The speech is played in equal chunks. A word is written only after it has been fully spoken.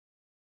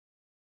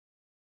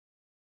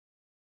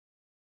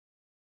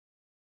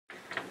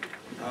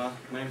My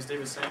name is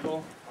David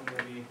Sankel. I'm going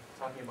to be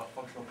talking about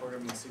functional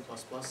programming in C++.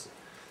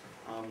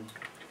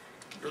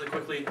 Really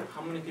quickly,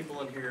 how many people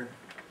in here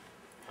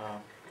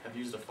have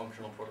used a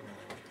functional programming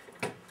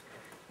language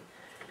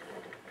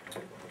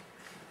before?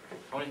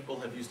 How many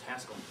people have used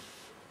Haskell?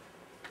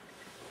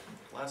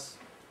 Less?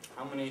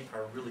 How many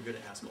are really good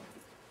at Haskell?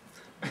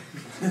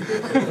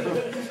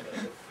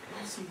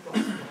 C++.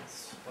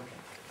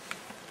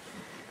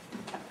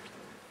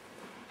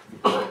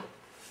 Okay.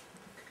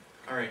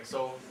 Alright,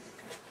 so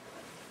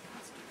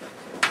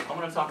I'm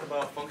going to talk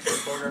about functional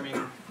programming,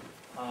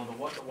 the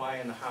what, the why,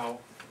 and the how.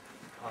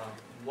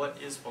 What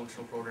is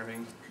functional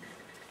programming?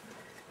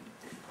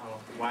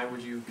 Why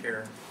would you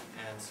care?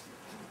 And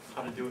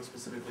how to do it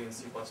specifically in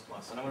C++.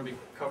 And I'm going to be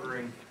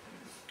covering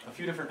a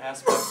few different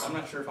aspects. I'm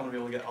not sure if I'm going to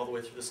be able to get all the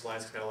way through the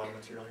slides because I've got a lot of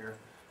material here.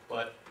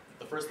 But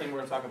the first thing we're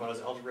going to talk about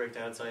is algebraic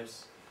data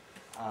types.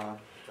 Then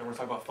we're going to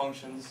talk about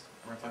functions.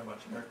 We're going to talk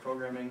about generic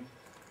programming.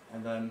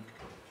 And then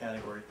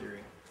category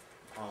theory.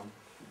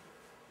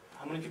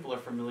 How many people are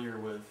familiar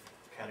with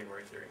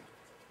category theory?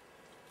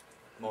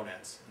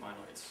 Monads,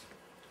 monoids.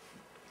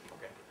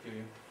 Okay, a few of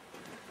you.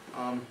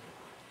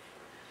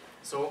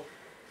 So,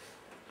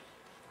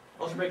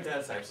 algebraic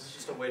data types. This is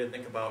just a way to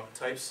think about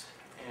types.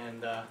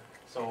 And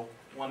so,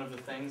 one of the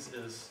things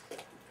is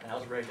an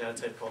algebraic data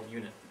type called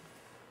unit.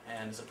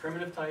 And it's a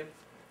primitive type,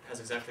 has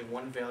exactly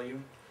one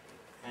value,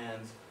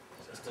 and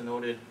it's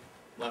denoted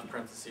left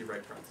parenthesis,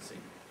 right parenthesis.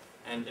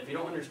 And if you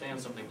don't understand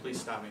something, please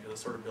stop me because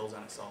it sort of builds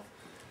on itself.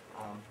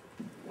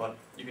 But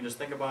you can just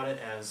think about it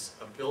as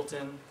a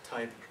built-in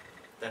type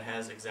that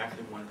has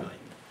exactly one value.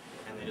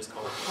 And they just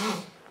call it.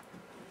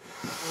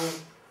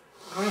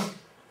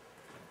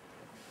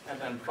 And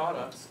then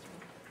products,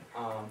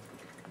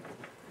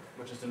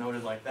 which is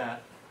denoted like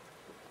that,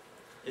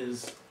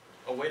 is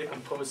a way to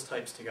compose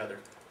types together.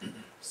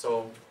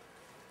 So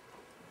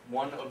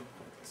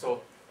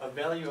a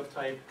value of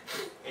type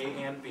A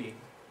and B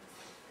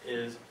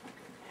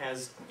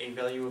has a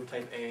value of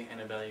type A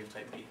and a value of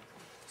type B.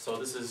 So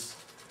this is,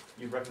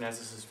 you recognize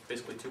this is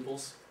basically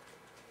tuples,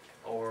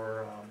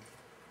 or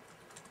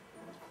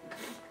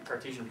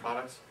Cartesian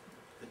products.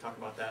 They talk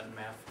about that in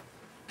math.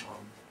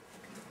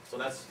 So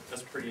that's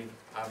pretty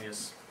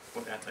obvious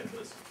what that type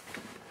is.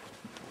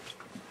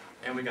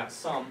 And we got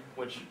sum,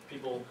 which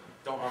people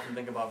don't often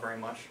think about very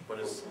much, but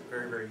is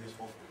very, very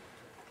useful.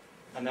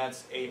 And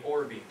that's A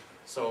or B.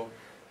 So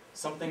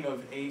something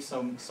of A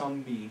sum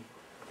B,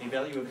 a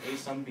value of A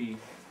sum B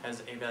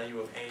has a value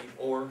of A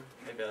or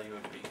a value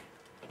of B.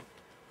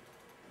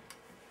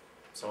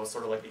 So it's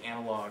sort of like the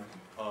analog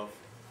of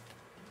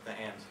the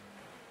and.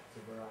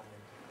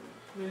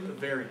 The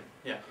variant,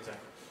 yeah,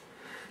 exactly.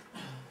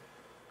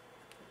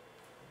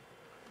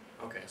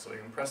 Okay, so we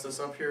can press this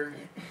up here.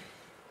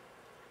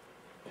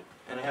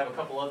 And I have a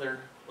couple other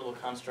little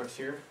constructs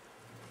here.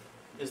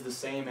 Is the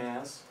same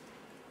as,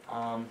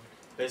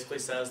 basically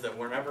says that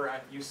whenever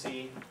you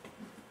see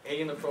A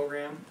in the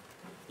program,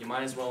 you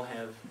might as well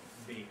have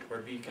B, where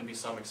B can be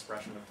some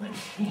expression of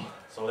things.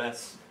 So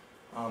that's,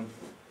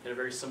 at a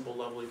very simple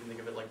level, you can think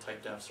of it like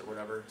type defs or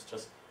whatever. It's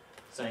just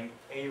saying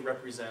A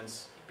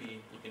represents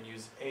B. You can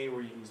use A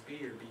where you use B,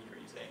 or B where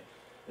you use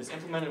A. Is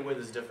implemented with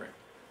is different.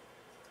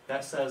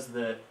 That says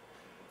that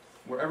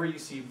wherever you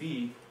see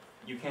B,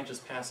 you can't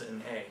just pass it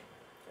in A,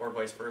 or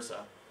vice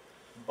versa.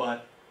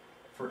 But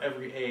for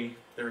every A,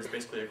 there is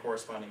basically a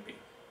corresponding B.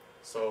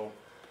 So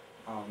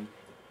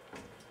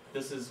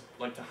this is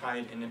like to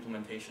hide an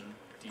implementation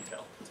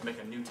detail, to make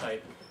a new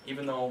type,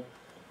 even though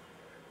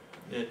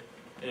it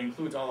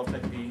includes all of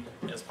type B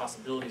as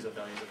possibilities of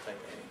values of type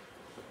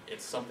A.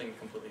 It's something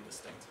completely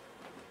distinct.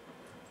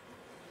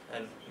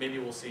 And maybe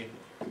we'll see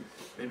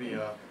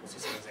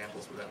some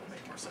examples where that will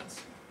make more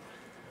sense.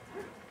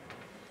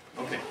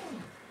 Okay,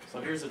 so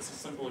here's a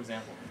simple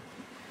example.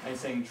 I'm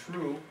saying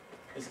true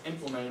is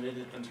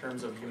implemented in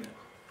terms of unit.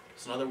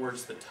 So in other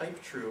words, the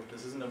type true,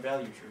 this isn't a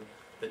value true,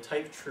 the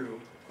type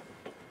true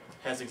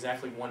has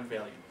exactly one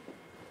value.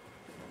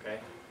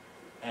 Okay?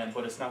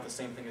 But it's not the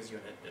same thing as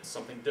unit. It's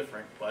something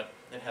different, but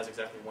it has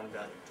exactly one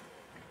value.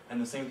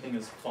 And the same thing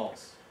is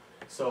false.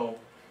 So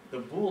the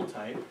bool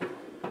type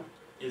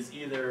is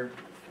either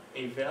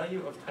a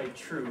value of type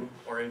true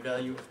or a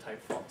value of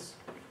type false.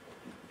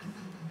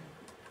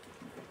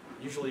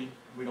 Usually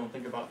we don't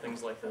think about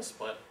things like this,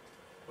 but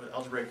with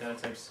algebraic data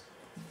types,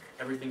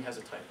 everything has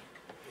a type,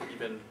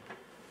 even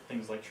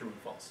things like true and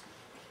false.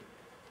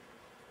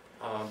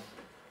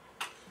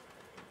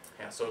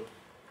 Yeah, so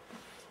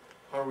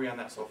how are we on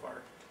that so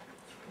far?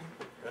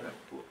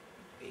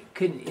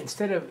 Good.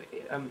 Instead of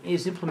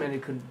is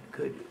implemented,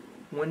 could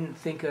one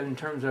think in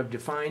terms of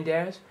defined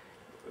as,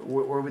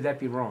 or would that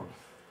be wrong?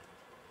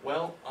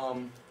 Well,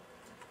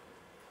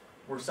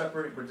 we're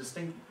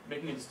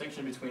making a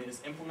distinction between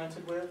is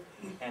implemented with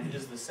and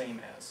is the same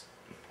as.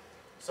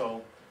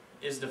 So,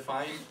 is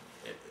defined,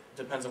 it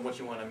depends on what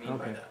you want to mean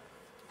by that.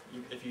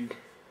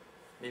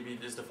 Maybe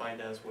is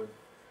defined as would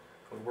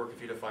work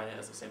if you define it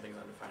as the same thing as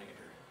I'm defining it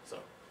here. So,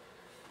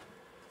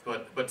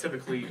 but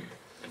typically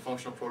in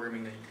functional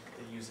programming they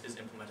use is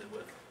implemented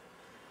with.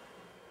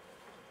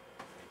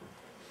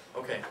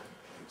 Okay,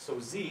 so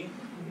Z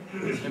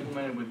is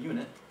implemented with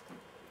unit,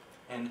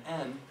 and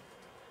N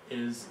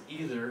is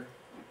either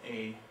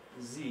a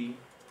Z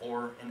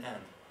or an N.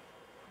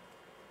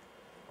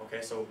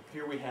 Okay, so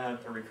here we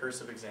have a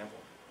recursive example,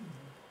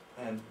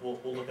 and we'll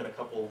look at a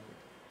couple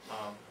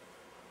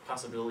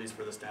possibilities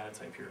for this data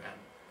type here, N.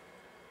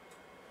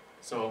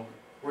 So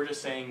we're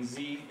just saying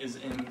Z is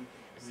in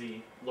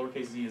Z,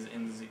 lowercase z is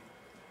in Z,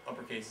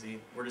 uppercase Z.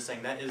 We're just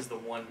saying that is the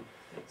one,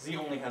 Z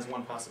only has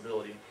one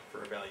possibility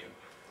for a value.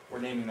 We're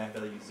naming that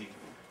value Z.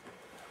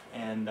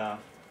 And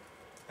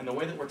the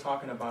way that we're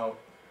talking about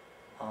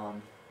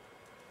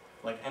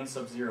like N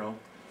sub 0,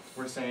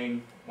 we're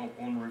saying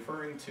when we're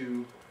referring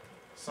to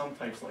some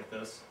types like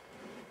this,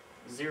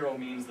 0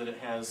 means that it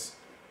has,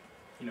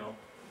 you know,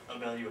 a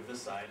value of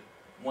this side.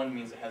 1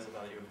 means it has a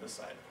value of this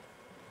side.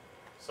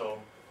 So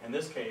in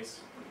this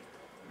case,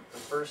 the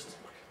first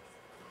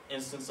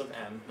instance of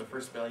N, the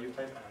first value of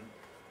type N,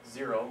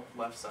 0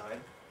 left side,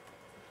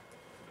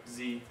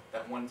 Z,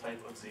 that one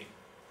type of Z.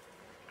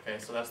 Okay,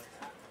 so that's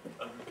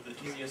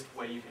the easiest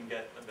way you can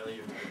get a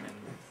value of type N.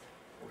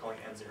 We're calling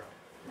it N0.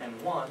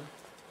 And 1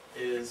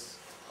 is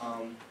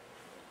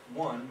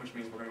 1, which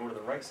means we're going to go to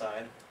the right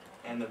side,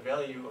 and the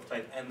value of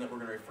type N that we're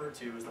going to refer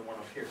to is the one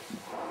up here,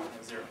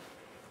 N0.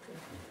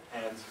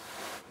 And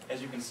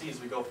as you can see,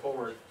 as we go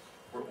forward,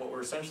 what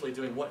we're essentially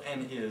doing, what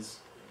N is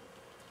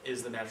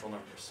the natural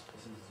numbers.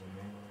 This is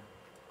Zermelo.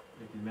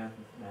 Like the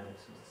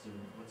mathematics is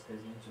what's his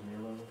name?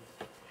 Zermelo?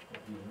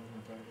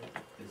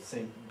 It's the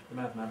same. The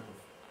mathematical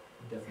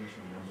definition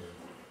of number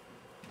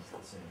is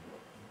the same.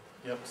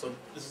 Yep, so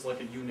this is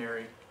like a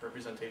unary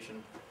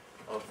representation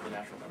of the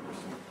natural numbers.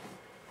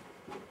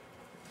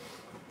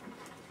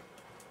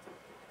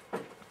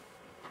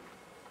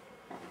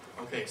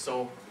 Okay,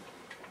 so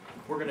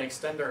we're going to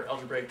extend our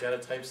algebraic data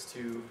types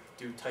to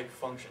do type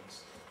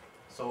functions.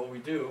 So what we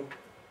do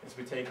is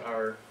we take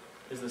our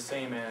is the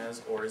same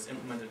as or is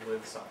implemented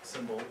with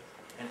symbol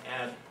and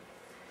add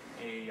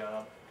a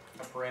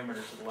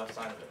parameter to the left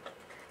side of it.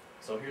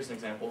 So here's an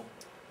example.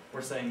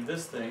 We're saying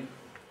this thing,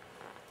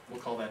 we'll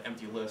call that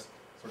empty list,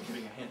 so we're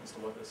giving a hint as to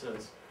what this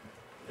is.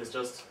 It's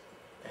just,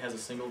 it has a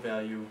single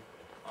value,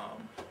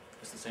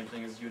 it's the same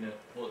thing as unit.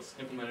 Well, it's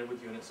implemented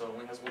with unit, so it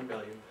only has one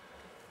value.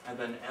 And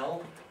then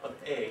L of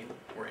A,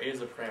 where A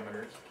is a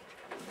parameter,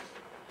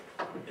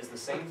 is the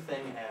same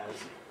thing as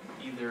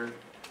either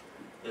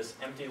this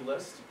empty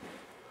list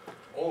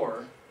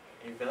or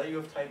a value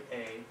of type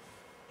A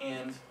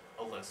and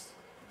a list.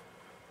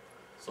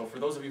 So for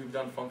those of you who've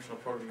done functional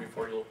programming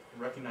before, you'll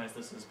recognize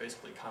this is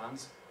basically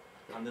cons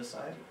on this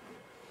side.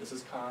 This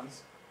is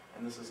cons,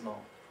 and this is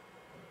null.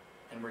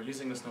 And we're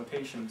using this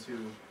notation to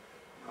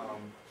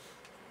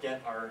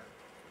get our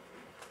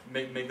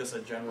make this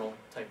a general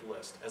type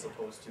list as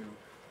opposed to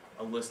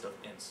a list of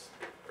ints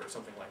or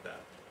something like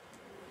that.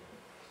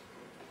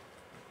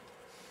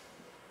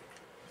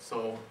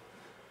 So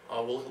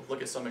we'll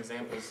look at some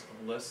examples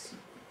of lists.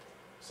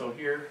 So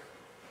here,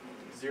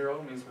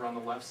 0 means we're on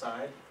the left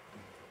side,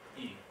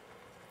 E.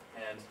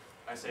 And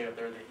I say up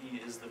there that E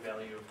is the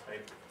value of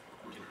type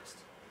empty list.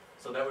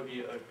 So that would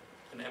be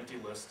an empty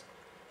list.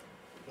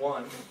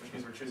 1, which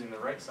means we're choosing the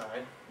right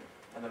side,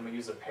 and then we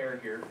use a pair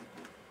here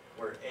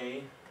where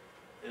A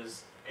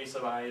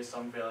sub I is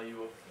some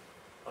value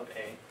of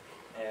A,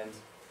 and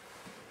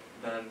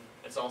then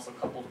it's also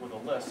coupled with a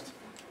list,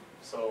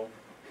 so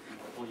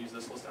we'll use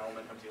this list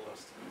element empty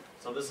list.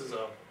 So this is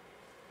a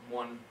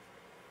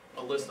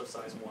list of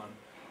size 1,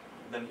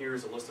 then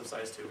here's a list of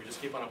size 2. We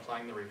just keep on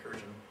applying the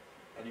recursion,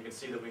 and you can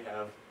see that we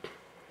have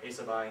A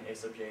sub I and A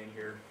sub j in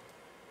here.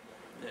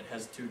 It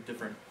has 2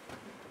 different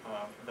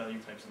value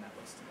types in that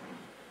list.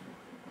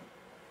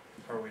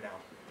 How are we now?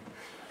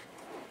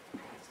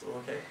 Still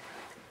okay?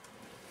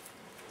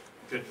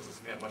 Good, because it's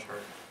going to get much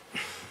harder.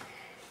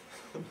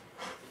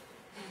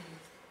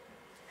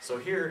 So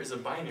here is a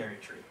binary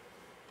tree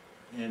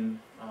in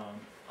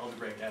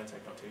algebraic data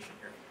type notation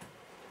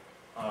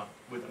here,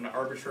 with an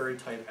arbitrary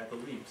type at the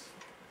leaves.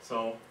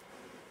 So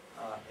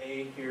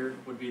A here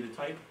would be the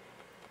type,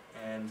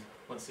 and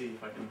let's see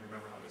if I can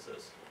remember how this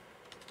is.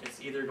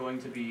 It's either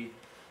going to be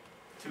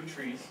 2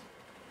 trees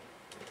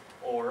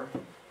or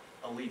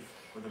a leaf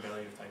with a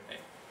value of type A.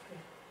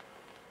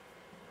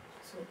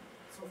 So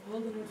all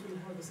the nodes will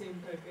have the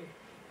same type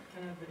A,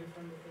 cannot be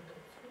different different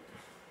types.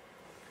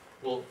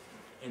 Well,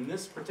 in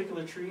this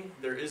particular tree,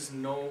 there is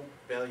no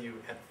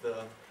value at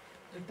the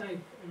The type,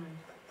 I mean,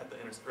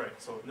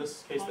 right. So in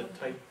this case, the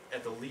type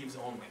at the leaves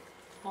only.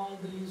 all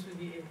the leaves will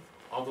be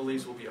A. All the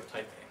leaves will be of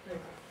type A.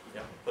 Right.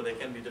 Yeah, but they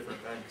can be different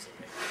values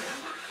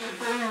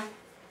of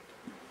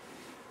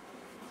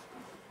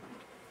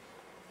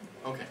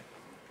A. Okay.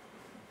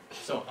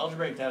 So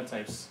algebraic data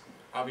types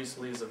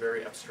obviously is a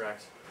very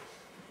abstract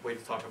way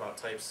to talk about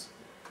types.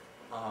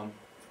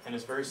 And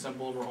it's very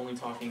simple. We're only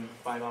talking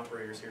 5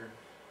 operators here.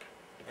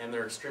 And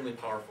they're extremely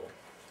powerful.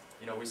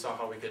 You know, we saw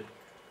how we could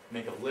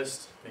make a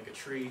list, make a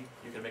tree.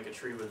 You can make a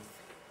tree with,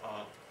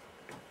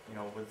 you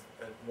know, with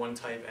one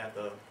type at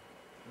the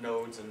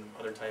nodes and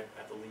other type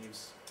at the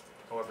leaves,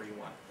 however you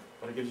want.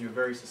 But it gives you a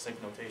very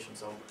succinct notation.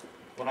 So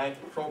when I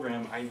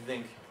program, I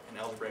think in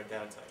algebraic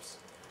data types.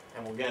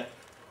 And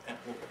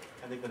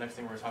I think the next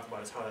thing we're gonna talk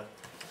about is how to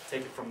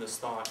take it from this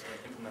thought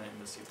and implement it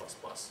into C++.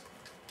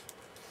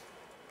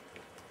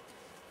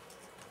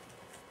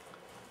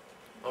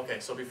 Okay,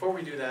 so before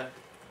we do that,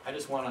 I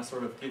just want to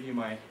sort of give you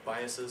my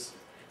biases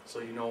so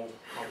you know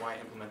why I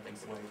implement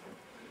things the way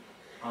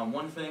I do.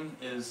 One thing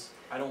is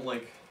I don't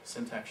like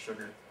syntax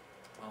sugar.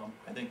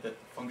 I think that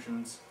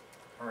functions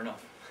are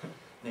enough,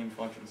 named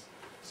functions.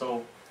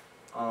 So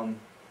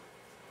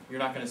you're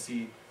not going to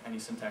see any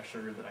syntax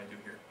sugar that I do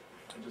here.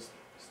 I just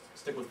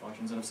stick with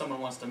functions. And if someone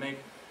wants to make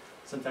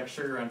syntax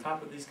sugar on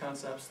top of these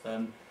concepts,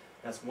 then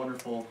that's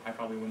wonderful. I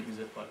probably wouldn't use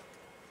it, but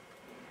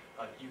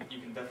you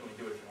can definitely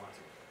do it if you want to.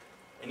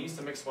 It needs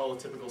to mix well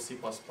with typical C++.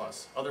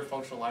 Other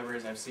functional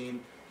libraries I've seen,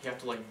 you have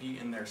to like be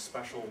in their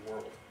special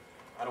world.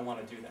 I don't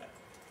want to do that.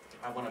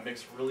 I want to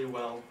mix really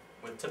well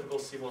with typical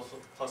C++,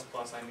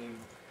 I mean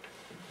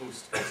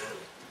Boost.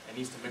 It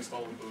needs to mix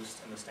well with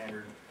Boost and the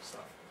standard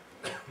stuff.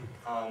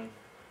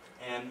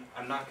 And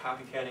I'm not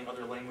copycatting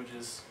other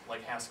languages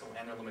like Haskell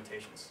and their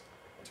limitations.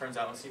 It turns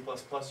out in C++ you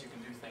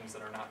can do things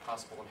that are not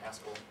possible in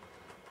Haskell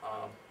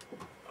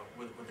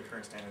with the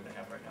current standard they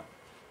have right now.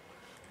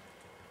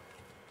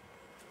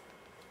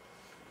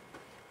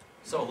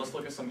 So let's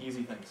look at some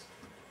easy things.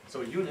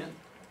 So unit,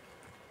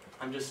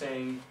 I'm just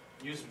saying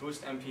use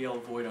boost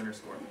MPL void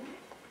underscore.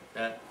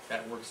 That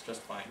works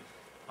just fine.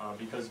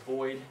 Because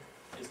void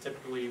is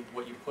typically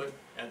what you put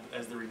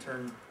as the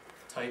return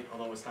type,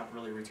 although it's not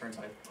really a return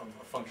type of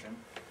a function.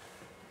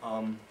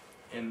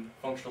 In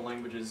functional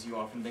languages, you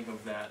often think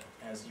of that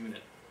as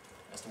unit,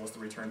 as to what's the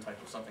return type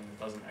of something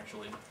that doesn't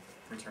actually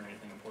return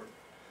anything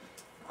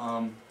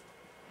important.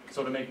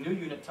 So to make new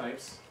unit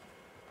types,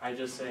 I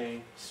just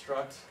say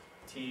struct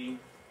t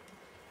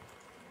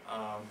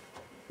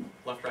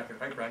left bracket,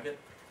 right bracket.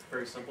 It's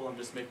very simple. I'm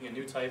just making a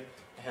new type.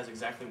 It has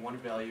exactly one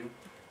value,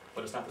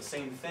 but it's not the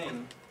same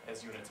thing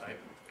as unit type.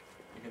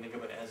 You can think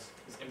of it as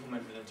is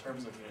implemented in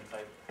terms of unit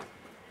type.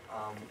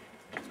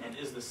 And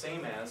is the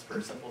same as, for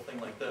a simple thing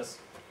like this,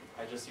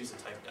 I just use a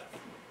type def.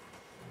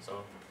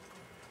 So,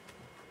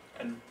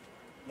 and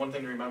one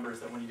thing to remember is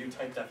that when you do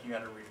type def, you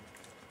gotta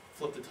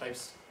flip the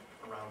types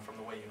around from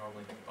the way you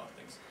normally think about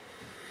things.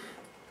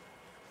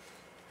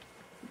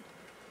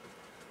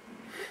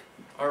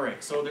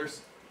 Alright, so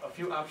there's a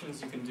few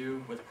options you can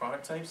do with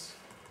product types.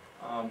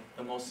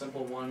 The most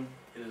simple one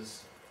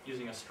is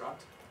using a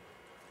struct.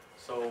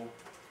 So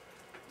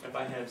if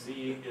I have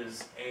z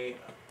is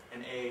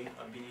an A,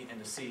 a B,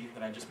 and a C,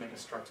 then I just make a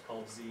struct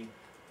called z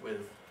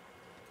with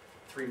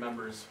 3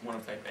 members, one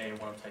of type A,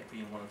 one of type B,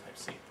 and one of type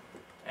C.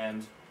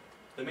 And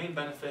the main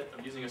benefit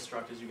of using a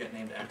struct is you get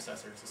named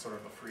accessors. It's sort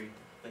of a free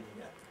thing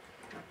you get.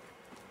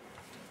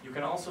 You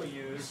can also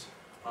use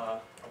a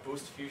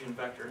boost fusion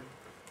vector,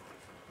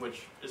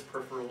 which is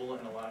preferable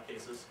in a lot of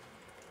cases.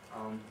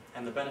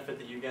 And the benefit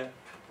that you get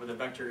with a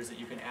vector is that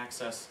you can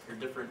access your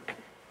different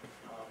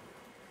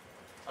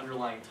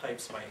underlying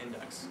types by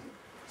index.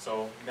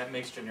 So that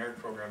makes generic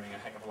programming a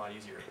heck of a lot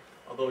easier.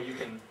 Although you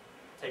can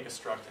take a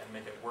struct and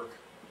make it work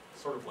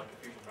sort of like a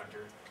fusion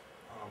vector,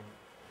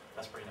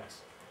 that's pretty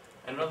nice.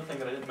 And another thing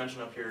that I didn't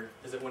mention up here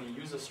is that when you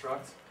use a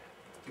struct,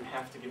 you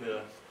have to give it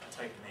a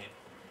type name.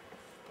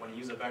 When you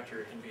use a vector,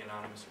 it can be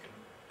anonymous. You can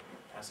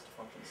pass it to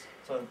functions.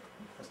 So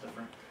that's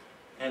different.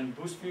 And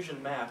boost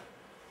fusion map,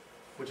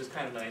 which is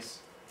kind of nice,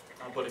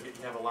 but if you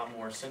have a lot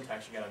more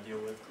syntax you got to deal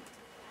with,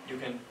 you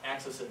can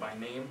access it by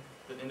name,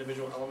 the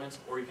individual elements,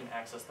 or you can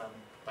access them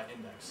by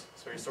index.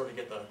 So you sort of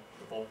get the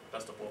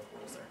best of both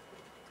worlds there.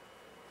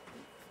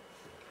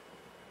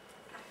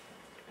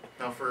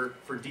 Now for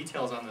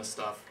details on this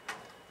stuff,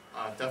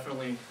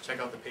 definitely check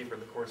out the paper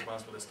that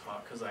corresponds with this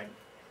talk, because I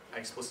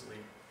explicitly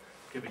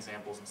give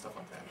examples and stuff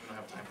like that. I don't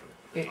have time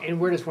for it. And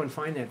where does one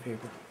find that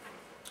paper?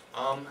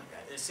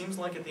 It seems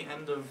like at the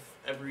end of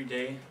every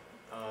day,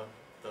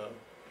 the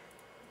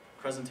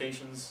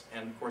presentations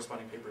and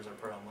corresponding papers are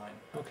put online.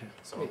 Okay.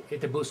 So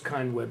At the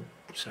BoostCon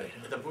website.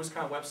 at the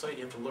BoostCon website,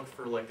 you have to look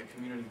for like the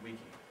community wiki,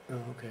 Oh,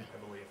 okay.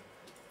 I believe.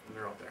 And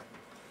they're up there.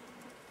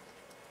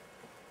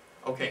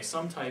 Okay,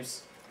 some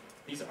types.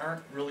 These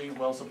aren't really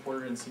well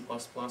supported in C++,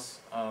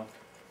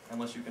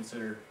 unless you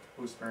consider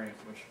boost variant,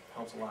 which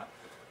helps a lot.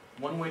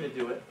 One way to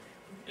do it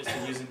is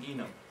to use an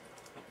enum.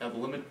 Now the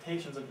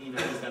limitations of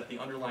enum is that the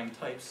underlying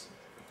types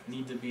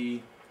need to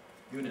be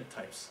unit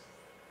types,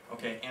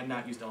 okay, and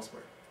not used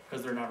elsewhere,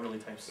 because they're not really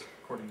types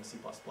according to C++.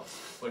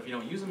 But if you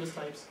don't use them as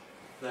types,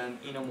 then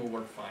enum will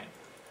work fine.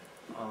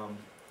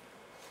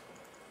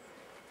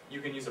 You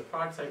can use a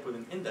product type with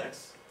an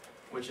index,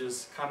 which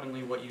is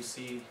commonly what you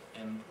see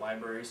in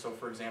libraries. So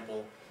for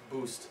example,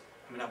 Qt,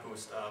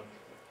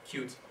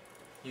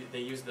 they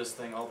use this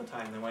thing all the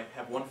time. They might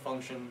have one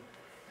function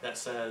that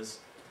says,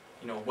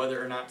 you know,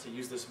 whether or not to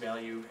use this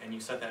value, and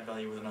you set that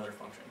value with another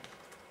function.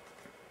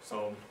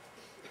 So,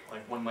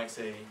 like one might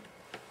say,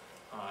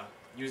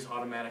 use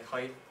automatic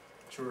height,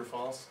 true or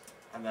false,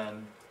 and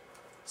then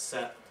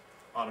set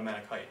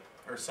automatic height,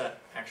 or set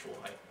actual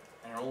height.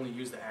 And it'll only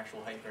use the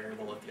actual height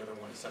variable if the other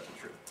one is set to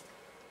true.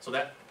 So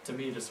that, to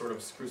me, just sort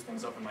of screws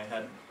things up in my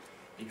head,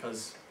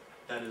 because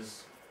that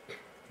is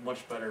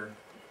much better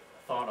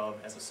thought of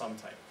as a sum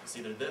type. It's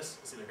either this,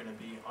 it's either gonna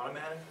be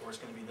automatic, or it's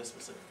gonna be this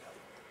specific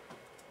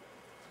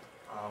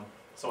value.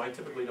 So I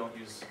typically don't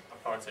use a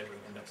product type with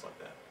an index like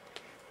that.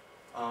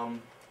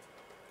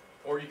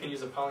 Or you can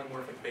use a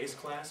polymorphic base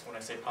class. When I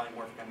say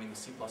polymorphic, I mean the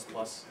C++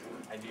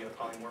 idea of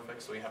polymorphic.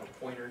 So you have a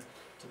pointer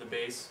to the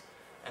base,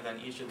 and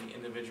then each of the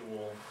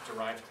individual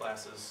derived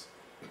classes,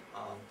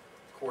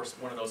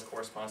 one of those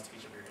corresponds to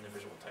each of your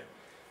individual type.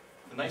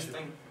 The nice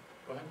thing,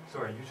 go ahead.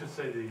 Sorry, you should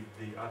say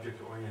the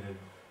object-oriented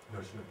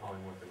notion of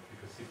polymorphic,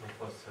 because C++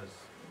 has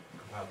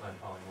compiled line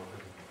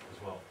polymorphism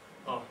as well.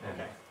 Oh, And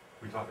okay,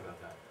 we talked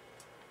about that.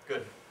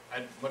 good.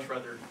 I'd much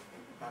rather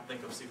not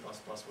think of C++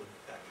 with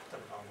that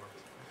type of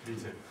polymorphism. Me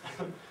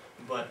too.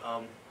 But,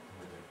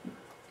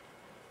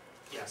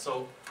 yeah,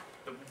 so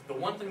the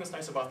one thing that's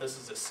nice about this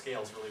is it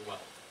scales really well.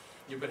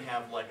 You can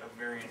have like a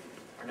variant,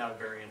 or not a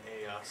variant,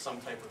 a sum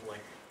type with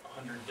like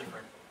 100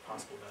 different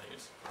possible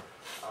values.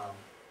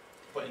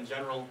 But in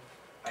general,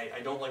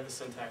 I don't like the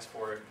syntax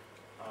for it,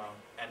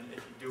 and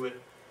if you do it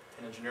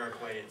in a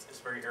generic way, it's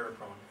very error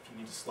prone if you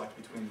need to select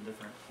between the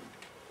different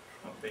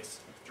base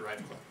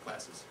derived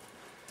classes.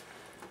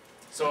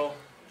 So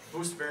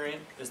boost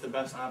variant is the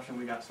best option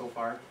we got so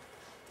far.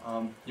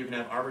 You can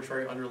have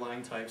arbitrary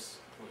underlying types,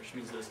 which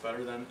means that it's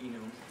better than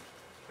enum.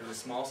 There's a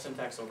small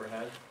syntax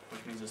overhead,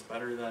 which means it's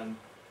better than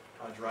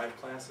derived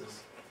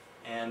classes.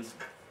 And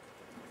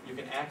you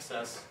can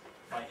access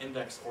by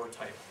index or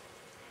type.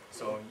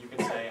 So you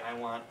can say, I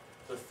want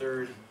the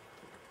third,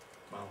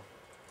 well,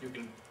 you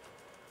can,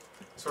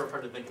 it's sort of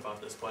hard to think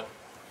about this, but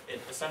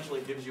it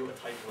essentially gives you a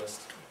type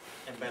list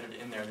embedded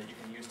in there that you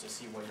can use to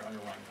see what your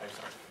underlying types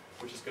are,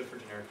 which is good for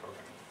generic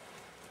programming.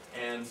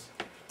 And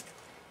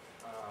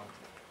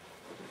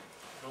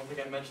I don't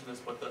think I mentioned this,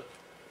 but the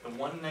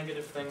one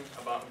negative thing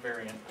about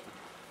variant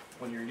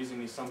when you're using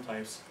these sum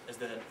types is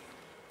that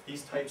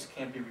these types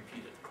can't be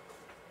repeated.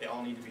 They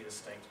all need to be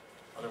distinct.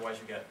 Otherwise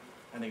you get,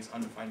 I think it's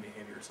undefined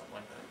behavior or something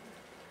like that.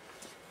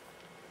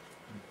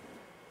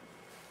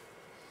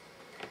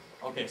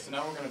 Okay, so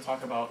now we're going to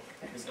talk about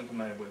this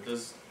implemented with.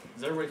 Does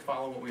everybody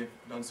follow what we've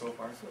done so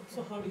far?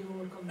 So how do you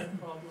overcome that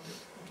problem of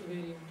the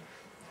variant?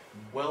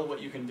 Well,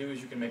 what you can do is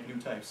you can make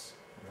new types,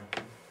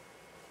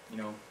 you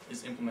know,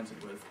 is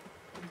implemented with,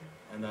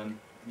 and then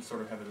you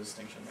sort of have a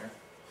distinction there,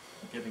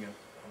 giving a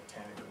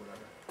tag or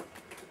whatever.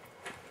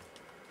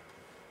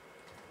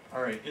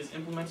 Alright, is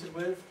implemented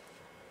with,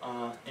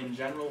 in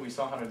general, we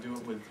saw how to do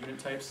it with unit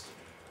types.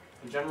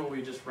 In general,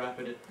 we just wrap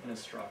it in a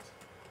struct.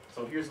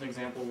 So here's an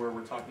example where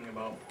we're talking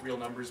about real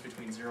numbers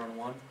between 0 and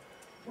 1.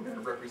 We're going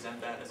to represent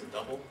that as a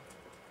double,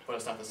 but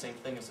it's not the same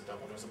thing as a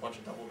double. There's a bunch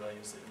of double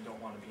values that you don't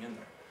want to be in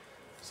there.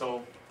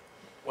 So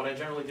what I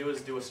generally do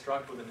is do a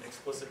struct with an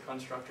explicit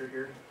constructor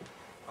here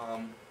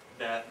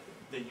that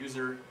the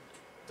user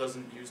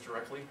doesn't use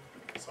directly.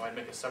 So I'd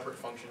make a separate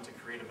function to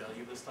create a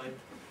value of this type.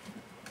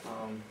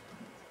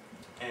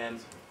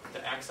 And the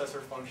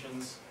accessor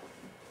functions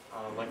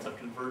like to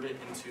convert it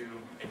into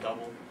a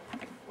double,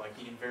 like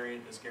the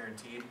invariant is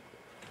guaranteed.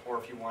 Or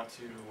if you want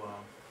to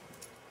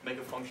make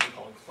a function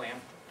called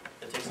clamp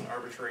that takes an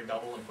arbitrary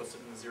double and puts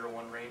it in the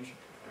 0-1 range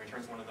and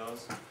returns one of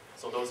those.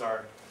 So those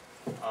are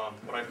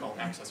what I call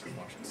accessor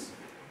functions.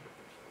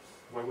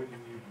 Why wouldn't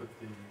you put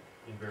the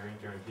invariant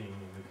guaranteeing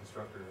in the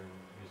constructor and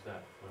use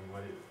that? I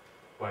mean,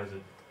 why does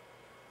it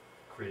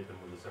create them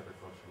with a separate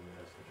function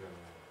as the general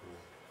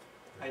rule?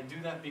 I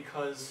do that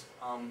because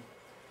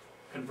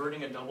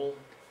converting a double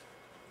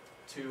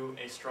to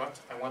a struct,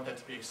 I want that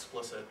to be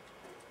explicit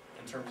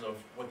in terms of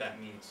what that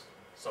means.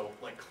 So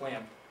like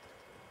clamp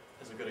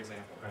is a good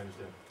example. I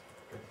understand.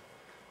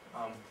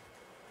 Okay.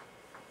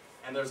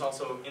 And there's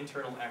also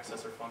internal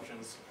accessor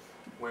functions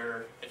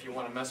where if you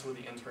want to mess with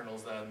the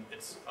internals, then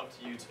it's up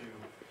to you to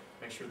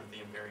make sure that the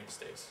invariant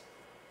stays.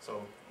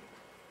 So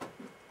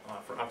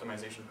for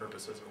optimization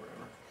purposes or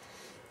whatever.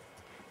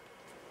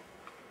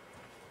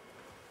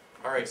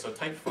 Alright, so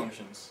type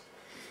functions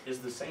is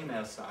the same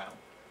as style.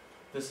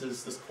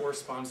 This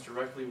corresponds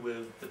directly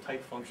with the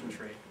type function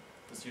trait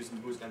that's used in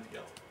Boost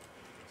NPL.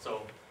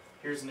 So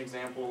here's an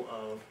example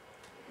of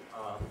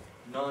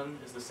none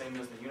is the same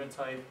as the unit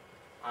type.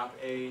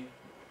 Op-A,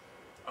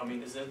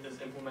 is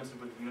implemented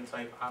with the unit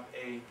type.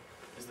 Op-A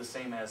is the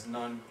same as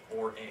none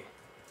or A.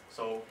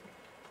 So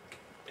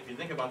if you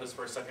think about this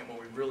for a second, what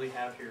we really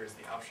have here is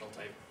the optional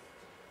type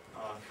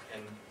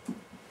in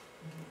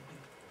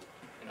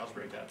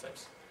algebraic data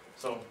types.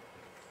 So,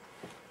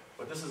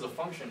 but this is a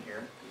function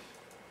here.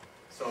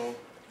 So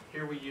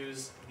here we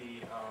use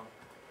the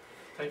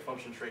type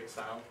function trait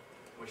style,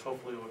 which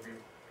hopefully will be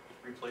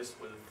replaced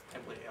with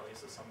template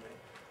aliases someday.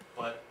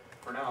 But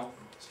for now,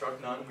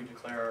 struct none, we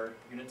declare our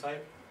unit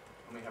type,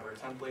 and we have our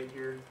template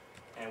here,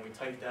 and we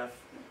type def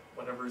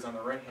whatever is on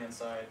the right hand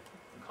side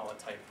and call it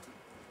type.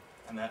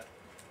 And that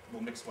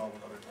will mix well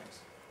with other things.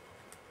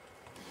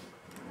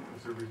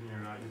 Is there a reason you're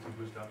not using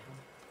boost optional?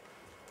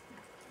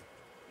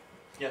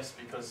 Yes,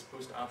 because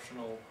boost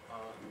optional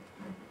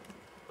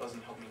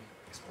doesn't help me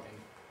explain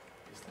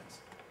these things.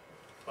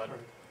 But,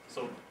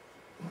 so,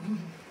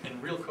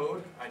 in real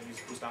code, I'd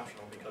use boost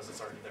optional because it's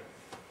already there.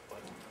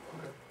 But,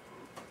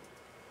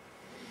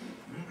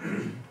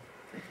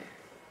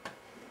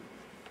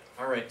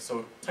 alright,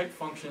 so type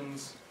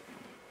functions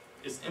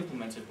is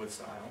implemented with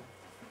style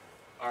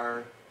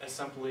are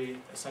essentially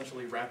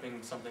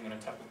wrapping something in a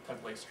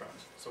template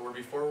struct. So where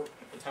before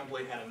the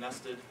template had a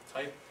nested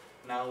type,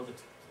 now the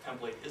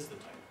template is the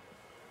type.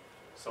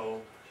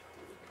 So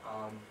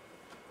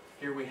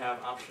here we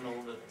have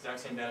optional, the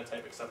exact same data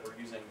type except we're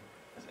using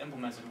is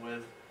implemented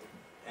with,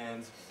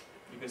 and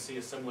you can see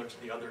it's similar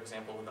to the other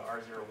example with the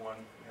R01.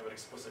 You have an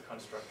explicit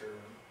constructor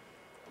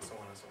and so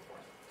on and so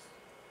forth.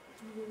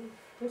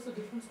 What's the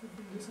difference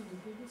between this and the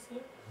previous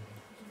slide?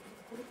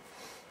 Okay.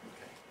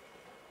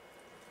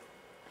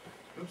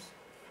 Oops.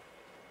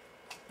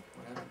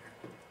 What happened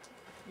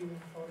here? Even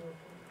forward.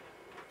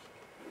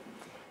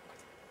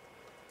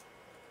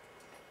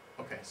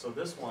 Okay, so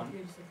this one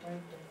Here's the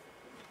type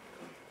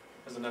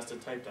def. is a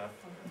nested type def.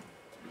 Okay.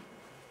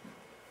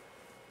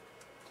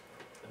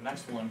 The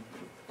next one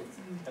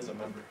has a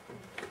member.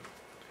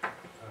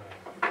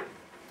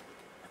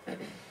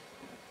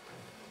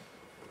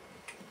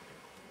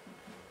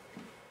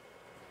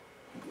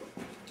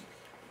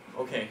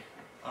 Okay,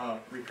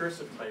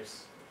 recursive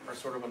types are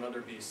sort of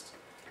another beast.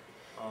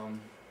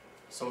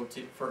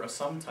 For a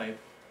sum type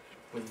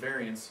with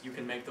variants, you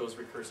can make those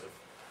recursive.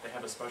 They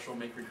have a special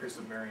make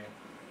recursive variant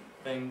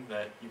thing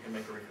that you can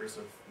make a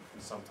recursive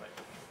sum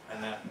type,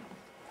 and that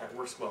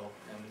works well.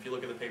 And if you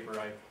look at the paper,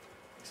 I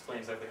explain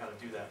exactly how to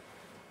do that.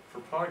 For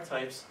product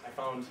types, I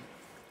found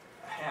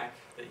a hack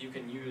that you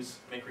can use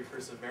make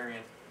recursive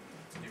variant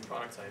to do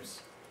product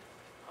types.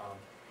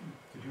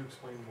 Could you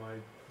explain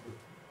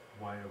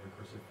why a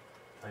recursive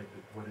type,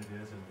 what it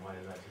is, and why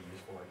that's a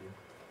useful idea?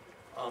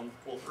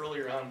 Well,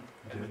 earlier on,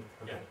 You did?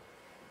 Okay. yeah.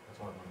 That's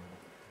all I wanted to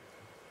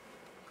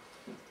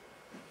know.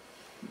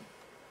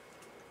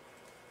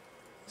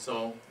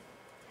 So,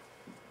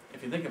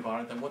 if you think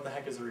about it, then what the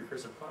heck is a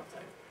recursive product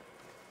type?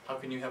 How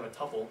can you have a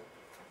tuple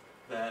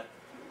that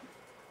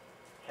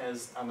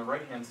has on the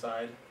right-hand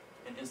side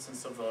an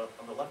instance of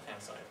the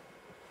left-hand side?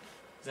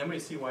 Does anybody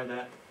see why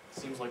that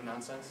seems like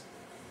nonsense?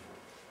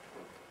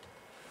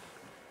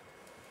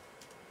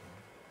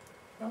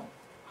 No.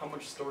 How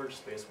much storage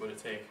space would it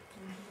take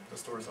to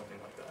store something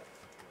like that?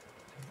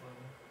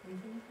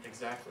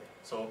 Exactly.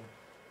 So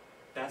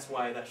that's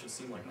why that should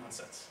seem like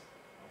nonsense,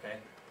 okay?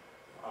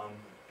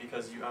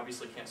 Because you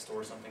obviously can't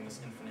store something that's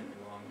infinitely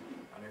long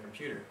on your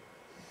computer.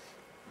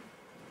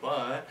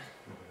 But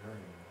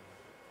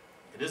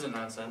it isn't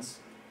nonsense.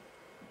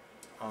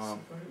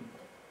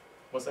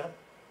 What's that?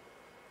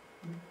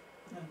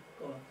 Yeah,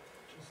 go on.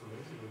 Just a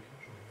lazy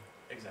location.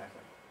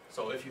 Exactly.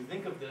 So if you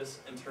think of this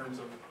in terms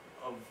of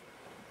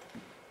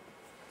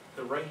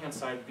the right-hand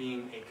side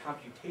being a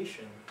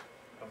computation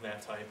of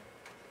that type,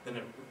 then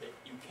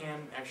you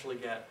can actually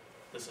get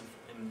this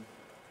in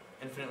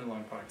infinitely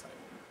long product type.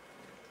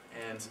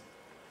 And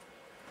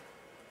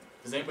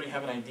does anybody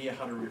have an idea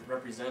how to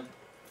represent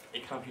a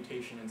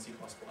computation in C++?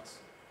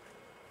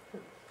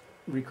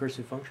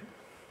 Recursive function?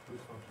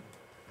 Boost function.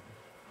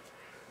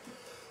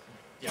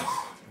 Yes.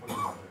 What is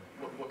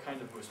it? What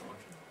kind of boost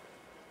function?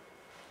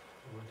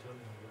 It would tell you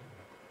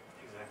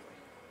Exactly.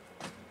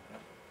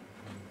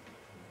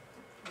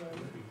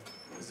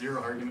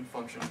 Zero argument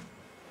function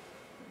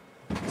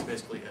is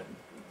basically it.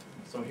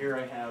 So here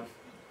I have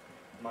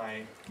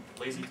my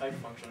lazy type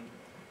function,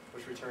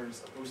 which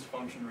returns a boost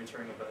function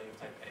returning a value of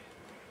type A.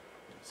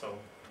 So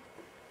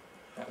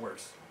that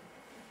works.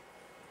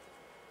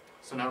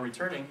 So now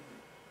returning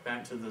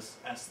back to this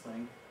S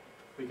thing,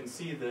 we can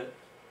see that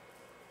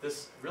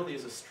this really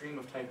is a stream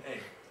of type A,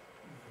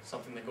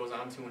 something that goes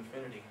on to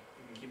infinity.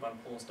 You can keep on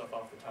pulling stuff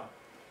off the top.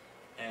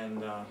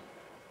 And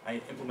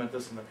I implement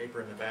this in the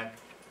paper in the back,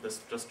 this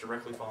just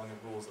directly following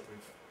the rules that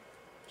we've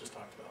just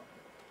talked about.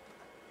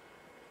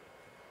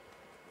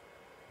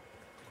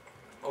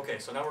 Okay,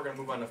 so now we're going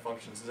to move on to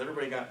functions. Has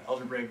everybody got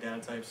algebraic data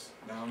types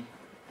down?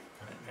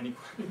 Any?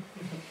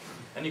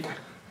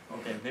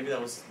 Okay, maybe that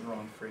was the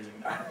wrong phrasing.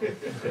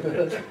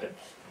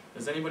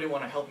 Does anybody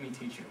want to help me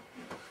teach you?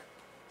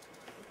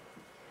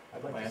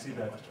 I'd like to see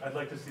that. I'd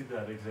like to see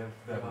that example.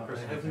 I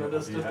haven't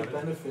understood the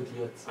benefit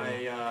yet. So.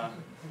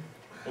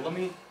 Well, let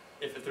me.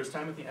 If there's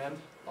time at the end,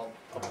 I'll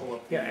pull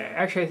up. Yeah,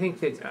 actually, I think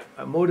that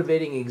a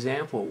motivating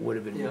example would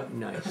have been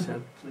nice.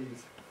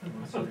 Please. I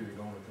want to see where you're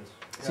going with this.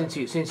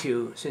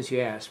 Since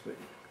you asked, but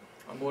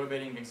A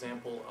motivating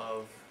example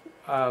of.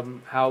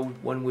 how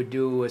one would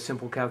do a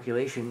simple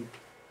calculation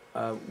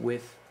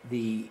with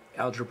the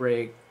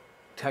algebraic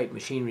type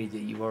machinery that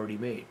you've already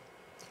made.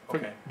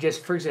 Okay.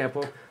 Just for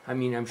example, I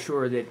mean, I'm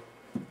sure that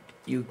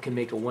you can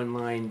make a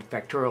one-line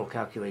factorial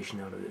calculation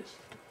out of this,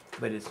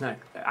 but it's not.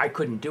 I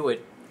couldn't do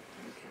it.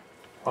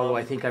 Although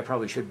I think I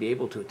probably should be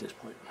able to at this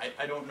point.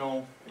 I don't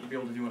know that you'd be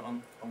able to do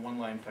a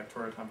one-line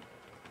factorial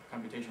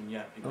computation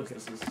yet because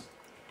this is.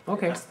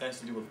 Okay. That has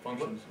to do with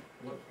functions.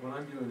 What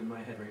I'm doing in my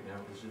head right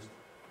now is just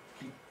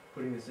keep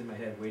putting this in my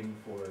head, waiting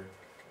for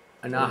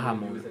an aha What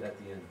do you do moment. with it at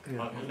the end?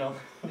 You know,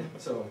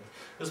 So,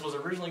 this was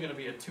originally gonna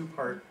be a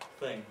two-part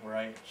thing, where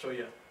I show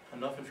you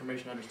enough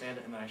information to understand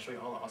it, and then I show you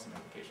all the awesome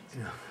applications.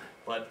 Yeah.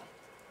 But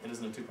it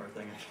isn't a two-part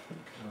thing,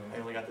 I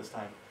um, only got this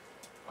time.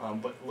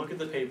 But look at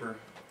the paper,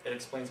 it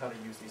explains how to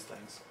use these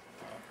things.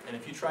 And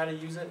if you try to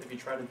use it, if you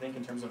try to think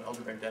in terms of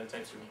algebraic data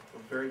types,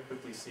 you'll very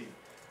quickly see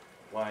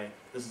why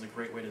this is a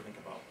great way to think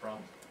about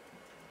problems.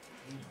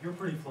 You're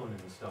pretty fluent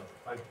in this stuff.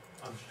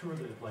 I'm sure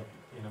that like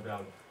in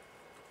about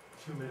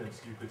 2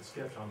 minutes, you could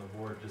sketch on the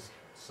board just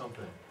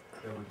something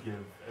that would give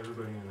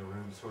everybody in the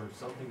room sort of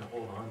something to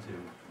hold on to.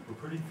 We're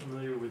pretty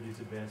familiar with these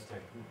advanced C++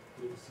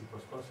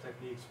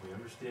 techniques. We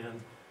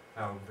understand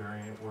how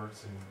variant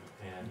works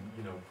and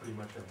you know, pretty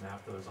much have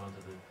mapped those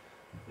onto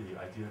the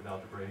idea of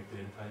algebraic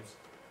data types.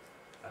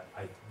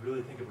 I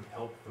really think it would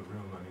help the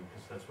room, I mean,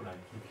 because that's what I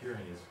keep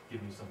hearing is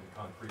give me something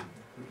concrete.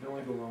 we can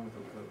only go along with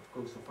the code,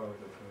 go so far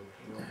with the code.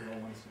 We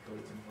don't want to see code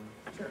at some point.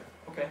 Sure.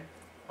 Okay.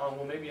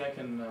 Well, maybe I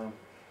can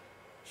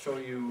show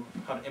you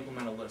how to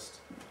implement a list.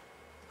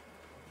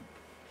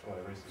 Shall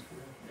I erase this for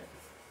you? Yeah.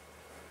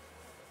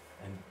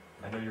 And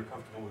I know you're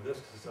comfortable with this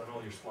because it's on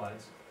all your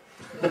slides.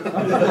 It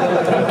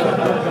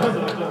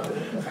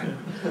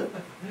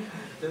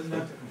doesn't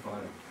have to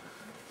compile.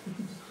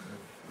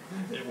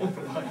 It won't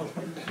compile.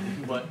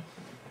 But,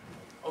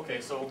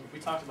 okay, so we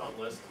talked about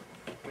list.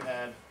 We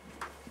had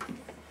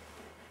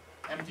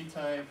empty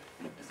type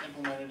is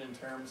implemented in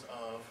terms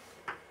of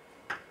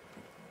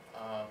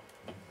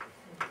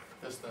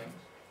this thing.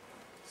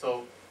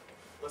 So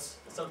let's,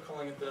 instead of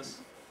calling it this,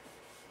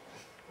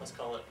 let's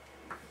call it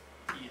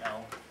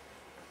EL.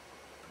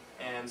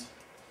 And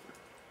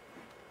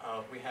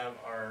we have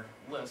our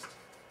list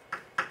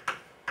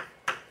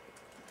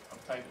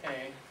of type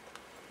A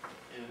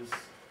is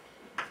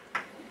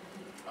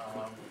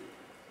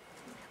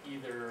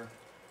either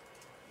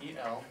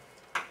EL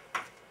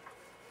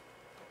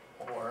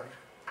or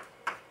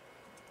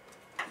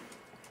the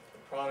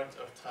product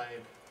of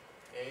type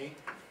A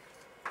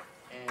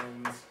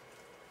and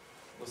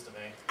list of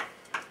A.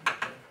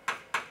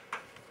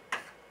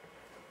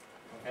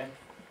 Okay?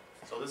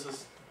 So this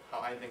is how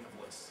I think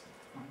of lists.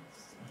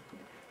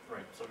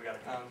 Right, so we got a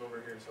cons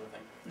over here sort of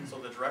thing. So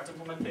the direct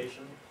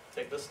implementation,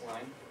 take this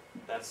line,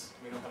 that's,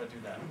 we know how to do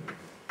that.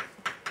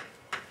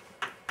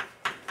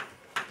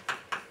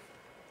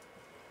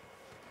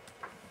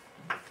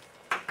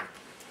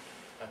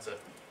 That's it.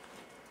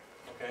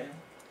 Okay?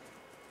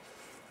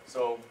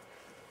 So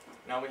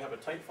now we have a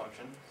type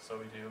function, so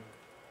we do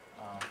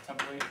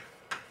template.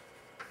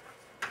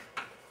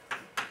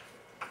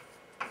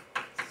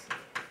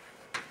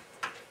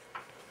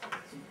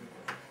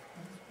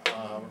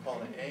 We're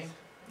calling it A.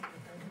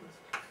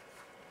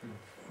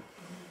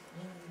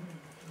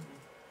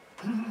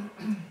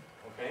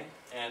 Okay,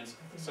 and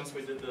since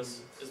we did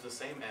this is the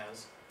same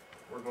as,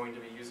 we're going to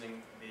be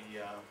using the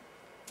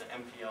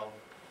MPL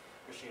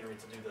machinery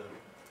to do the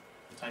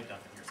type def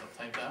in here. So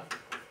type def,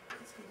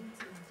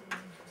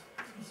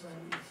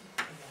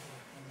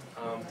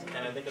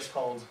 and I think it's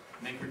called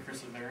make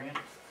recursive variant,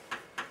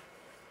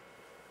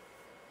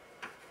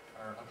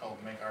 or I'll call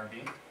it make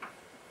RV.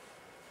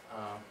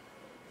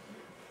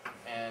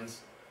 And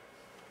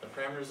the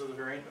parameters of the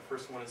variant, the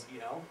first one is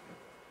EL,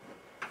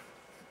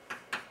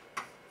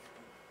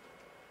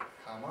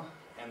 comma,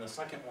 and the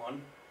second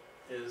one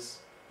is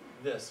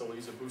this, so we'll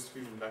use a boost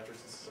fusion vector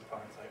since this is a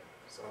product type.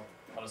 So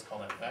I'll just call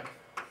that vec.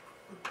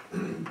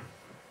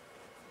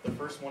 The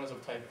first one is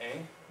of type A,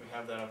 we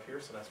have that up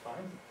here, so that's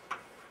fine.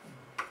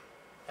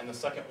 And the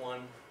second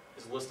one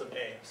is list of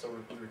A, so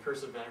with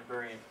recursive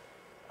variant,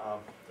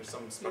 there's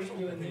some special.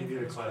 You I think you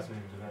need a class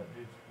name to that.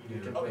 You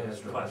need Okay.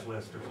 a class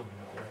list or something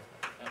up there.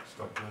 Yeah.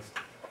 Struct list.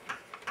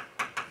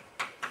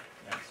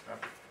 Yeah,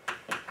 struct.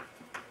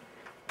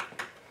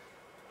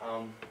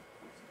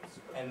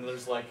 And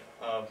there's like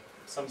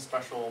some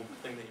special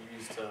thing that you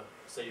use to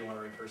say you want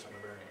to recurse on the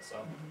variant,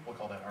 so we'll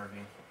call that RV.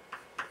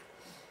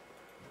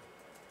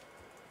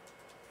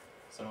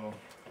 So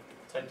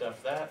type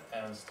def that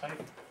as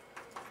type.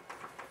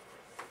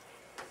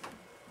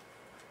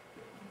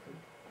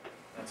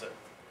 That's it.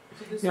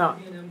 So this Yeah. would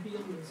be an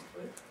MPL list,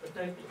 right? A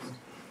type list.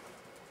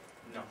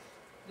 No.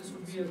 This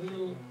would be a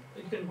real,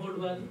 it can hold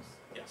values.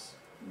 Yes.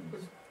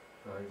 But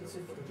It's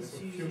a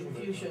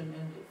fusion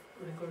and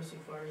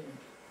recursive variant.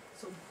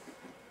 so,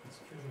 It's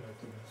fusion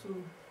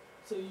activity.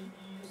 so you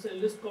say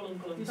list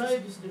column This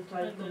type, is the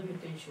type and then-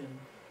 computation,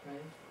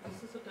 right?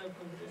 this is a type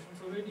computation,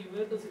 so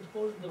where does it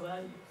hold the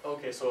value?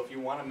 Okay, so if you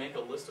want to make a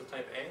list of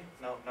type A,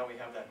 now we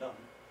have that done.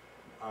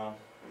 A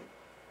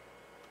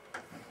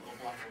little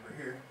block over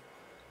here.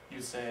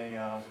 You say,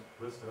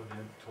 List of the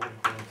total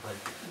column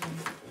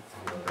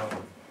type.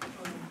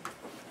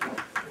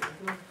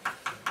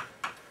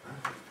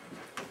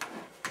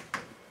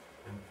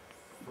 And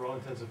for all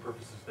intents and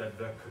purposes, that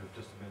vec could have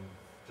just been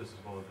just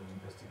as well as an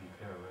STD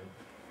pair, right?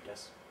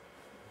 yes.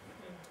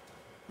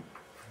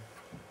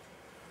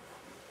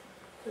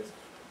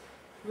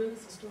 Where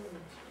is the storage?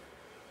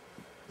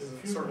 This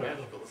is sort of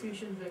magical, isn't it?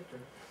 Fusion vector.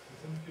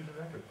 It's in the fusion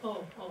vector.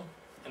 Oh,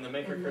 And the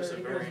make And the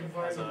recursive variant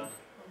recursive has a, variant.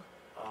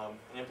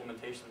 an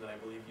implementation that I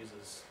believe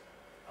uses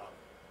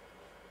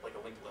like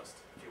a linked list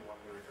if you want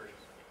to do recursion.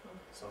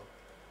 So,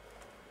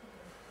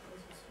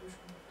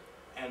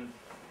 and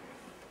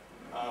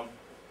I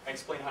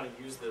explain how to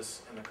use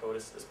this in the code.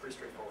 It's pretty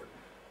straightforward,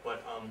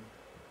 but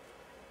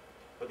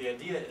the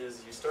idea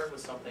is you start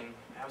with something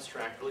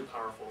abstract, really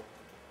powerful,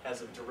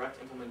 has a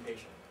direct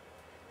implementation.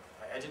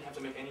 I didn't have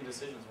to make any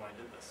decisions when I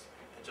did this.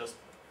 It just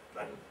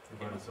By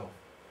itself.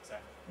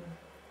 Exactly.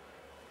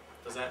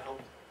 Does that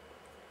help?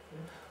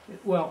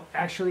 Well,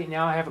 actually,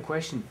 now I have a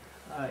question.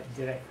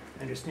 Did I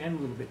understand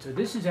a little bit? So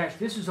this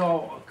is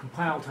all a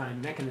compile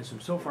time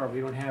mechanism. So far, we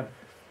don't have,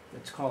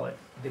 let's call it,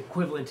 the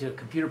equivalent to a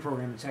computer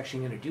program that's actually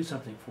going to do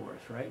something for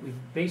us, right? We've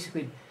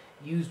basically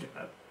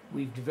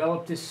we've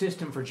developed this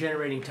system for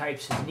generating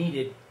types as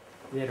needed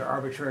that are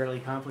arbitrarily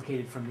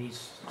complicated from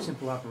these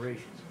simple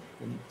operations.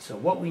 And so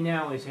what we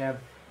now is have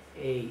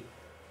a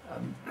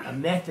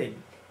method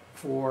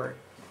for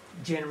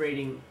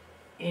generating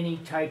any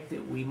type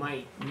that we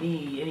might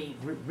need, any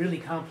really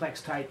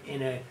complex type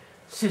in a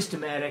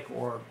systematic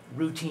or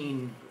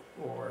routine,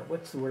 or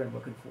what's the word I'm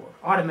looking for?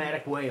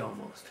 Automatic way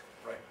almost.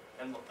 Right.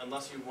 And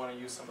unless you want to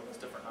use some of those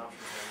different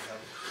options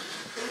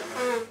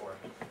that we have before.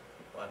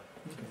 But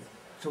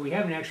So we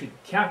haven't actually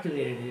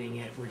calculated anything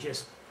yet, we're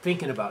just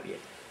thinking about it.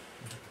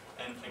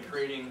 and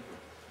creating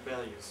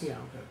values Yeah.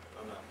 of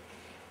them.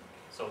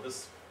 So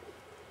this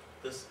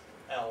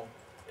L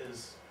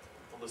is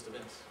a list of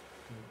ints.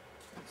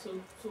 So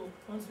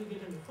once we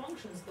get into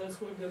functions, that's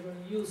what they're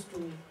going to use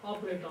to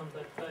operate on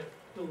that type,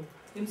 to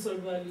insert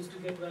values, to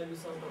get values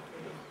out of it.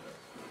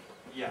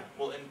 Yeah,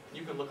 well, and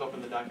you can look up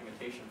in the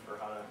documentation for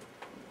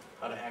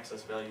how to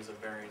access values of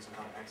variance and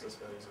how to access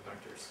values of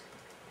vectors.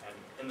 And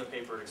in the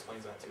paper it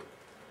explains that too.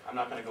 I'm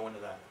not going to go into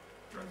that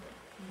directly.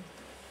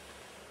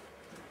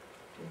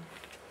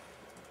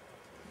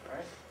 All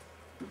right.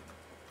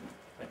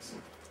 Thanks.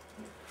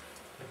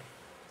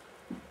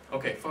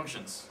 Okay,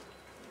 functions.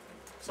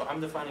 So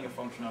I'm defining a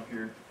function up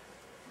here.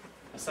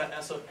 A set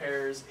S of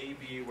pairs A,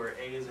 B, where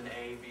A is in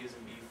A, B is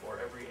in B. For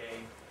every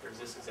A, there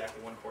exists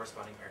exactly one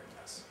corresponding pair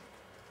in S.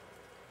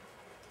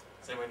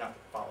 Does anybody not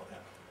follow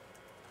that?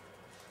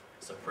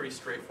 It's a pretty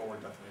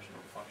straightforward definition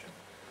of a function.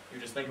 You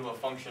just think of a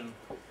function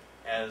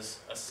as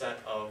a set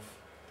of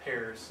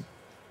pairs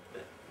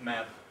that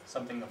map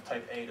something of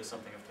type A to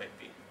something of type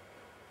B.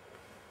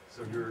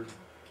 So your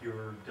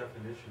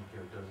definition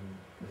here doesn't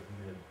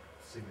admit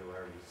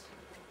singularities.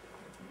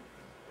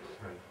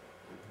 Right.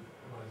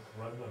 Like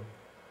run them.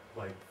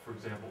 Like, for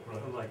example,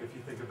 like if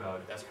you think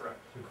about That's correct.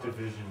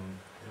 division,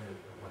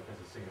 like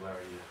as a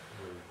singularity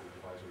where the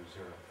divisor is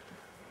 0.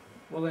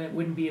 Well, then it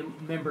wouldn't be a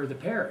member of the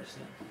pairs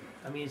then.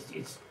 I mean,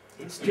 it's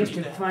just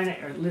a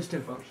finite or list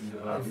of, Function of,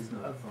 divide is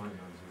not of defined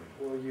on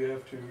zero. Or you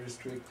have to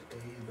restrict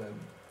A, then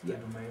the Yeah.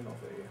 domain of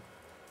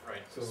A.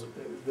 Right. So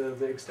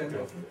the extent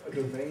of a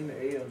domain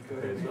A and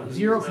Okay, it's not- curried.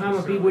 0, it's not comma B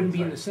necessarily wouldn't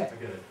be in the inside. set.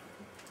 I get it.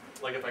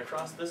 Like if I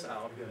cross this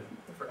out, I get it.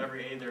 for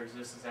every A there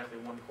exists exactly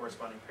one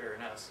corresponding pair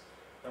in S,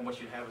 then what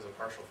you'd have is a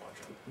partial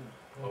function.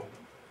 Oh,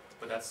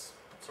 but that's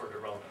sort of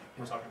irrelevant.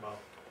 We're talking about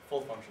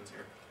full functions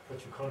here.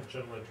 But you can't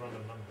generate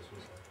random numbers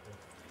with that.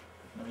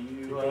 No,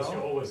 you, Because you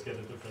always get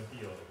a different E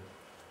out of it.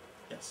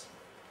 yes.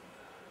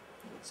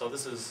 So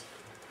this is,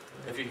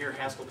 if you hear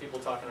Haskell people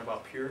talking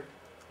about pure,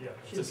 Yeah,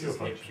 it's a this pure is a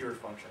function. pure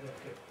function. Yeah,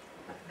 okay.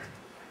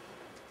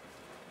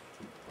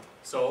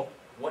 So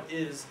what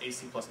is a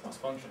C++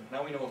 function?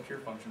 Now we know what pure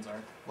functions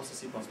are. What's a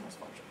C++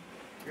 function?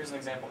 Here's an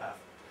example F.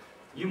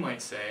 You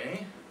might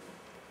say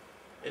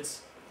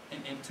it's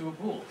an int to a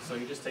bool. So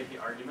you just take the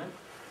argument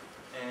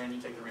and you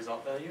take the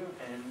result value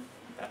and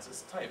that's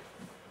its type.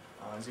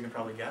 As you can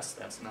probably guess,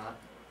 that's not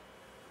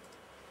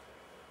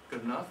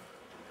good enough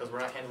because we're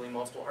not handling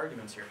multiple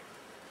arguments here.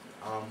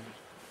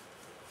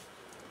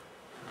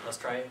 Let's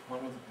try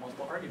one with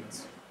multiple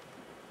arguments.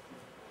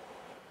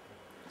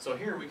 So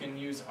here we can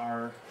use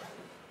our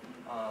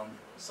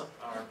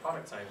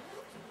product type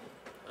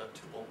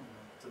tuple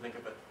to think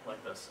of it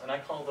like this, and I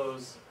call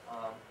those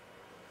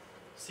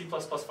C++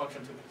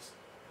 function tuples.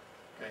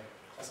 Okay,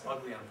 that's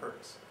ugly on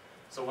purpose.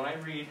 So when I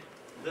read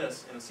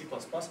this in a C++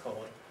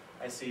 code,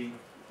 I see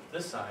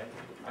this side.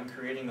 I'm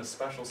creating the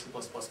special C++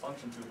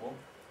 function tuple,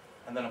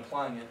 and then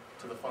applying it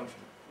to the function.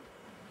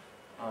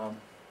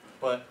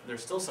 But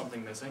there's still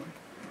something missing.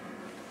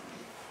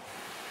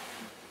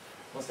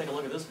 Let's take a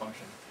look at this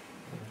function.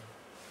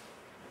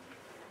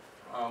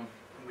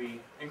 We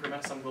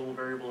increment some global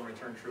variable and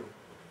return true.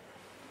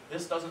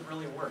 This doesn't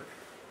really work,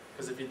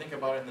 because if you think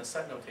about it in the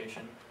set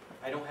notation,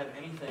 I don't have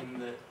anything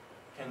that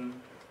can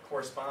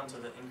correspond to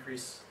the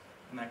increase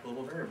in that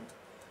global variable.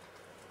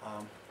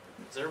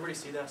 Does everybody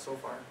see that so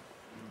far?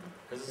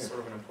 Because this is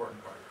sort of an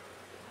important part.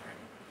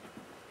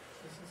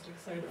 This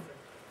is side effect.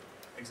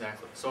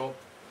 Exactly. So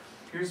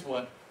here's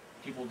what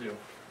people do.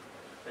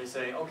 They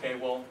say, okay,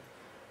 well,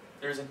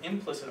 there's an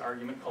implicit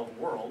argument called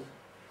world,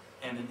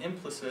 and an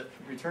implicit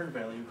return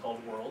value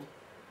called world,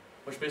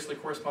 which basically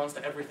corresponds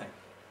to everything.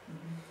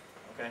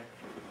 Okay?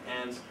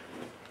 And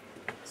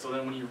so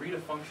then when you read a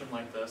function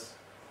like this,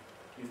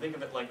 you think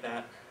of it like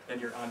that, then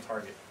you're on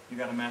target. You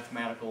got an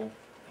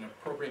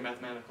appropriate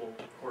mathematical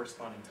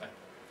corresponding type.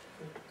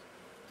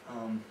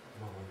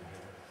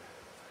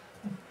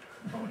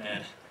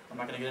 Monad. I'm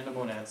not gonna get into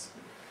monads.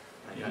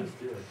 Not You yet. just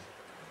did.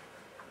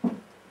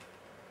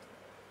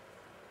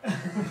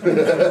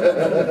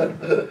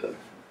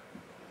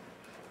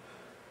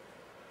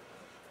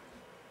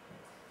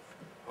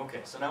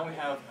 Okay, so now we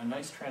have a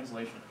nice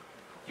translation.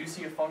 You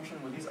see a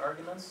function with these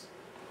arguments?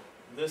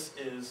 This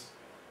is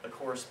the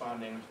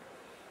corresponding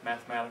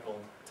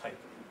mathematical type.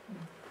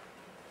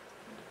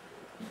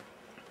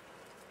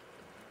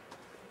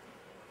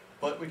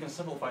 But we can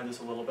simplify this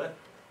a little bit.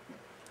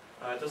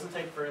 It doesn't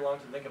take very long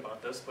to think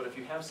about this, but if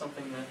you have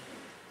something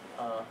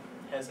that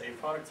has a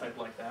product type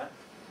like that,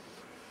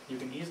 you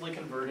can easily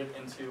convert it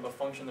into a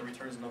function that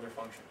returns another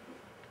function.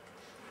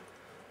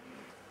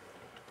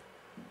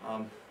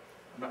 I'm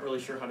not really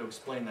sure how to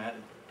explain that.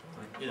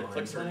 It either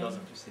clicks or it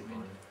doesn't. Just say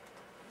bind.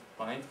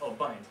 Bind? Oh,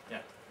 bind,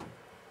 yeah.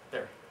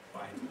 There,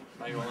 bind.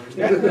 Now you all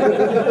understand.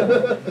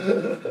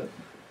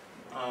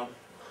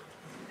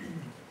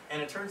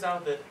 And it turns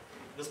out that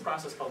this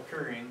process called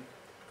currying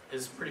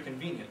is pretty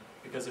convenient,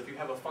 because if you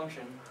have a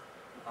function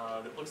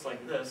that looks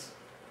like this,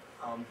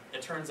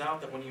 it turns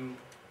out that when you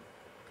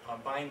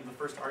bind the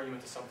first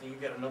argument to something, you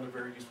get another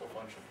very useful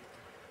function.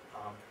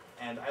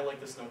 And I like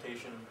this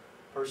notation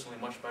personally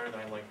much better than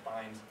I like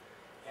bind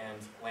and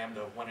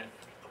lambda when it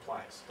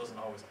applies. It doesn't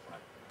always apply.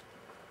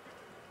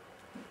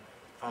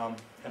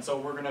 And so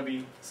we're going to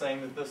be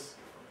saying that this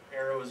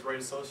arrow is right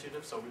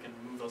associative, so we can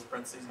remove those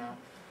parentheses now.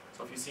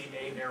 So if you see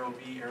A, arrow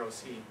B, arrow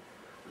C,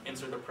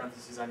 insert the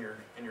parentheses in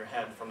your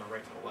head from the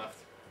right to the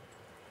left.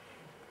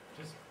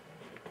 Just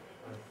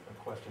a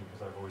question,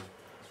 because I've always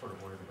sort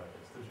of wondered about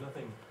this. There's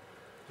nothing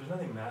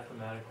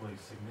mathematically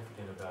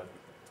significant about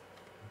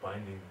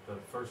binding the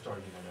first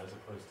argument as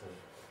opposed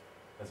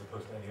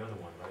to any other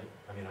one, right?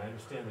 I mean, I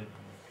understand that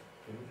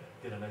you can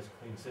get a nice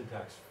clean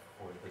syntax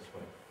for it this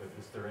way, but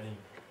is there any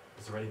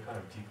kind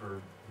of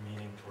deeper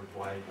meaning towards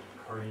why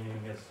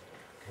currying is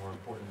more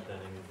important than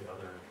any of the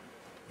other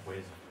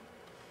ways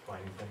of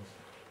binding things?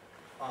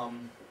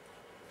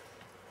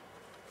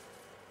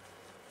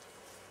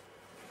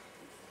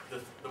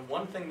 The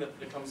one thing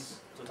that comes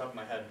to the top of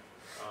my head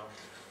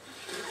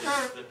is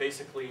that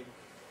basically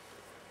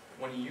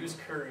when you use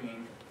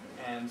currying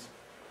and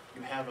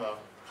you have a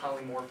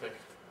polymorphic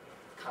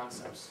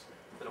concepts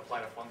that apply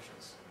to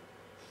functions,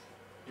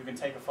 you can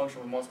take a function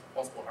with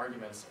multiple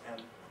arguments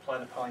and apply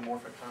the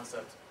polymorphic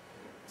concept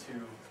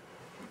to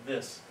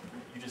this.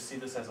 You just see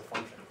this as a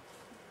function.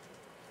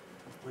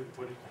 Wait,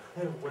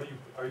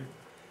 are you,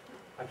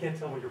 I can't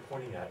tell what you're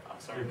pointing at.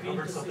 Sorry. You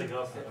covered something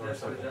else or That's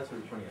something. what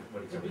you're pointing at,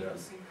 what he covered up.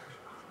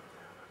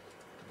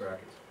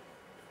 Brackets.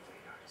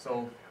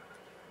 So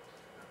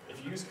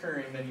if you use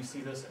currying, then you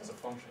see this as a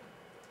function.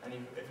 And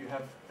if you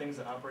have things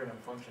that operate on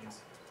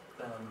functions,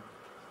 then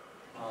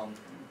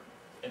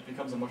it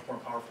becomes a much more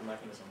powerful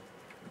mechanism.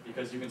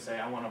 Because you can say,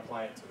 I want to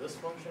apply it to this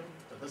function,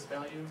 to this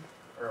value,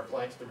 or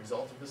apply it to the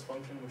result of this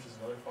function, which is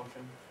another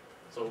function.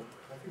 So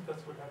I think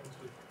that's what happens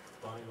with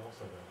bind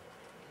also, though.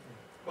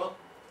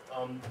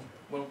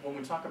 well, when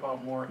we talk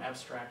about more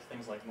abstract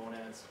things like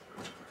monads,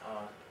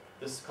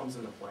 this comes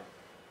into play.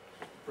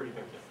 Pretty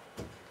big deal.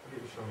 I'll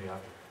get you show me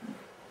after.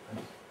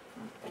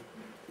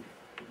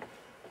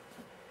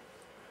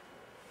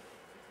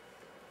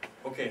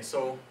 Okay,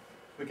 so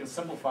we can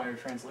simplify our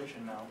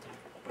translation now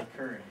with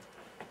currying.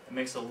 It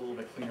makes it a little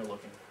bit cleaner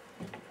looking.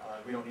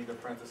 We don't need the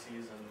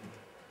parentheses and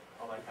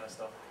all that kind of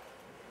stuff.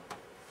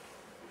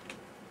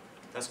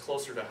 That's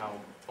closer to how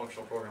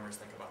functional programmers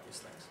think about these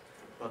things.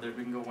 But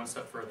we can go one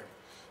step further.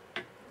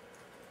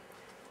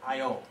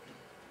 I/O,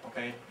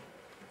 okay?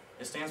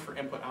 It stands for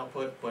input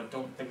output, but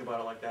don't think about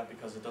it like that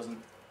because it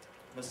doesn't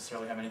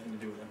necessarily have anything to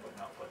do with input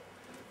and output.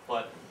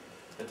 But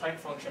the type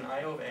function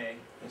I of A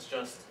is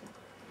just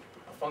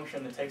a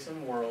function that takes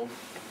in world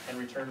and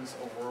returns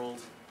a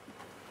world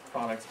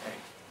product A.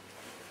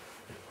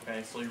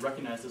 Okay, so you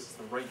recognize this is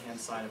the right-hand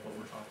side of what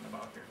we're talking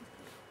about here.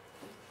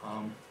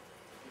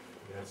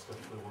 Yeah,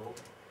 stuff to the world.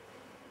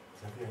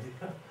 Is that the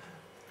idea?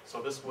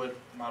 So this would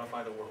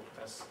modify the world.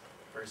 That's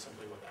very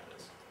simply what that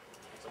is.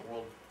 It's a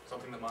world,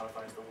 something that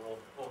modifies the world,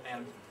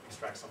 and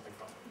extracts something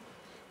from it.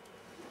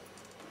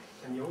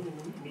 And you only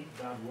meet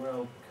that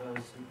world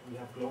because we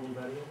have global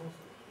variables?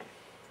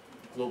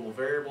 Global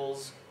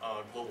variables,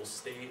 global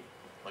state,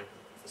 like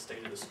the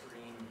state of the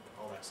screen,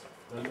 all that stuff.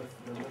 Member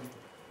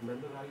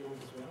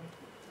variables as well?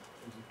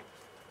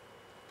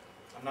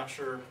 I'm not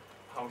sure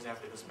how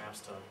exactly this maps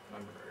to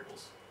member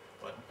variables,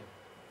 but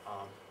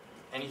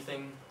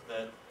anything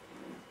that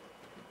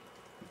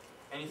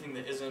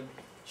isn't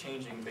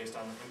changing based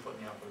on the input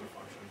and the output of the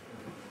function.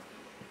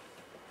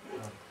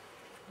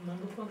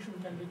 Member function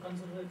can be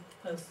considered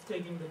as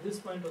taking this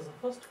point as a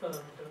first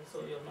parameter, so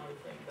you're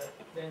modifying that.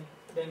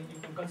 Then you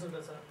can consider it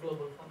as a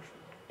global function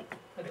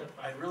at that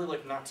point. I'd really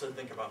like not to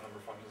think about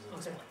member functions at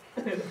this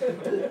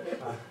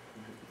point.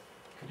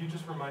 Could you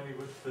just remind me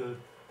what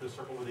the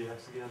circle with the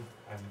X again?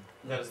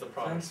 That is the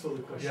product. Thanks for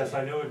the question. Yes,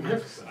 I know it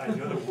means, I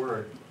know the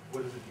word,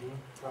 what does it mean,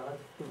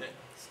 product?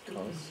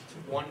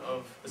 One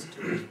of, this is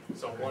two,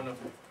 so one of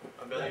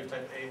a value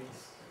type A,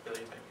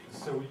 value type B.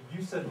 So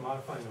you said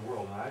modifying the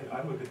world, and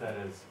I look at that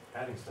as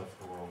adding stuff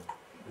to the world.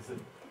 Is it?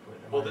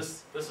 am Well, I-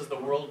 this is the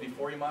world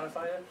before you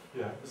modify it,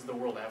 Yeah, this is the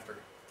world after.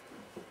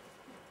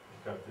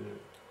 got the,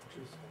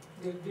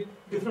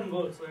 Different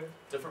worlds, right?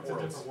 Different it's a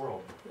worlds. different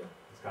world. Yeah.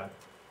 It's got,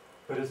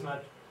 but it's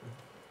not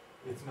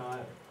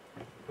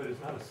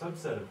a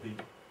subset of the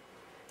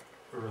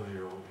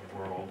earlier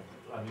world.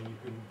 I mean,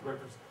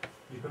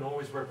 you can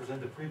always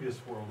represent the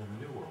previous world in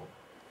the new world.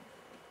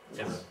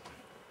 Yes.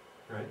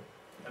 Right?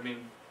 I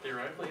mean,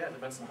 theoretically, yeah, it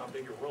depends on how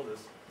big your world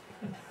is.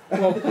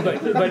 Well,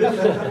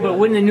 but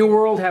wouldn't the new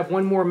world have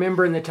one more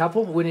member in the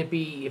tuple? Wouldn't it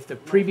be if the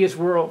previous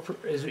world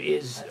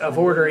is of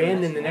order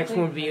n and the next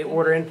one would be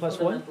order n plus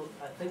one?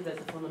 I think there's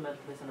a fundamental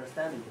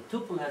misunderstanding. The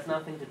tuple has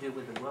nothing to do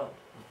with the world.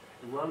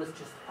 The world is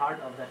just part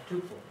of that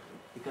tuple.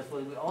 Because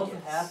what we also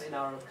have in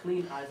our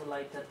clean,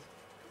 isolated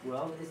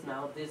world is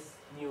now this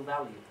new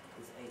value,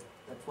 this A.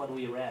 That's what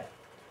we read.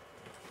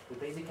 We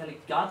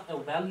basically got a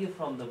value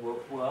from the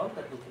world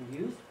that we can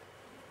use.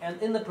 And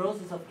in the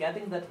process of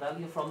getting that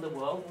value from the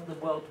world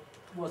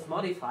was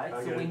modified,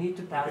 so we need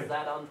to pass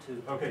that on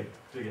to... Okay,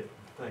 dig it.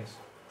 Thanks.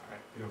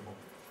 Alright. Beautiful.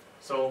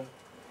 So,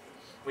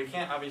 we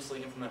can't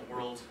obviously implement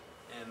world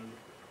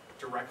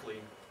directly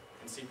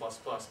in C++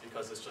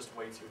 because it's just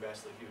way too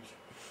vastly huge.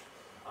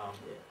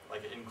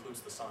 Like it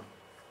includes the sun,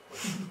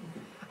 which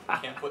we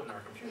can't put in our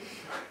computer.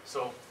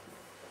 So,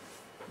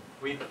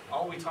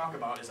 all we talk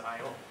about is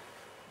I/O,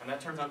 and that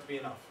turns out to be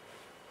enough.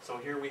 So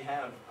here we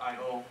have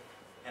I/O,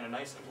 and a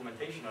nice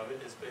implementation of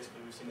it is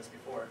basically, we've seen this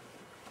before,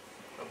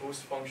 a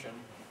boost function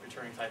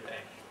returning type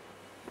A.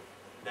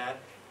 That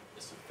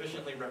is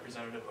sufficiently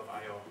representative of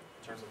I/O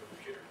in terms of the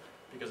computer,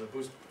 because a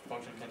boost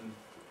function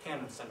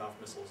can send off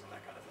missiles and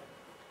that kind of thing.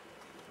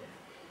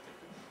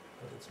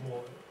 But it's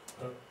more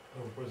a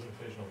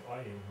representation of I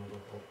input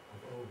of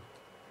O.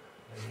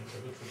 I mean, if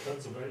it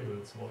returns a value,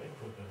 it's more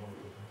input than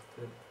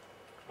output.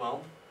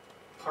 Well,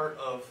 part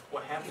of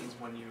what happens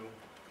when you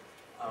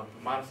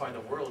modify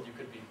the world, you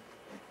could be,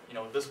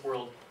 this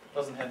world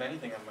doesn't have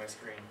anything on my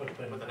screen, but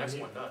the next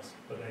one does.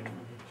 But I need to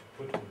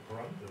put the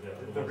parameter there.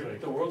 otherwise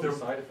The world's a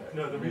side effect.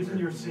 No, the reason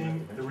you're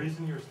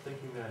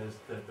thinking that is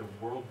that the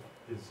world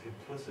is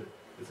implicit.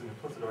 It's an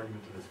implicit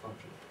argument to this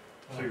function.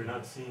 So you're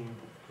not seeing,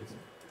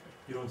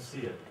 you don't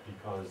see it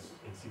because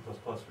in C++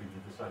 we do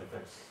the side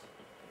effects.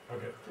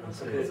 Okay.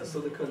 Okay, so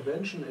the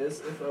convention is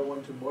if I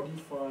want to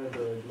modify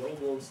the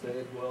global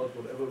state, world,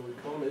 whatever we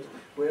call it,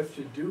 we have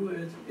to do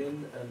it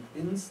in an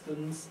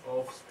instance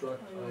of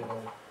struct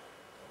IO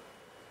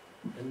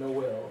and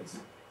nowhere else.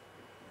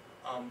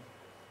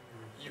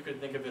 You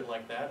could think of it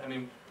like that. I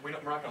mean, we're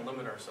not going to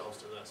limit ourselves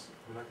to this.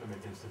 We're not going to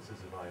make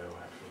instances of I/O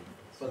actually.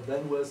 But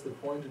then where's the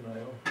point in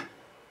IO?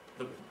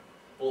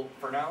 Well,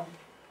 for now,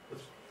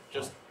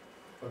 Let's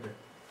Okay.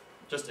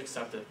 just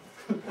accept it.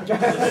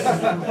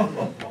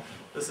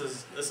 This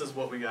is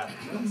what we got.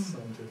 That's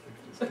scientific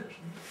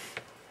discussion.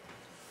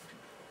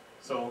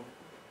 So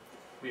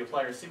we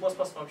apply our C++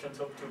 function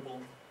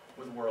tuple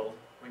with world,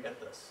 we get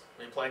this.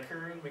 We apply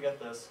curried, we get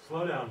this.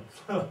 slow down.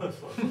 Slow down.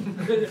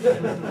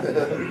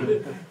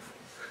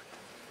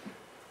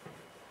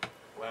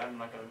 Well, I'm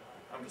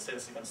gonna say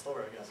this even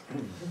slower, I guess.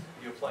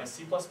 You apply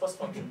C++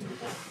 function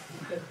tuple.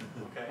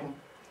 Okay.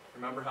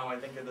 Remember how I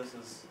think of this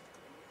as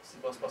C++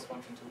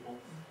 function tuple?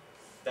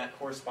 That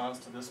corresponds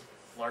to this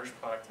large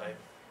product type,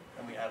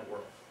 and we add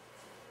world.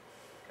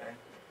 Okay.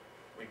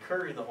 We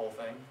curry the whole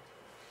thing.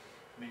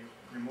 We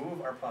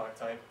remove our product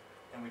type,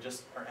 and we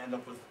just end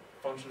up with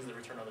functions that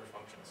return other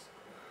functions.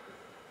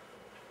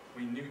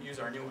 We use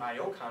our new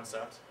I/O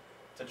concept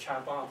to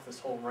chop off this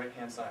whole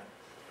right-hand side,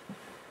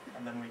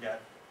 and then we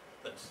get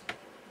this.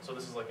 So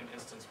this is like an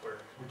instance where.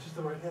 Which is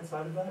the right-hand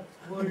side of that?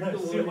 Word to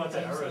See word lots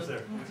of concept. errors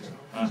there.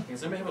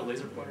 Does anybody have a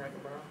laser pointer I can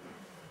borrow?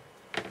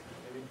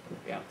 Maybe.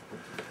 Yeah.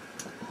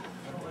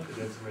 I don't like the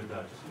dancing red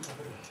dot. Just use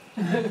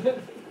my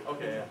finger.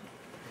 Okay.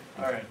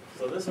 Yeah. All right.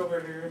 So this over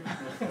here.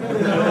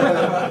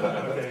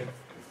 Okay.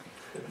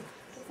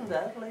 Isn't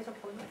that a laser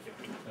pointer?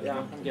 Yeah,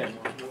 I'm getting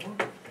one.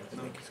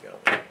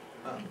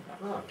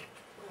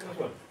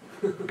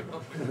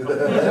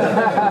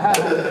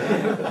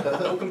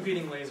 No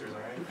competing lasers,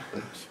 all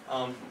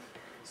right?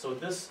 So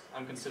this,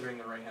 I'm considering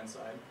the right-hand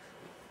side.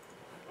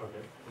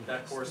 Okay.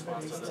 That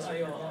corresponds to this.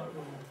 IO.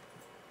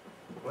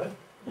 What?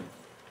 Too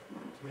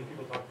many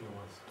people talking at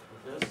once.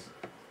 This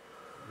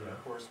Yeah.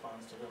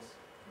 corresponds to this.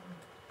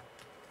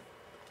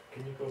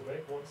 Can you go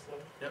back one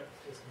slide? Yep.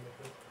 Just to make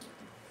that.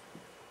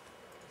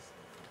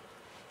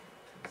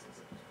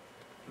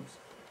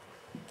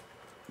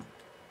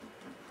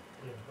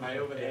 Yeah. I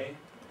over A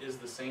is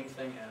the same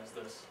thing as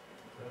this.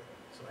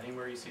 So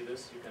anywhere you see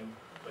this, you can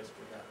place it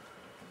with that.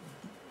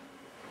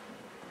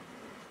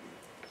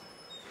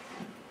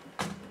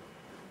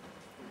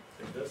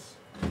 Take this,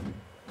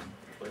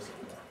 place it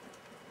with that.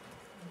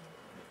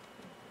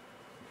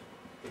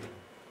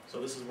 So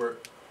this is where,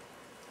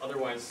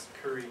 otherwise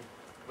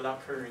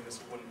without currying, this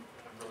wouldn't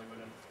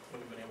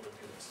have been able to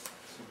do this.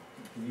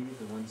 Can you use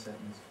the one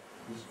sentence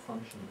this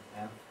function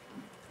f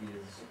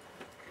is,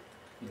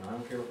 you know, I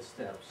don't care what the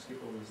steps,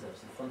 skip over the steps,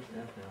 the function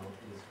f now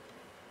is,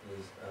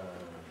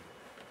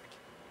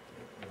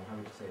 you know, how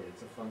would you say it?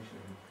 It's a function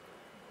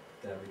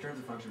that returns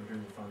a function,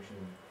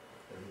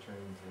 that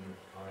returns an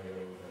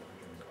IO, that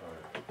returns R.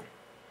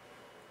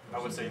 I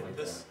would say Something like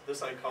this, that.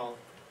 this I call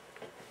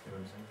You know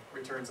what I'm saying?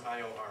 returns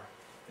IOR.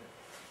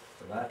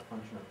 So that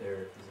function up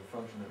there is a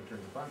function that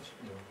returns a function,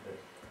 you know, that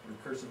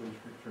recursively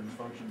returns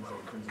functions, that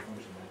returns a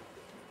function that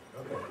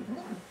Okay.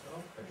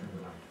 returns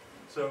an I.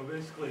 So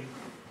basically,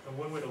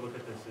 one way to look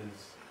at this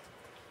is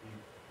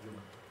you're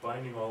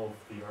binding all of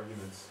the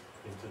arguments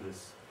into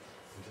this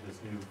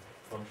new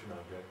function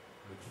object,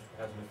 which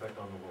has an effect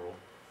on the world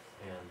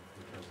and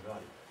returns a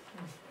value.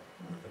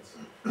 That's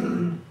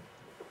completely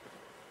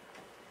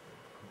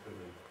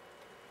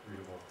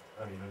readable,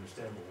 I mean,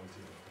 understandable once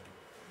you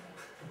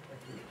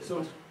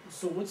understand.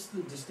 So what's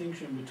the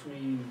distinction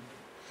between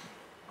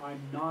I'm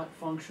not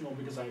functional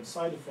because I have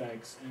side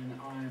effects and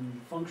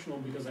I'm functional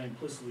because I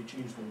implicitly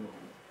change the world?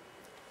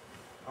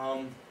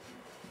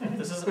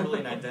 This isn't really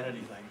an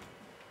identity thing,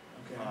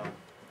 Okay.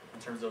 in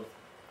terms of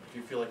if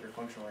you feel like you're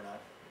functional or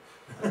not.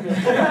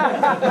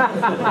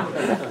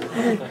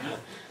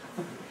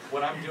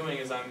 What I'm doing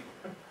is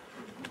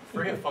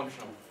forget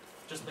functional,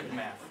 just think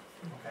math,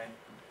 okay?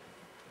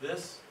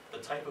 The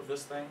type of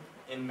this thing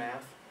in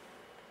math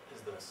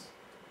is this.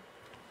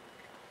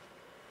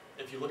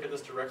 If you look at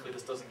this directly,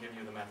 this doesn't give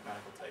you the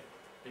mathematical type,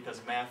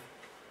 because math,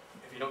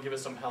 if you don't give it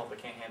some help, it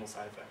can't handle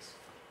side effects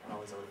and all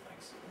these other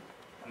things.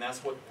 And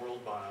that's what the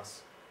world bought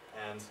us.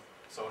 And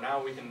so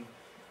now we can,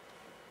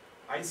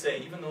 I'd say,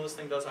 even though this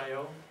thing does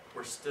I/O,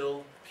 we're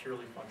still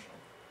purely functional.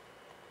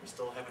 We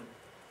still haven't,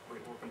 we're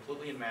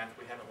completely in math,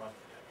 we haven't left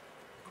it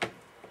yet.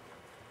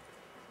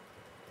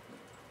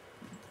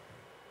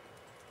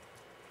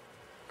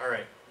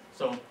 Alright,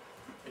 so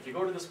if you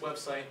go to this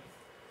website,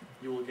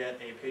 you will get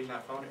a page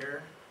not found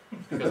error,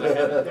 because I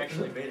haven't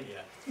actually made it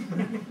yet.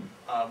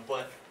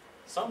 But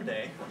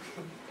someday,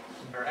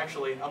 or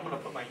actually, I'm going to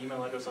put my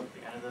email address up at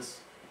the end of this,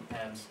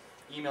 and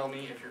email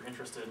me if you're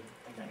interested in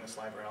getting this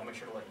library. I'll make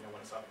sure to let you know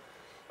when it's up.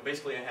 But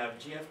basically, I have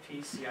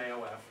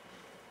GFP-CIOF,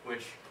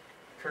 which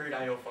curried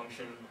IO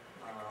function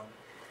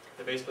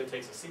that basically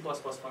takes a C++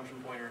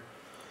 function pointer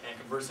and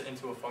converts it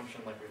into a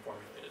function like we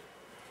formulated.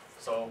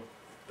 So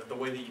the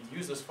way that you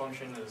use this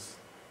function is,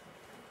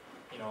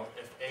 you know,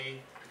 if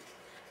A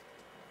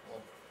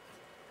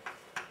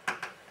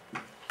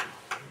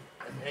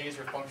is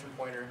your function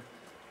pointer,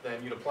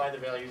 then you'd apply the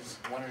values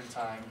one at a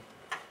time.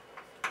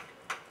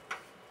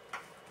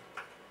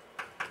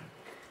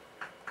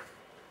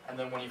 And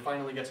then when you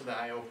finally get to the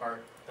I/O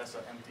part, that's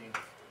an empty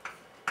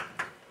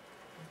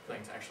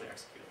thing to actually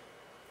execute.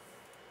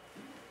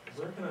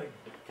 Where can I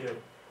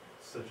get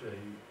such a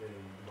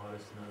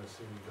modest and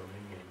unassuming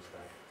domain name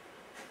stack?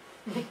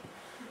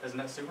 Isn't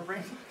that super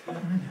brain?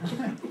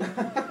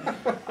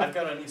 I've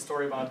got a neat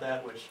story about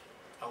that, which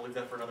I'll leave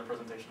that for another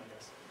presentation, I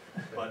guess.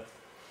 But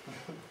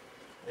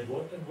In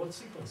what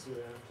sequence do I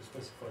have to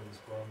specify these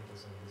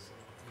parameters in this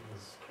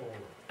call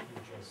you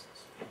just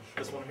showed?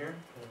 this one here,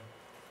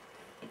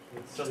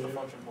 It's just a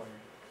function pointer.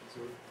 So,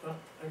 I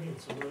mean,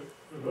 so the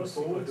reverse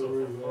Forward sequence of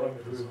or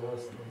parameters.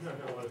 reverse? No,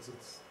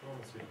 it's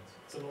normal sequence.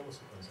 It's a normal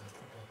sequence. Yeah. Okay.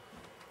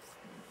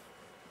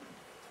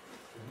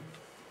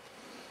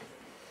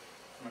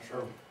 I'm not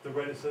sure. The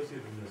right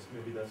associativeness,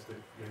 maybe that's the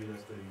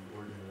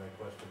origin of that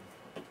question.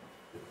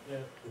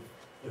 Yeah.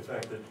 The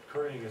fact that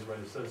currying is right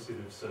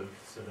associative, so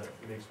that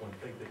makes one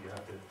think that you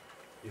have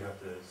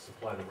to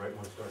supply the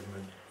rightmost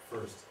argument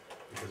first,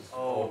 because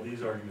all of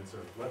these arguments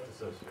are left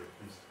associative,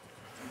 these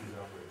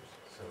operators.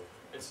 So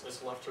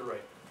It's left to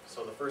right.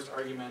 So the first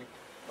argument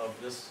of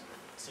this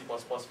C++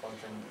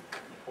 function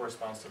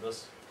corresponds to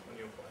this when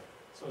you apply it.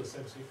 So the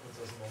same sequence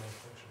as a normal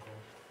function call.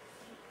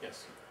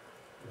 Yes.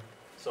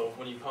 So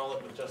when you call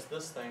it with just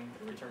this thing,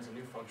 it returns a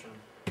new function,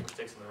 which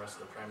takes in the rest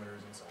of the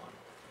parameters and so on.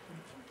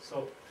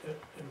 So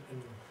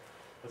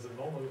as a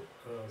normal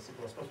C++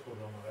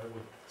 programmer, I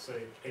would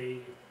say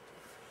A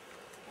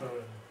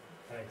paren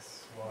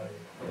x, y.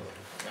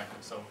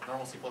 Exactly. So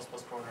normal C++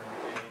 program,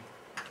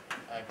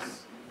 A,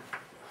 X,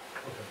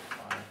 Okay.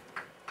 Y.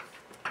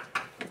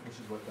 Which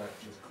is what that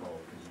just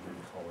called, because you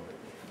didn't call it a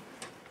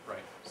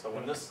Right. So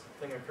when this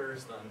thing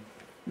occurs, then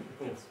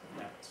boom, Yes.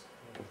 happens.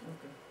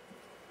 Okay.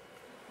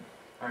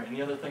 All right. And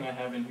the other thing I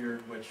have in here,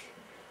 which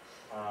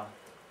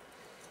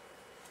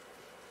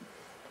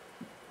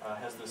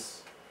has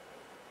this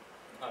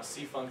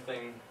cfunc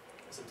thing,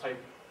 is a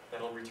type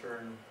that'll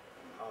return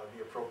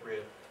the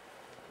appropriate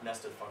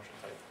nested function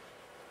type.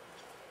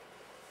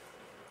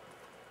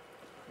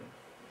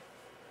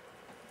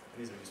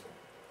 These are useful.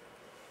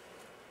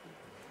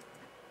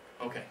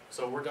 Okay,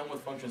 so we're done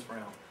with functions for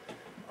now.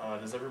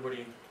 Is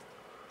everybody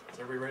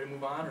ready to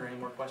move on, or any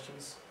more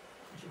questions?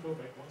 Could you go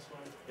back one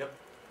slide? Yep.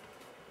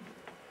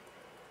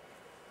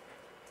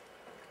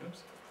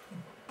 Oops.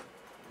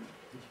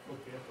 Did you put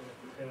the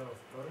pair of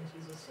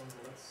parentheses on the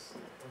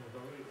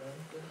very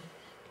end there?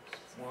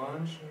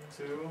 1,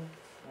 2,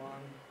 1,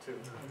 2. I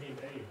mean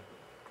A.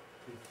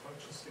 the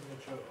function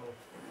signature of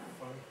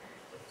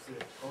the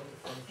outer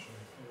function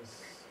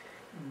is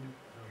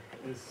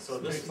So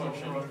this takes no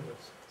function-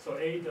 parameters. So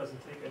A doesn't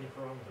take any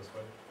parameters,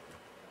 right?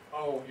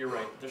 Oh, you're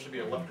right. There should be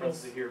a left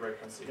parenthesis here, right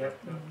parenthesis here.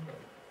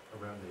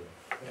 Around the,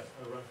 Yeah,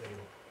 around A.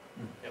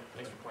 Yep,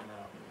 thanks for pointing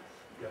that out.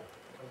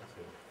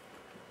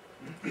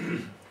 that's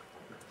it.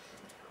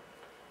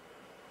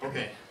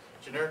 Okay,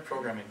 generic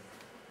programming.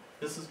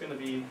 This is going to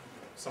be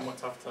somewhat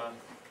tough to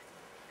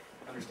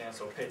understand,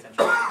 so pay attention.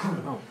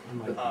 Oh, I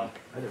like Uh,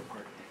 the other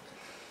part.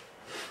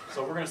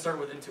 So we're going to start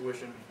with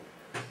intuition.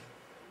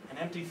 An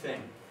empty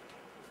thing.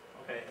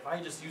 Okay, if I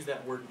just use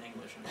that word in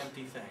English, an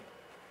empty thing,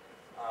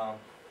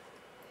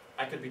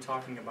 I could be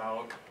talking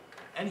about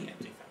any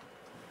empty thing.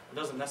 It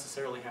doesn't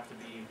necessarily have to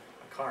be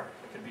a card.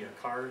 It could be a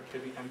card, it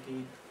could be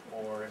empty,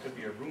 or it could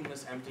be a room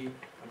that's empty.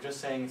 I'm just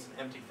saying it's an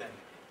empty thing.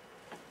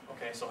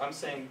 Okay, so I'm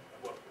saying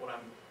what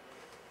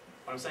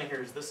I'm saying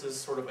here is this is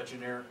sort of a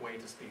generic way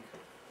to speak.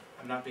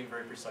 I'm not being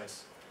very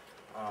precise.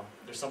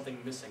 There's something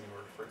missing in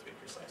order for it to be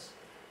precise.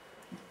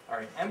 All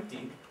right,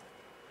 empty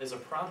is a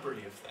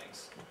property of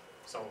things.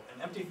 So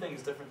an empty thing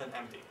is different than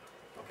empty.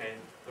 Okay,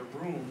 the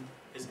room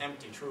is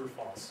empty, true or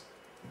false.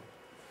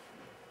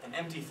 An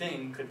empty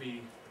thing could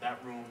be that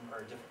room or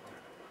a different room.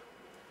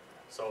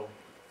 So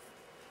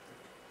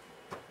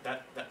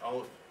that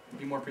I'll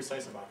be more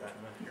precise about that in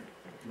a minute here.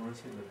 Do you want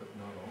to say that, but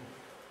not all?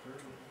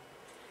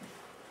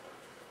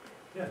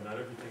 Yeah, not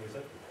everything is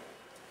empty.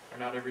 Or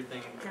not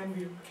everything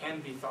Can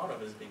be. thought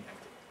of as being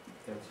empty.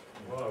 That's,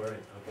 Well, all right,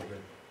 okay,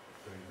 good.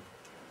 Very good.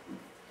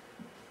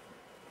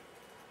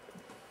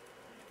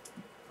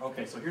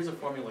 Okay, so here's a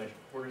formulation.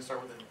 We're going to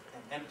start with an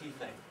empty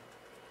thing.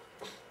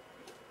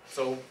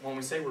 So when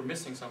we say we're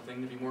missing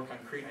something, to be more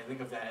concrete, I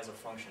think of that as a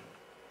function.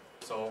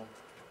 So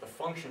the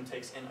function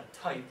takes in a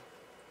type,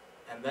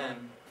 and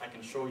then I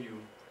can show you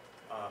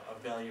a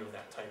value of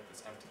that type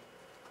that's empty.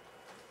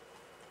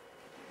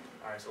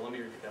 All right, so let me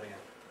repeat that again.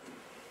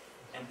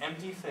 An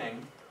empty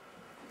thing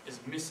is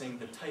missing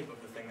the type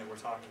of the thing that we're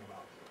talking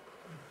about.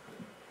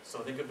 So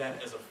think of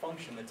that as a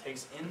function that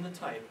takes in the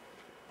type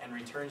and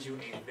returns you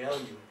a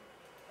value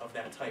of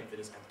that type that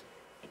is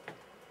empty.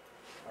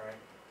 All right.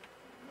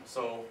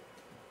 So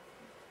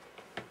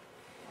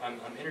I'm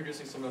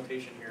introducing some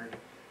notation here.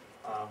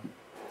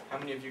 How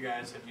many of you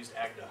guys have used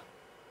AGDA?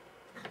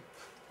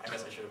 I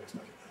guess I should have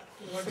expected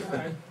that. What is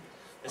that?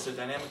 It's a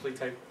dynamically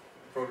typed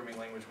programming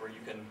language where you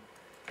can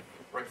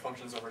write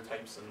functions over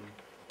types, and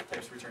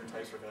types return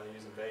types for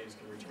values, and values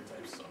can return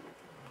types. So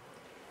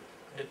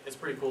it's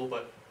pretty cool,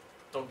 but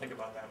don't think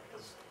about that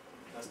because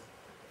that's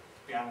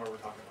beyond what we're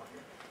talking about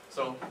here.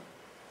 So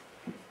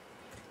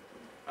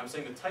I'm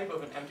saying the type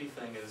of an empty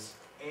thing is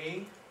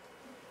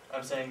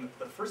I'm saying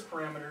the first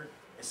parameter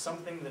is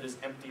something that is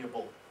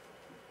emptyable.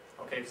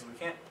 Okay, because we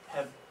can't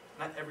have,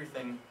 not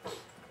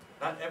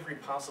every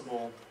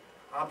possible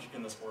object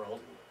in this world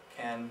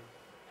can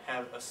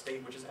have a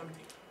state which is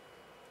empty.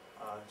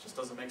 It just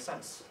doesn't make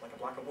sense. Like a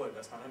block of wood,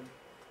 that's not empty.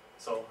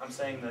 So I'm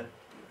saying that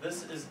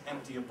this is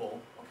emptyable.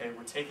 Okay,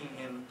 we're taking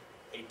in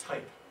a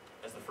type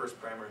as the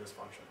first parameter of this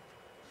function.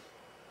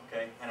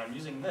 Okay, and I'm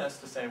using this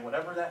to say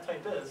whatever that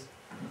type is,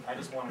 I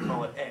just want to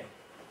call it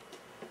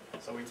A.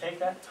 So we take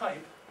that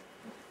type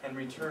and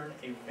return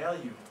a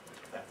value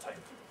of that type.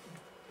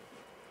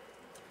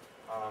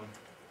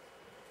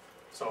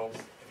 So if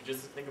you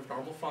just think of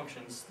normal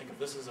functions, think of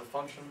this as a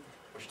function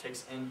which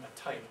takes in a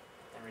type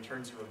and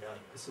returns you a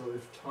value. So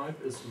if type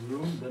is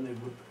room, then it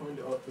would point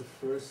out the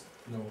first.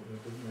 No,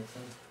 that doesn't make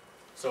sense.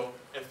 So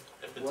if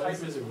the Why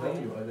type is a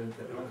value? room, I don't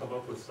get It'll it. come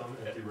up with some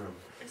empty room.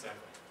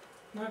 exactly.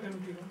 Not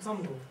empty room, some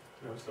room.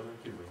 No, some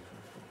empty room.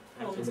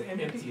 Oh, it's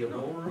empty.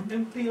 Emptyable room?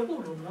 Emptyable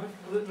room,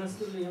 not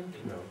necessarily empty.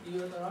 No. You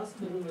have to ask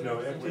the room. whether No,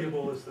 it's empty.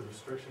 emptyable is the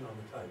restriction on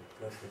the type.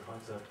 That's the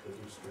concept that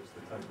restricts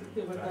the type that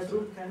Yeah, you but pass that in.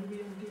 room can be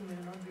empty, may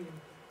not be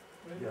empty,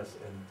 right? Yes,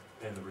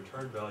 and the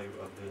return value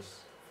of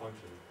this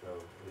function,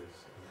 though, is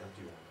an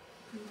empty one.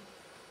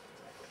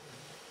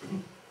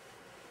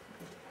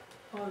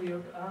 Or you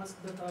have to ask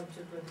that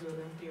object whether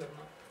you're empty or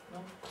not, no?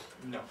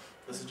 No,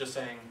 this is just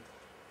saying,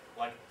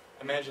 like,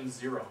 imagine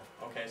 0.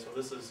 Okay, so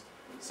this is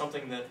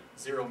something that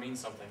 0 means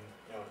something,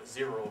 you know,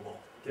 zeroable.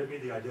 Give me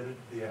the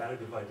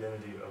additive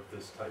identity of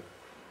this type.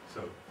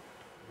 So,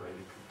 right,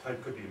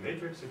 type could be a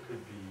matrix, it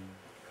could be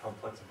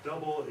complex of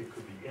double, it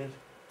could be int.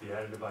 The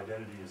additive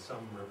identity is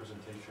some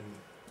representation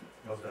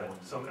of that,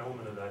 some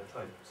element of that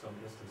type, some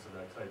instance of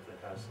that type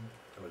that has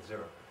no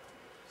 0.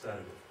 It's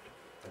additive.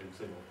 I didn't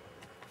say multiple,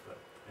 but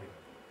anyway.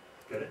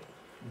 Get it?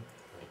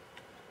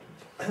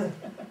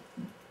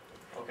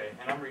 Okay,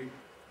 and I'm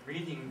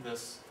reading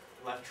this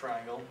left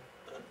triangle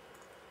that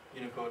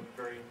Unicode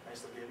very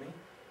nicely gave me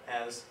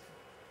as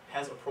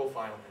has a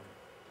profile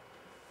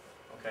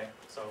in it. Okay,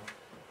 so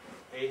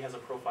A has a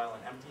profile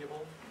in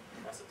emptyable,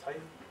 that's a type,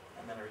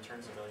 and then it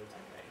returns a value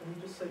type A. Can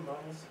you just say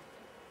models?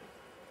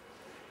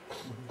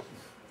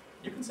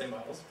 You can say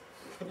models.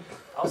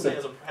 I'll say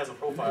has a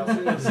profile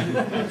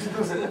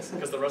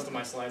because the rest of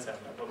my slides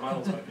have that, but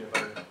models might be a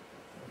better.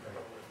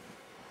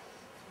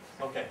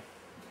 Okay,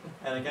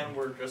 and again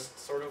we're just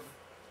sort of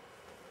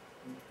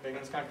making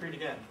this concrete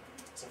again,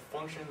 it's a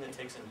function that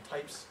takes in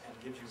types and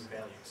gives you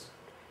values.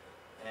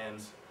 And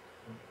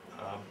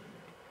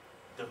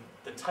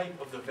the type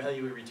of the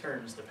value it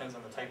returns depends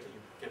on the type that you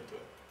give to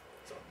it.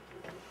 So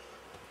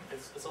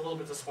it's a little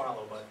bit to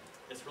swallow, but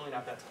it's really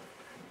not that tough.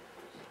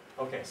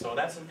 Okay, so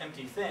that's an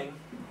empty thing.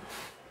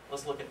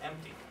 Let's look at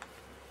empty.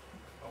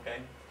 Okay?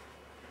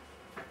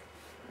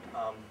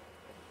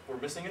 We're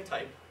missing a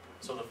type,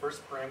 so the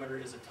first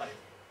parameter is a type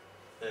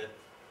that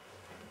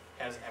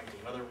has empty,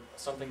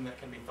 something that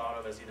can be thought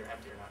of as either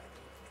empty or not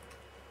empty.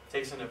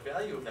 Takes in a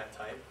value of that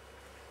type,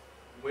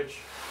 which,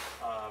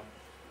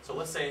 so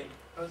let's say,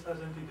 How's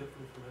empty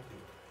different from empty?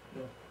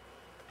 No.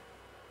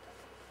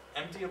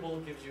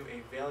 emptyable gives you a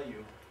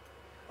value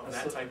of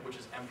that type which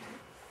is empty.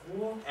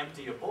 Well,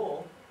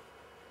 Emptyable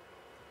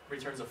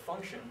returns a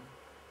function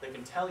that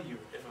can tell you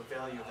if a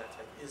value of that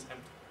type is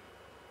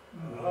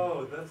empty.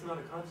 oh, that's not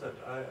a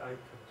concept. I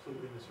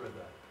completely misread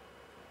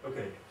that.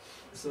 Okay.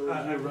 So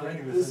I'm you reading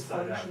write this this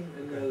inside out. function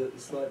in a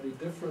slightly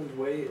different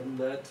way in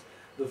that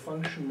the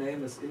function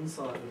name is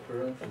inside the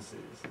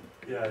parentheses.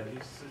 Yeah,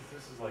 this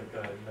is like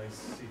a nice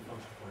C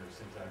function pointer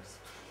syntax.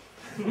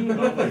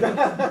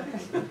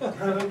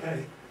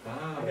 Okay.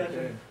 Ah, I got you.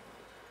 okay.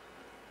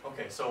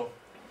 Okay, so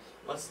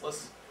let's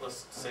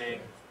say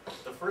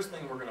the first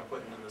thing we're going to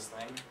put into this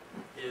thing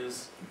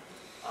is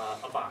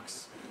a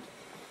box.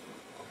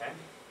 Okay?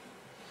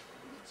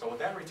 So what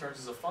that returns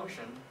is a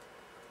function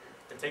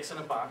that takes in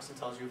a box and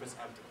tells you if it's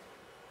empty.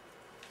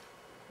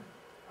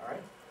 All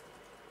right?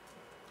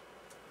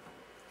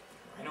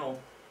 I know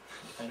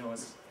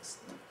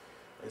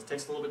it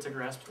takes a little bit to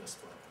grasp this,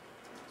 but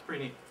it's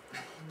pretty neat.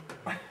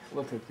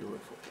 We'll take your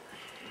word for it.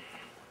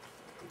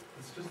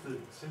 It's just the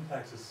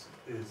syntax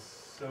is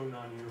so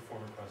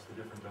non-uniform across the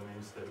different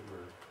domains that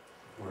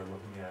we're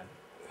looking at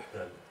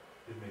that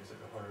it makes it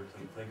harder to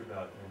think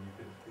about, and you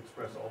could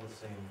express all the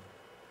same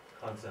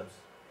concepts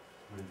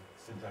with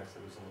syntax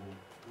that was a little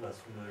less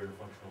familiar to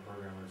functional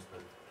programmers,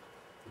 but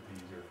would be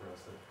easier for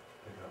us to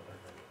pick up, I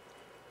think.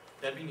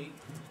 That'd be neat.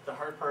 The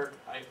hard part,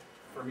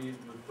 for me,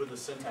 with the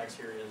syntax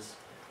here is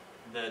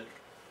that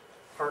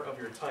part of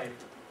your type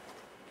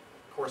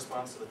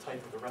corresponds to the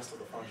type of the rest of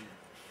the function.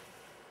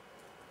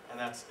 And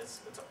it's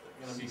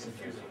going to be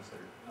confusing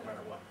no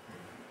matter what.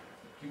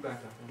 Can you back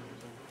up a little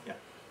bit? Yeah.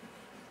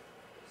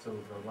 So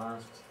the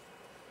last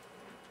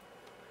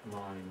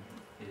line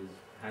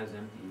has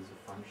empty as a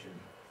function,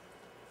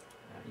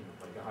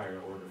 like a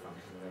higher order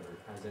function, whatever.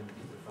 Has empty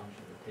as a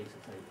function that takes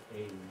a type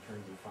A and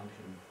returns a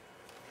function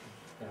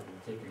that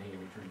will take an A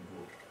and return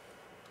bool.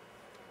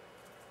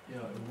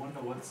 Yeah, I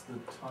wonder what's the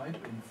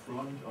type in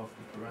front of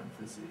the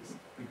parentheses,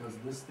 because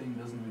this thing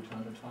doesn't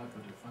return a type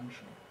but a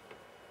function.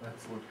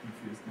 That's what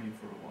confused me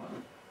for a while.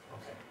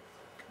 Okay.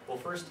 Well,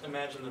 first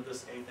imagine that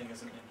this A thing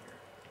isn't in here.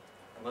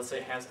 And let's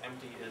say has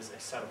empty is a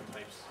set of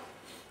types.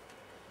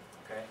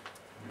 Okay?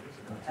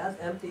 As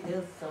empty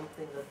is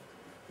something that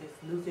is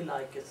loosely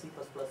like a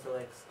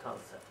C++OX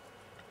concept.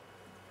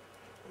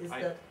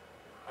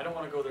 I don't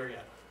want to go there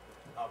yet,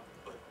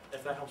 but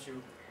if that helps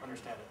you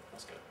understand it,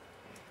 that's good.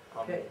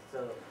 Okay,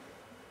 so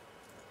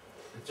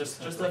Just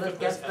so think that of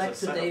gets this back as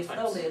to a set Dave's of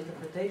types. early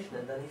interpretation,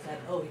 and then he said,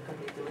 oh, he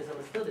completely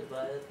misunderstood it,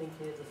 but I think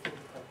he just thinks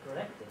about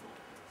correcting.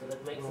 So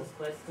that makes us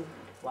question,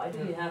 why do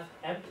we have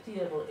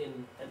emptyable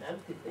in an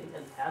empty thing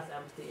and has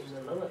empty in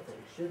a lower thing?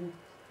 Shouldn't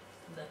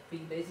that be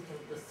basically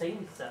the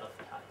same set of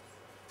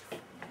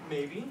types?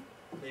 Maybe,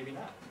 maybe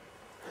not.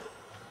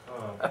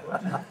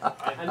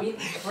 I mean,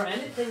 for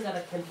anything that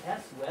I can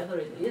test whether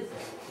it is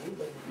empty,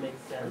 when it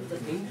makes sense,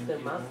 that means there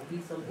must be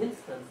some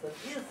instance that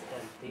is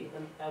empty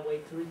and a way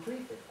to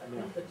retrieve it. I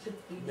think that should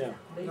be Yeah.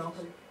 based on...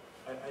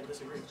 I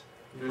disagree. You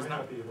There's might not-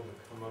 not be able to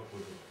come up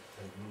with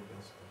a unique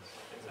instance,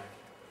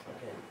 Exactly.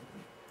 Okay.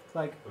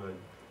 Like, but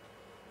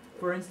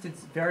for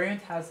instance,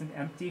 variant has an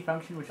empty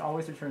function which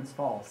always returns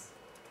false.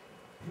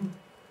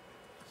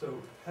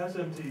 so has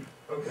empty.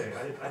 Okay,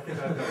 I think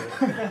I've got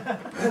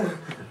it.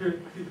 Here,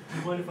 do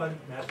you mind if I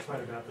try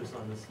to map this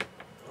on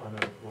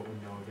what we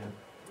know again?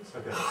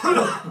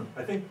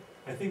 Okay.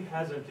 I think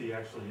has empty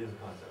actually is a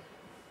concept.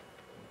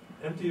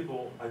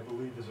 Emptyable, I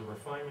believe, is a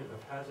refinement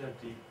of has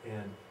empty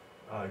and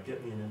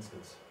get me an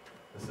instance,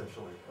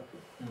 essentially.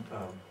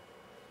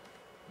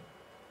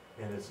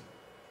 And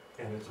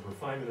it's a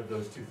refinement of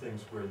those two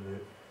things where the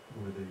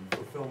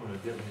fulfillment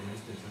of get me an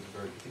instance is a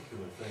very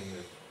particular thing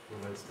that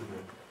relates to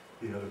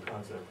the other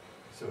concept.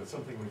 So it's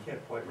something we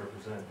can't quite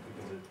represent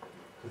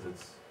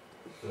because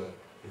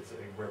it's a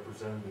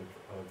representative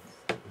of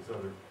this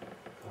other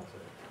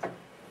concept.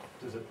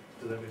 Does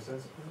that make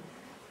sense?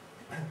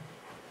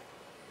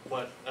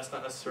 But that's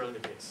not necessarily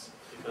the case,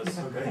 because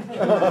Okay.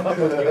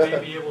 you may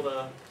be able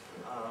to,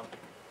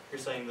 you're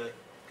saying that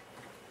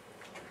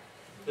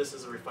this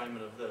is a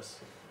refinement of this,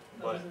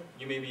 but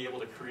you may be able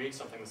to create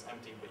something that's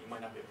empty, but you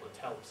might not be able to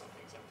tell if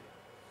something's empty.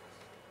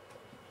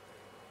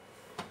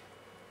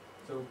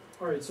 So,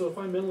 alright, so if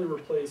I mentally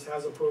replace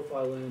has a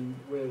profile in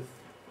with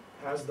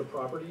has the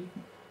property,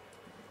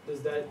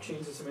 does that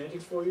change the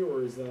semantics for you,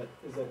 or is that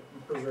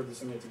preserve the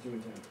semantics you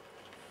intend?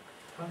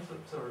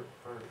 concepts are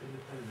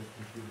independent of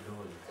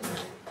computability. So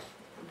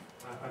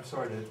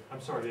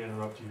I'm sorry to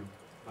interrupt you,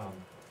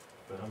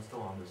 but I'm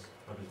still on this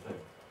other thing.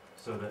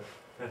 So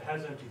that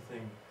has empty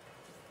thing.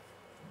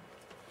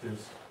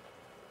 There's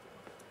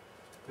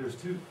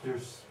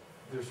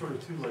sort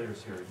of two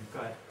layers here. You've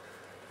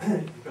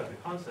got the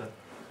concept,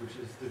 which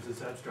is there's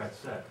this abstract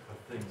set of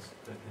things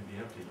that can be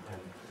empty,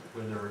 and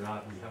whether or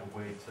not we have a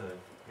way to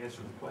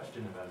answer the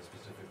question about a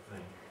specific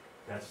thing,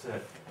 that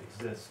set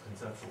exists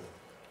conceptually.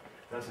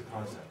 That's a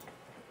concept.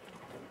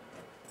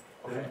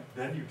 Okay.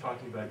 Then you're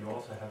talking about you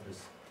also have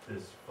this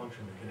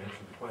function that can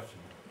answer the question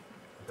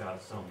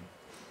about some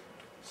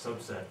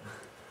subset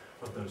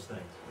of those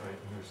things, right?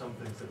 And there's some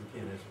things that we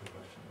can't answer the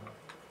question about.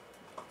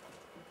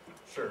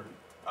 Sure.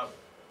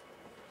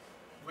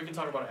 We can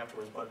talk about it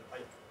afterwards, but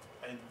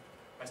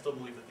I still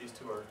believe that these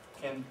two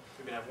we can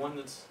have one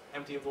that's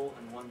emptyable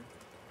and one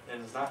that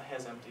is not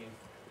has empty,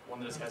 one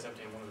that has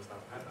empty and one that is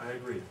not. I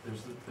agree.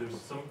 There's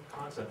some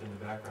concept in the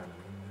background, and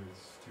then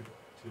there's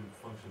two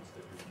functions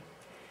that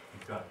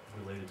you've got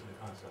related to the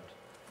concept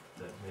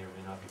that may or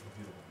may not be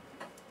computable.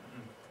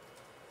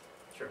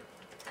 Mm-hmm. Sure.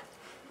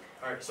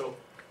 All right. So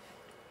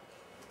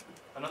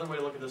another way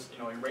to look at this,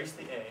 erase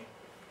the A.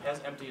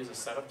 Has empty is a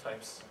set of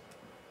types,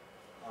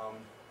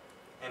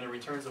 and it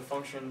returns a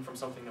function from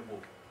something to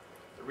bool.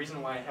 The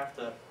reason why I have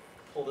to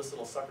pull this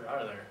little sucker out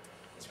of there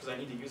is because I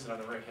need to use it on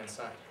the right-hand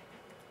side.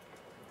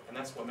 And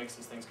that's what makes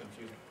these things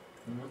confusing.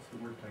 And what's the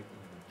word type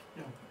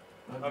in there?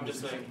 Yeah. I'm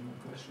just saying,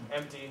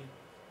 empty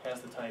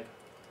has the type.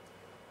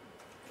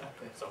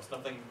 Okay. So it's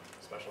nothing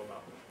special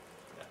about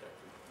that there.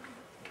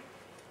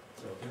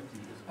 So empty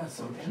is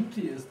so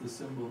empty is the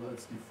symbol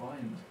that's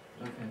defined.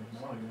 Okay,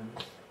 now I get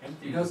it.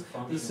 Empty Because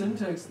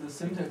is the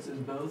syntax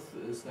in both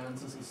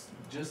stances is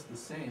just the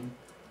same,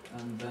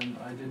 and then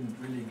I didn't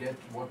really get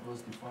what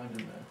was defined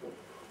in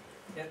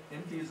there.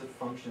 Empty is a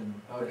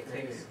function Okay. that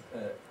takes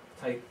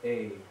type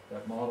A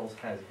that models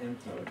has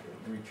empty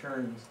and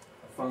returns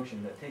a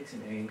function that takes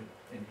an A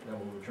and that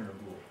will return a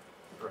bool.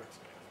 Correct.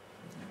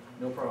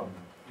 No problem.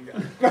 You got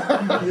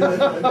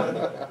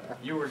it.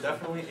 You were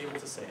definitely able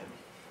to say it.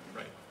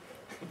 Right.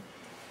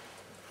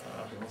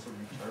 I can also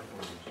read chart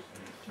orders.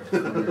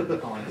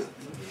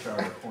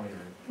 Chart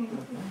pointer.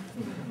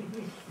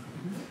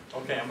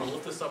 Okay, I'm gonna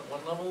lift this up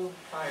one level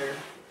higher.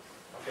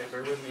 Okay,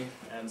 bear with me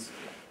and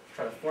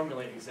try to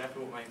formulate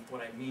exactly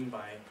what I mean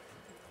by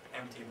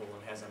emptyable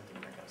and has empty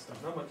and that kind of stuff.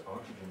 There's not much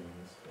oxygen in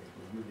this space.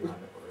 We're really on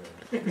it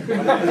already.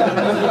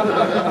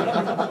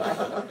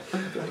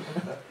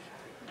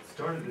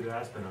 Started at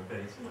Aspen,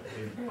 okay, so like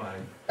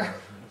 85.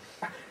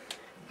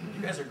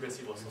 You guys are good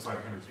C++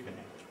 programmers, you can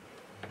handle it.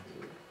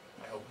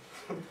 I hope.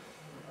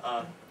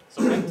 So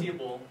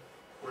emptyable,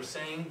 we're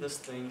saying this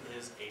thing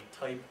is a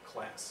type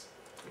class.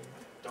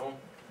 Don't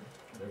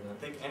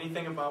think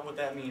anything about what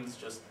that means,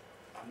 just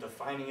I'm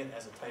defining it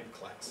as a type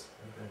class.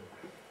 Okay,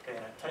 and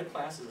a type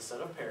class is a set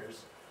of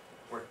pairs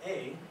where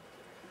A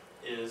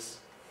is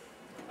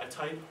a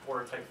type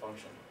or a type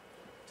function.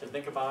 To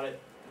think about it,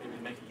 maybe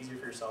to make it easier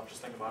for yourself,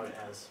 just think about it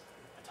as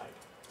a type.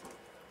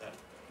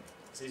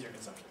 It's easier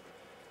conceptually.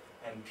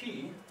 And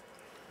P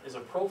is a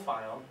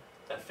profile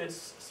that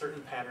fits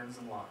certain patterns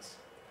and laws.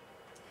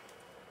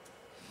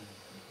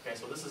 Okay,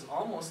 so this is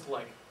almost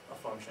like a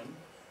function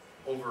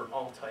over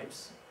all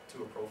types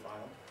to a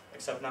profile,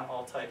 except not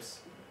all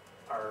types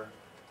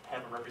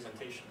have a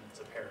representation as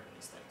a pair in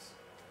these things.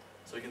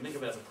 So you can think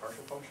of it as a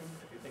partial function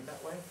if you think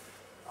that way,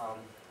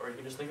 or you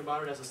can just think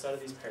about it as a set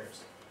of these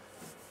pairs.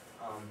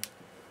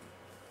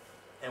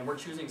 And we're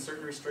choosing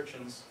certain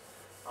restrictions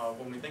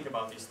when we think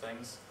about these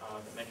things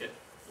that make it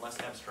less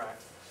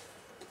abstract.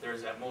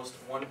 There's at most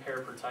one pair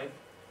per type,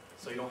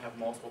 so you don't have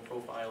multiple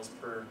profiles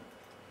per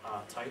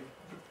type.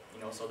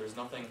 So there's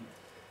nothing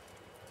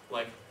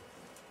like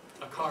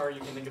a car.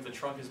 You can think of the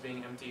trunk as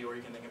being empty, or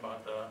you can think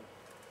about the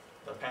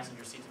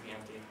passenger seat to be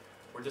empty.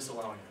 We're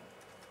disallowing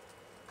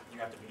it. You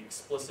have to be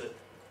explicit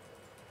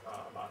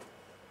about it.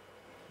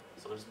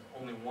 So there's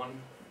only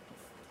one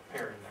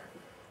pair in there,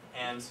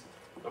 and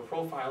the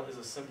profile is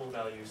a simple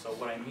value. So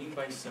what I mean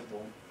by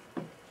simple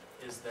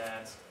is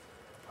that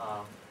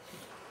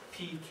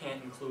P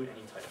can't include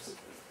any types.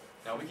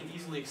 Now we can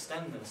easily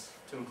extend this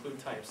to include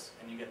types,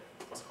 and you get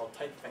what's called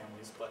type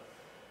families, but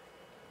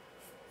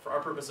for our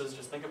purposes,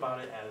 just think about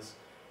it as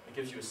it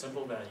gives you a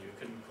simple value. It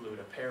could include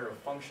a pair of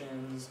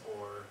functions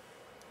or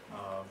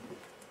a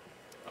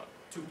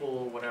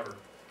tuple, whatever,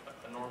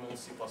 a normal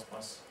C++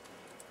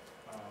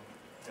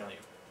 value.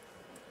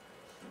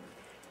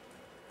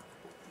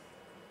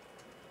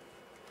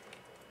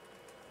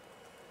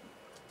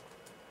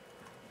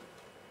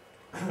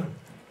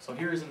 So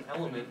here is an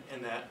element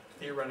in that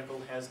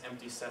theoretical has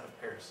empty set of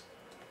pairs.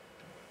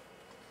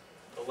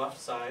 The left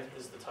side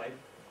is the type.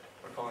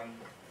 We're calling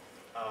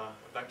a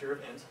vector of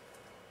int,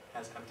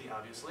 has empty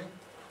obviously,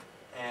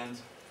 and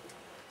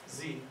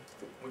z,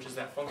 which is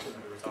that function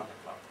that we were talking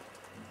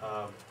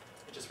about.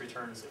 It just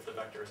returns if the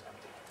vector is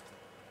empty.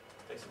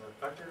 Takes another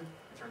vector,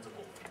 returns a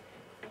bool.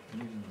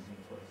 Using Z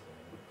plus.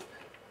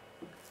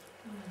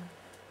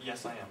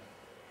 Yes, I am.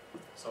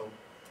 So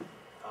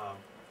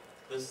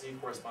this Z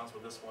corresponds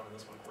with this one, and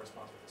this one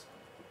corresponds with this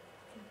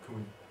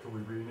one. Can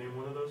we rename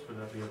one of those? Would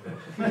that be okay?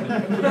 Maybe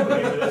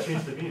that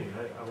changed the meaning.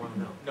 I want to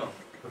know. No,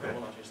 Okay. that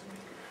will not change the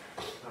meaning.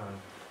 I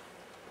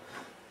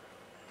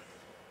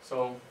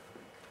So,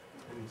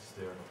 need to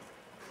stare.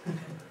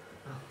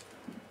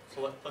 so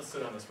let's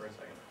sit on this for a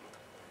second.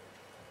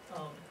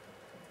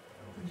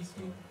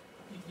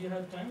 You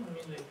have time? I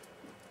mean, like,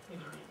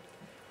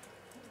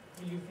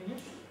 will you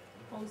finish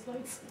all the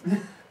slides?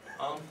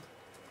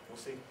 We'll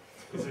see.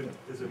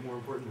 Is it more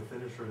important to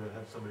finish or to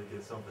have somebody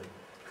get something?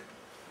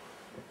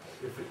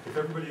 If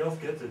everybody else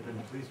gets it,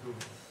 then please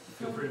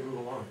feel free to move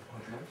along.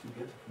 I'd like to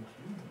get a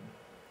conclusion.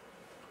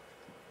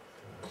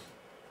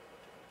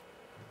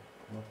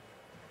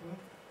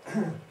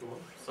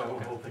 So, I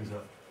won't okay. hold things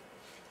up.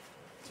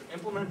 To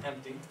implement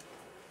empty,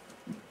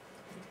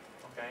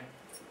 okay,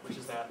 which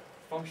is that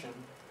function,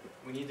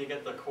 we need to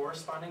get the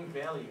corresponding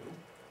value,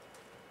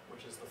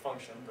 which is the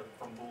function,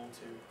 from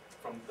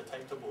the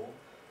type to bool,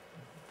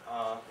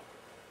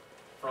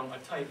 from a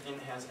type in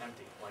has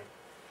empty, like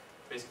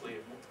basically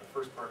the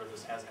first part of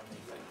this has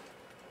empty thing.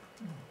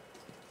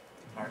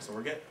 All right, so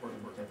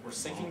we're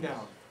sinking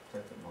down.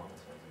 Type that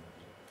models has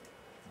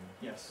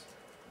an Yes.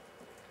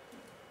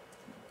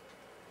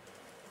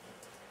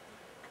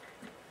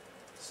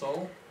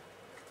 So,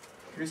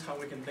 here's how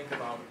we can think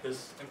about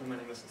this,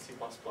 implementing this in C++.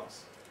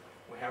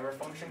 We have our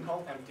function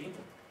called empty.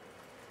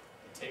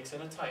 It takes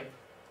in a type.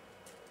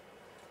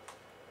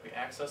 We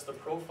access the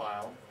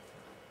profile,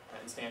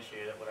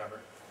 instantiate it, whatever.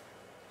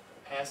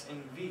 Pass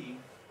in V,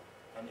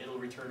 and it'll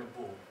return a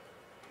bool.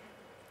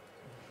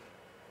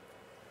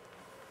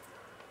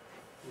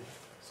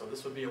 So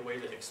this would be a way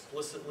to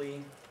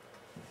explicitly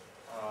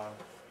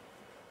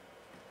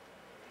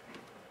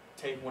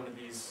take one of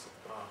these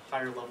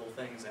higher level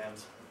things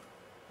and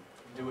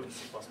do it in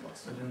C++.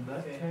 But in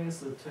that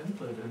case, a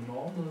template, a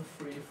normal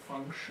free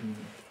function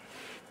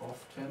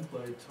of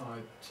template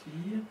type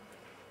T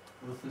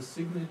with the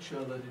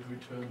signature that it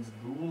returns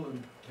bool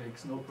and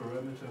takes no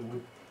parameter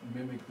would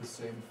mimic the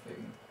same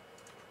thing.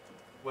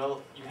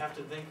 Well, you have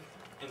to think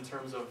in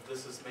terms of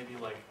this is maybe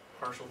like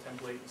partial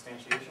template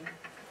instantiation.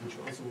 Which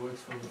also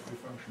works for the free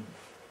function.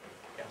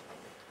 Yeah.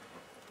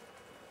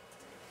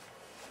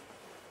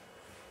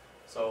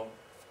 So,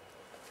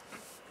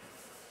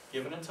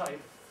 given a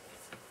type,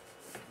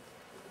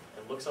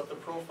 it looks up the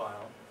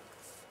profile,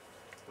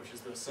 which is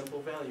the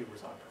simple value we're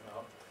talking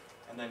about,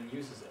 and then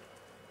uses it.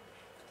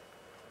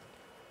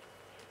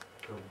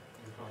 So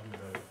you're talking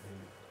about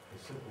a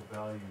simple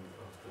value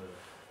of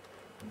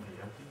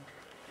the empty?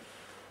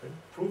 And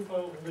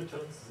profile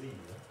returns Z,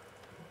 yeah?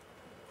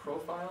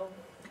 Profile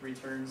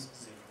returns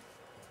Z.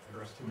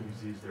 There's too many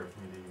Z's there for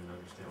me to even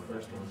understand what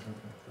that means.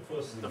 The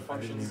first Z. The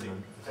function Z.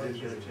 I didn't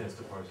get a chance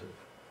to parse it.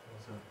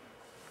 So,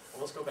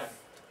 Well, let's go back.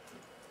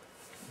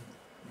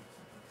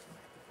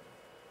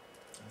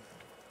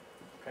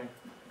 Okay.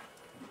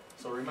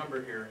 So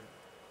remember here,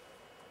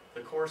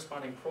 the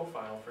corresponding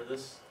profile for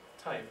this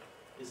type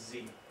is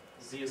Z.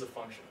 Z is a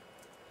function.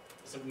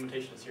 This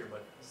implementation is here,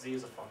 but Z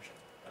is a function.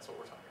 That's what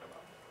we're talking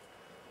about.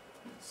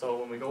 So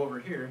when we go over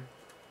here,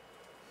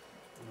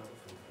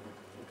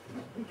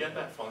 we get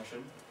that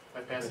function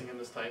by passing in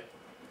this type,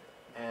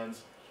 and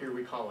here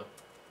we call it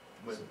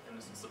with an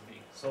instance of V.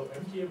 So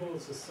emptyable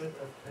is a set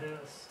of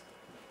pairs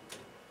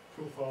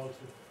profile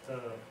to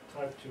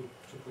type to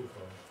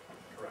profile.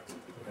 Correct.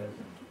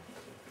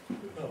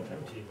 No,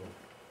 emptyable.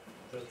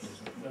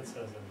 That says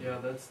empty. Yeah,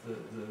 that's the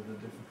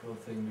difficult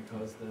thing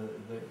because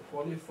the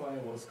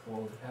qualifier was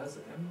called has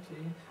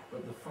empty,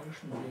 but the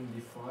function being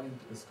defined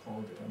is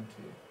called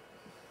empty.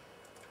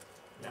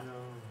 Yeah.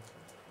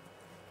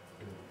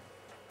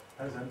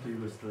 As empty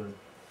was the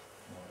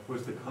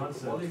The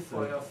concept.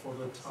 qualifier for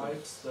the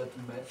types that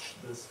match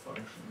this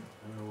function.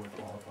 I don't know what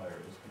qualifier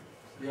is.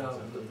 Yeah,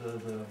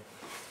 the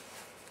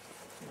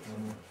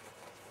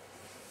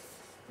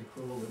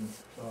equivalent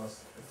class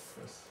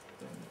express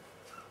thing.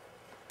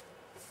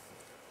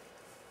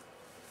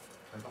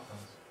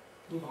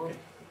 Okay.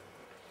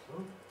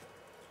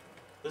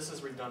 This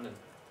is redundant.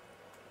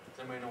 Does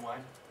anybody know why?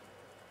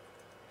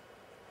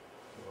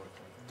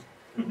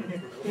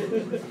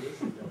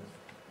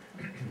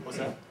 What's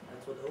that?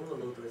 That's what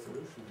overload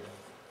resolution does.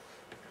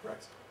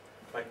 Correct.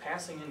 By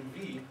passing in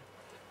V,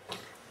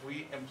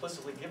 we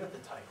implicitly give it the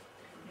type.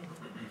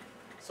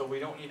 So we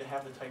don't need to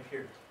have the type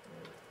here.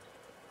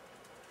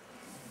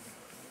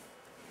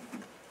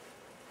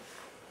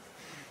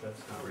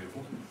 That's not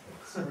readable.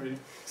 Sorry.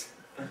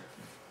 I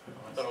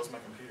thought it was my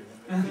computer.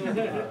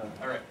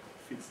 Alright.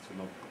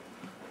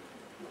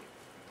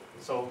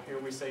 So here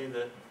we say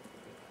that,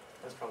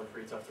 that's probably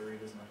pretty tough to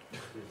read, isn't it?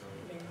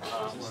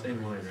 It's the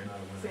same line,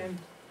 right? Same.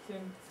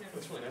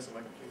 Looks really nice on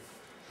my computer.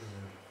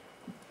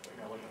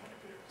 I gotta look at my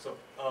computer. So,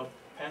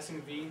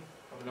 passing V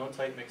of a known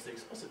type makes the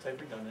explicit type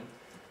redundant.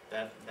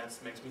 That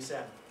makes me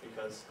sad,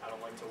 because I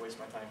don't like to waste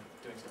my time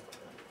doing stuff like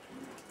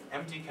that.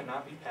 Empty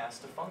cannot be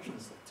passed to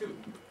functions too,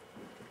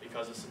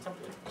 because it's a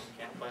template. You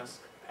can't pass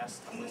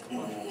templates to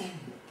functions.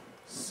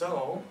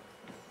 So,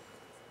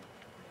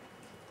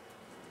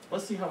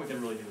 let's see how we can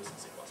really do this in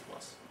C++.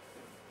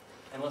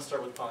 And let's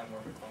start with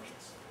polymorphic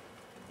functions.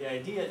 The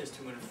idea is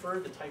to infer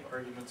the type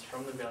arguments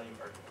from the value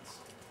arguments.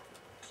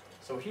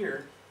 So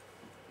here,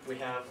 we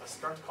have a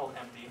struct called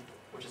empty,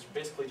 which is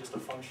basically just a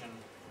function,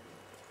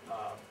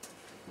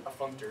 a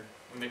functor.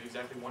 We make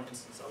exactly one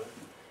instance of it.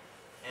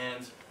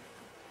 And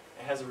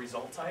it has a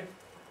result type,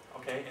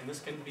 okay? And this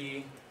can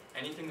be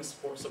anything that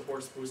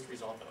supports boost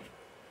result value.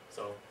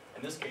 So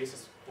in this case,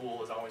 this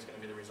bool is always going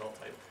to be the result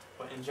type.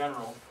 But in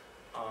general,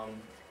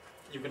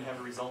 you can have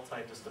a result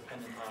type that's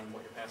dependent on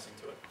what you're passing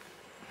to it.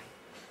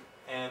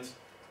 And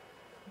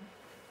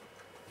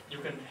you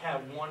can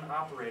have one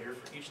operator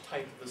for each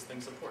type that this thing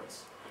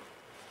supports.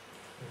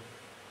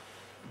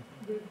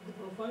 The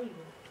profile.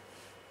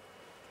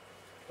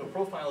 The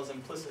profile is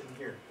implicit in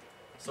here.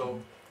 So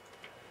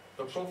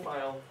the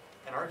profile,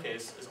 in our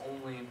case, is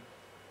only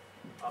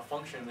a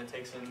function that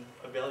takes in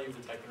a value of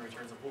the type and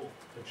returns a bool.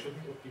 But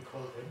shouldn't it be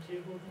called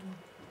emptyable then?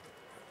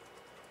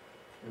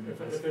 And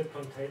If it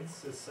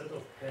contains a set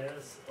of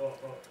pairs or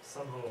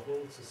somehow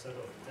holds a set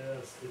of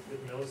pairs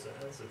it knows the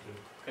answer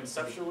to.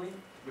 Conceptually,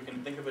 we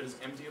can think of it as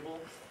emptyable.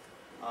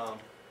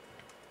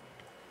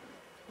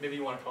 Maybe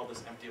you want to call this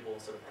emptyable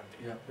instead of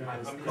empty. Yeah,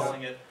 I'm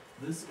calling it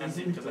this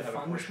empty isn't because I a have a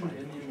function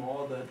corresponding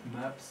anymore that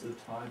maps a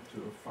type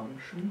to a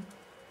function,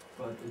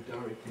 but it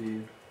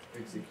directly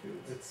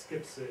executes. It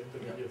skips the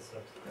intermediate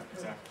steps. Yeah.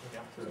 exactly.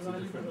 Yeah. So it's a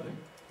different thing.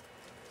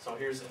 So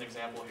here's an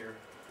example here.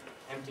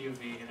 Empty of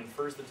V, it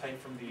infers the type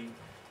from V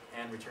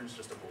and returns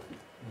just a bool.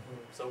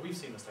 So we've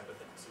seen this type of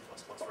thing in C++,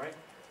 right?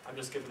 I'm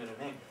just giving it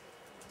a name.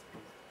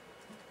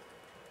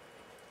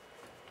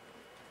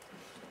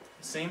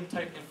 Same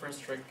type inference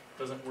trick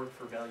doesn't work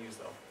for values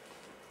though.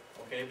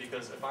 Okay,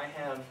 because if I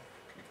have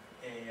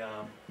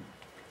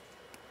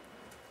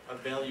a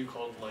value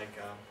called like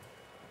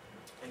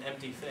an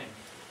empty thing,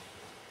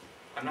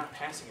 I'm not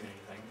passing it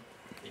anything.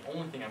 The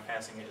only thing I'm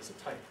passing it is a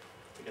type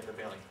to get the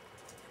value.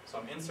 So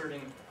I'm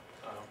inserting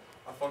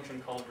a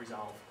function called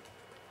resolve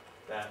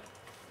that,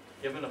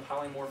 given a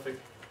polymorphic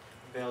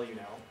value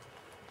now,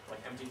 like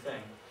empty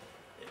thing,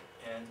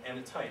 and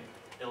a type,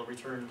 it'll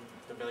return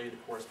the value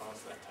that corresponds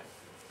to that type.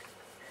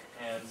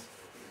 And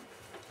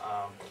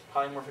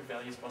polymorphic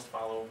values must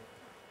follow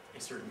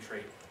a certain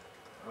trait,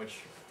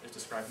 which is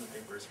described in the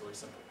paper. It's really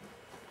simple.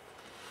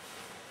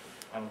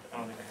 I don't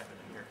think I have it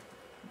in here.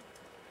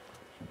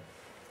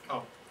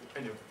 Oh,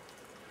 I do.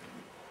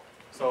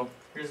 So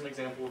here's an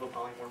example of a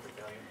polymorphic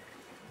value.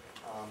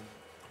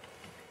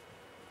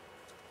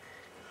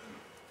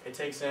 It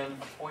takes in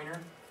a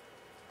pointer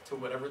to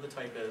whatever the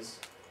type is.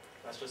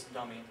 That's just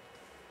dummy,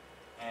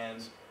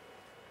 and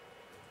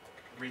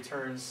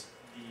returns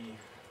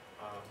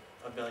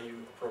a value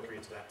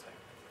appropriate to that type.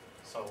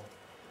 So,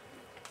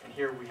 and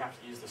here we have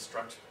to use the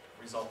struct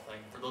result thing.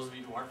 For those of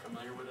you who aren't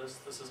familiar with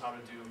this is how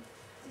to do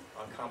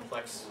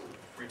complex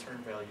return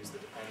values that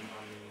depend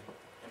on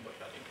the input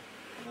value.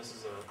 And this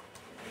is an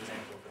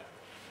example of that.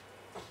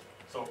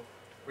 So,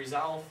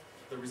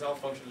 the resolve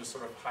function just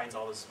sort of hides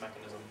all this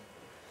mechanism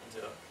into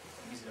an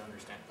easy to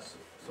understand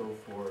thing. So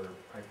for,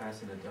 I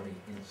pass in a dummy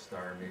int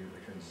star, maybe it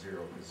returns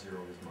 0, because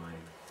 0 is my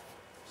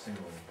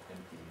single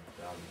empty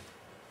value.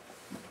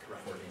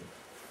 Correct. For int.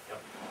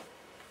 Yep.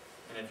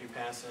 And if you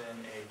pass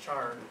in a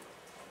char,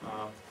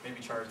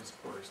 maybe char isn't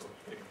supported, so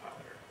we can compile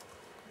here.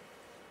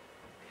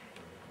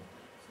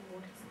 So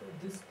what is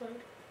this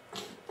type?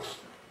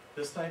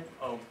 This type,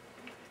 oh,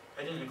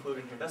 I didn't include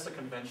in here. That's a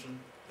convention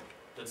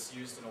that's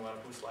used in a lot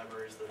of Boost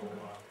libraries that will,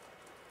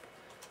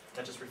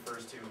 that just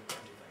refers to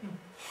empty thing.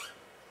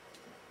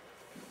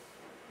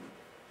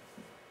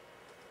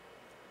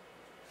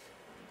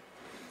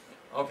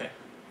 Okay,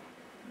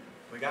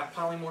 we got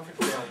polymorphic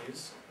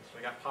values,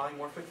 we got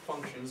polymorphic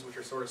functions, which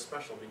are sort of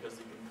special because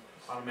you can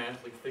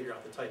automatically figure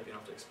out the type, you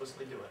don't have to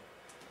explicitly do it.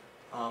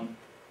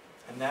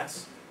 And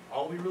that's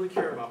all we really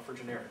care about for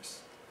generics.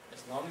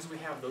 As long as we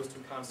have those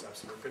two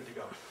concepts, we're good to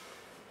go.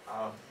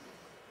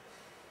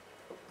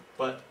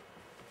 But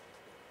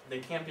they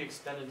can't be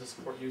extended to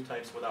support new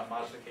types without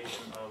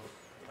modification of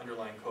the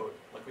underlying code.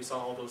 Like we saw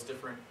all those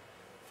different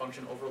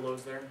function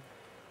overloads there.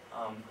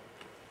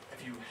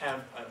 If you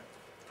have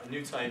a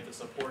new type that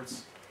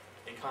supports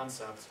a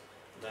concept,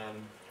 then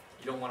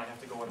you don't want to have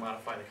to go and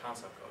modify the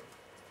concept code.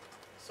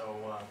 So,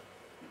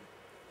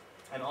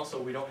 and also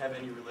we don't have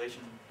any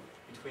relation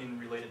between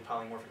related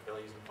polymorphic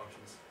values and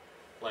functions.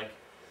 Like,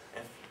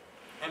 if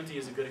empty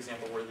is a good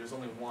example where there's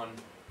only one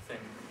thing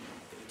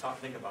that you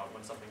think about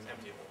when something's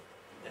emptyable.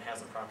 It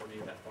has a property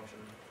of that function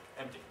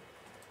empty.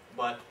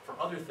 But for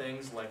other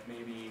things, like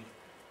maybe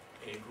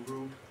a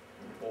group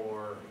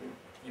or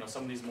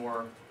some of these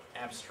more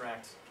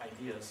abstract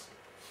ideas,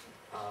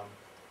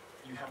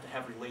 you have to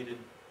have related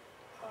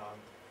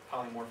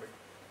polymorphic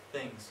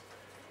things,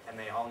 and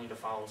they all need to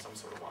follow some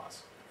sort of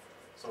laws.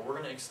 So we're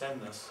going to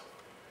extend this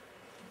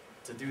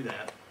to do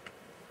that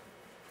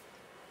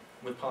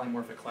with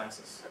polymorphic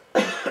classes.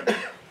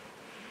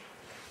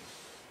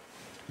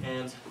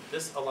 And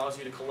this allows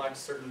you to collect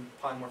certain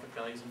polymorphic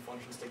values and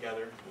functions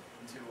together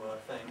into a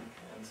thing.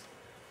 And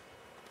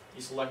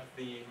you select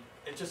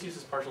it just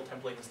uses partial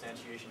template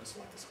instantiation to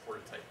select the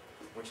supported type,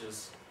 which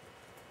is,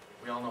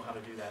 we all know how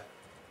to do that.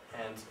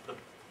 And the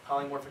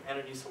polymorphic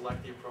entities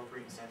select the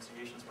appropriate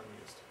instantiations when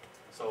used.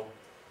 So,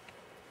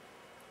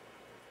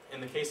 in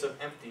the case of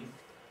empty,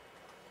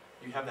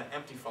 you have that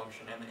empty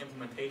function, and the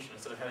implementation,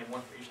 instead of having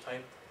one for each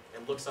type,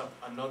 it looks up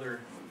another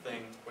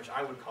thing, which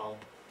I would call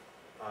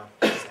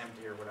is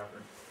empty or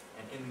whatever.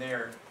 And in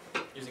there,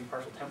 using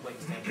partial template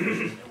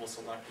instantiation, it will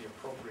select the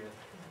appropriate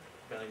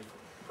value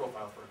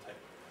profile for a type.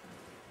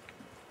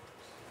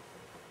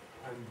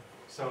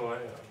 So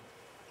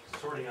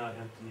sorting out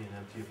empty and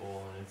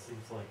emptyable, and it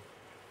seems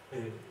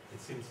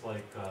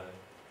like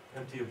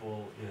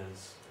emptyable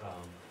is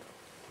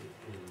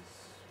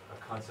a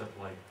concept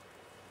like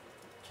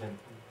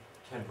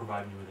can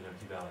provide me with an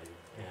empty value,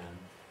 and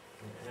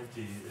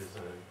empty is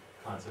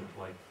a concept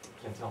like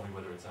can tell me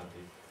whether it's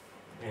empty.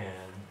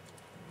 And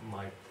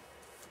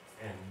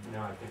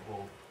now I think,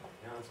 well,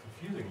 now it's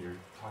confusing. You're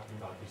talking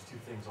about these two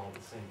things all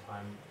at the same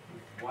time.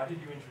 Why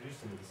did you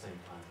introduce them at the same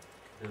time?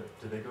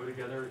 Do they go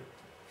together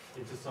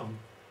into some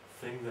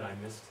thing that I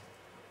missed?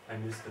 I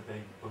missed that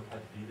they both had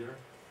to be there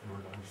in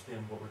order to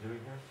understand what we're doing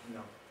here?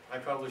 No, I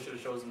probably should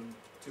have chosen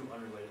two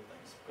unrelated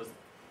things, because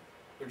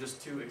they're just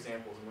two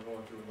examples, and we're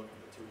going through and looking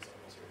at the two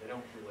examples here. They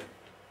don't relate.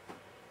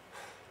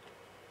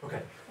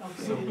 Okay.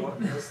 So what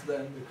does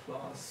then the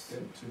class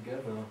get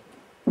together?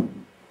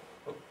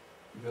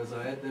 Because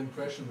I had the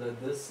impression that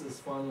this is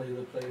finally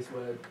the place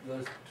where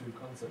those two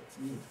concepts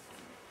meet.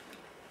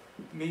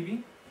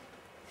 Maybe.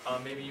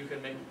 Maybe you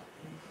can make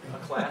a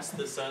class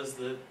that says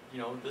that,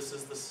 this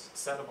is the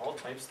set of all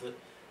types that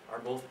are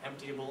both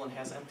emptyable and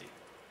has empty.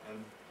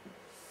 And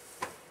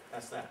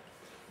that's that.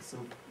 So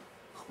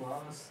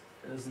class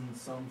isn't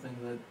something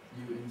that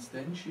you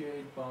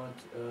instantiate, but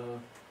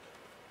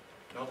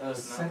Nope, a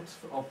it's not. set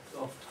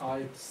of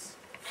types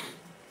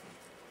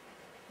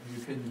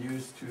you can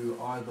use to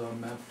either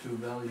map to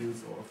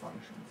values or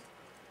functions.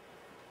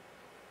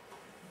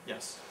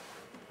 Yes.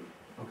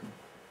 Okay.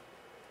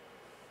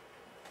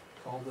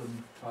 Call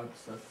them type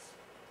sets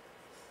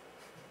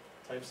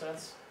Type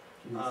sets?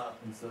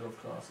 instead of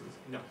classes.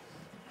 No.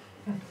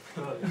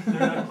 They're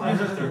not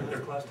classes, they're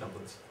class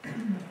templates.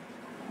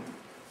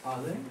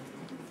 Are they?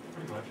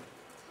 Pretty much.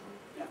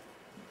 Yeah.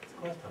 It's a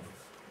class template.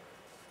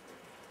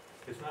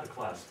 It's not a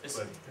class,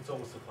 but it's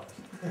almost a class.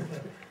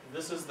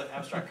 This is the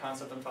abstract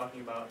concept I'm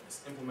talking about.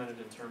 It's implemented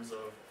in terms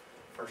of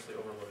partially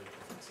overloaded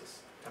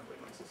classes, template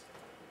classes.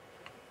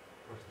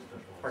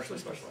 Partially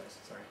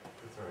specialized, sorry.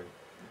 It's alright.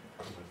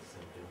 Pretty much the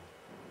same deal.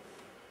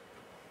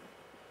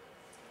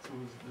 So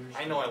there's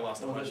I know I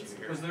lost a bunch of you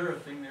here. Was there a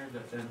thing there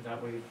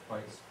that way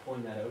by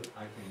pulling that out,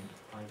 I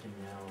can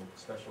now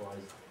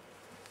specialize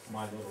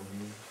my little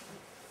new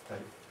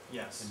type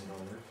Yes, in an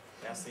order?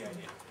 that's the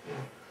idea.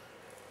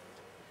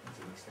 It's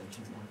an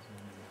extension point.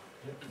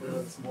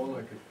 well, it's more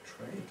like a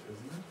trait,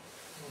 isn't it?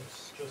 Well,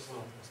 it's just a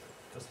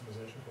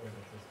customization point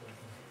at this point.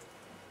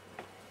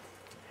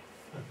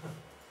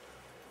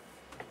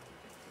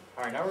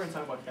 Alright, now we're going to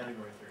talk about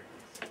category theory.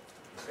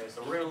 Okay,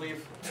 so we're going to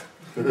leave.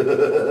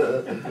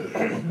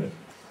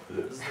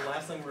 This is the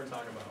last thing we're going to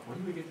talk about. When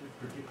do we get to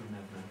predictive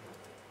mathematics?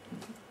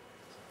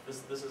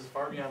 This is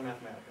far beyond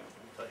Mathematica,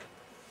 I'll tell you.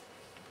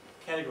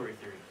 Category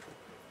theory.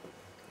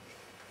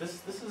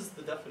 This is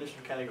the definition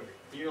of category.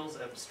 It deals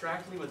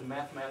abstractly with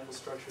mathematical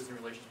structures and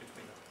relations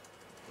between them.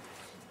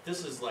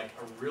 This is like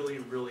a really,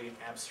 really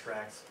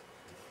abstract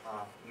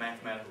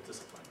mathematical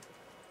discipline.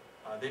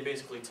 They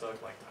basically took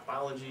like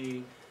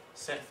topology,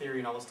 set theory,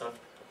 and all this stuff,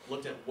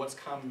 looked at what's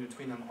common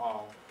between them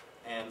all,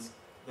 and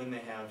then they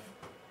have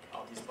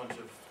these bunch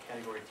of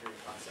category theory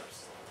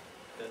concepts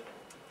that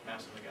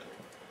maps them together.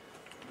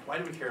 Why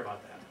do we care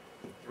about that?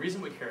 The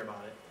reason we care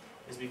about it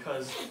is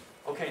because,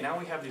 okay, now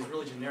we have these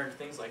really generic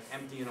things like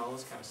empty and all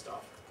this kind of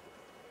stuff.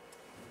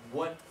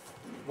 What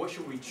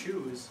should we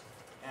choose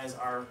as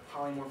our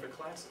polymorphic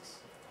classes?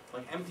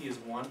 Like empty is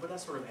one, but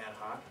that's sort of ad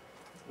hoc.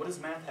 What does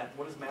math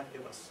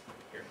give us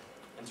here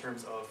in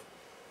terms of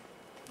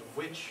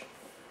which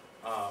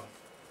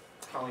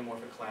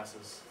polymorphic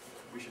classes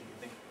we should be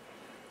thinking of?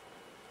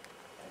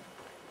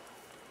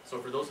 So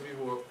for those of you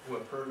who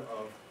have heard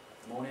of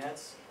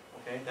monads,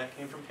 okay, that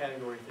came from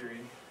category theory,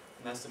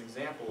 and that's an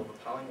example of a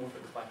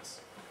polymorphic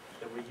class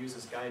that we use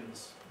as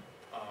guidance.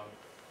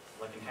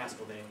 Like in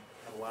Haskell, they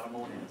have a lot of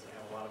monads, they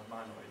have a lot of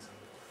monoids, and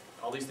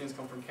all these things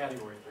come from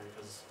category theory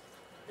because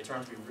they turn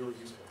out to be really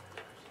useful.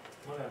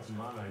 Monads and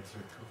monoids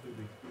are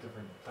completely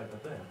different type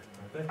of thing,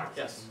 aren't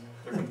they? Yes,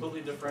 they're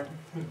completely different.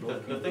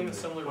 The thing that's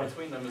similar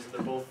between them is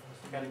they're both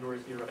category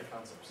theoretic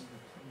concepts.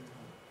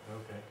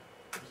 Okay.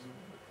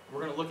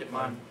 We're going to look at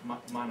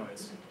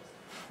monoids.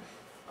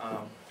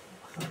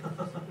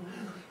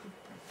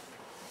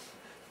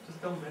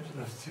 Just don't mention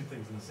those two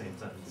things in the same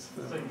sentence.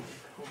 Say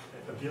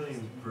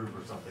abelian group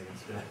or something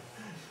instead.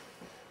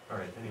 All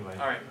right, anyway.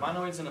 All right,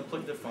 monoids and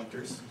applicative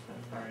functors.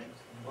 All right,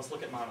 let's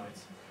look at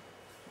monoids.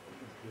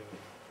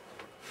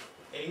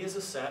 A is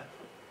a set,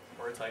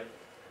 or a type.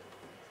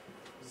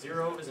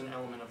 0 is an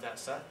element of that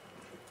set.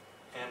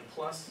 And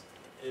plus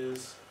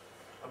is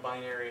a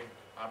binary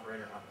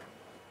operator on them.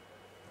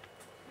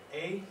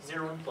 A,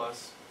 0, and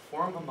plus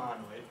form a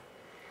monoid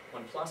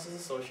when plus is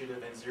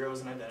associative and 0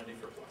 is an identity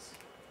for plus.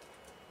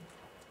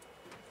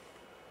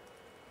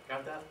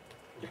 Got that?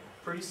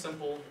 Pretty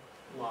simple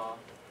law.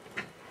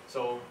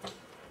 So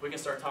we can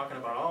start talking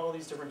about all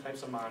these different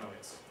types of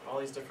monoids, all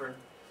these different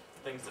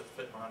things that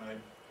fit monoid,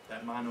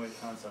 that monoid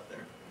concept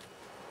there.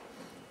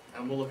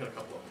 And we'll look at a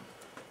couple of them.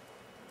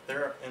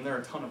 There are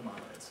a ton of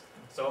monoids.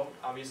 So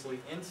obviously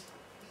int,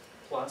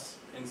 plus,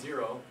 and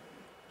 0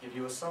 give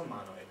you a sum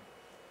monoid.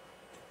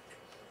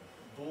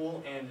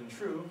 Bool, and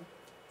true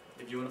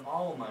give you an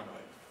all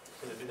monoid.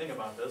 Because if you think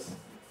about this,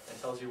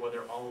 it tells you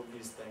whether all of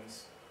these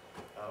things,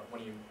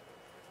 when you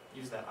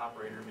use that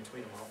operator in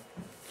between them all,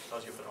 it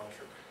tells you if they're all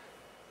true.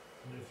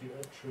 And if you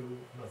add true,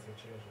 nothing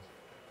changes.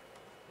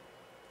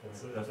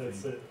 That's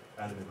That's the it.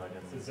 additive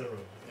identity. It's a 0.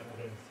 Yep.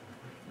 Okay.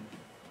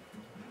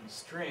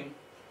 String,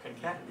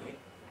 concatenate,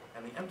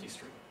 and the empty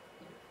string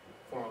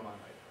form a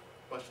monoid.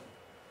 Question?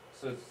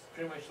 So it's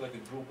pretty much like a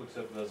group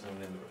except there's an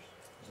inverse.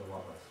 There's a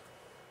lot less.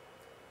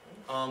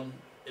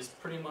 Is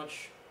pretty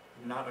much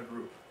not a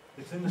group.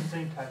 It's in the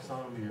same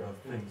taxonomy of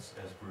things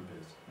as group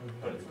is.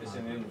 But it's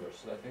an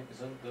inverse. I think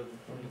isn't the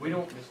We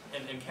don't,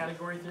 in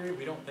category theory,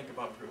 we don't think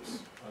about groups.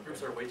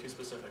 Groups are way too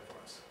specific for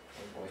us.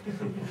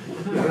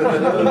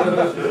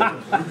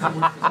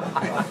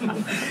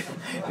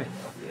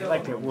 I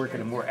like to work at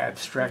a more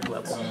abstract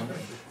level.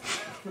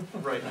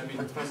 Right, I mean,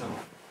 it depends on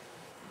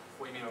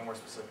what you mean by more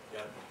specific,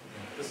 yeah.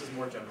 This is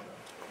more general.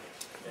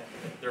 Yeah.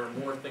 There are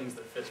more things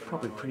that fit in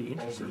Probably monoid. pretty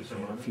interesting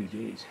in a few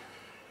days.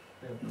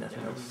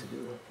 Nothing else to do.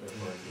 In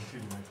 2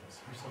 dimensions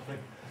or something.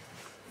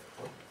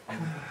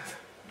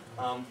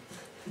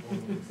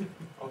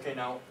 Okay,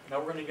 now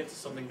we're going to get to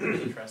something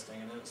pretty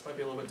interesting, and this might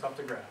be a little bit tough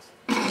to grasp.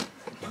 But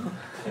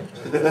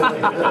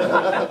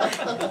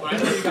I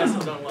know you guys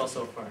have done well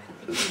so far.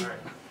 All right.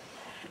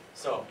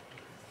 So,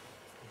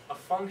 a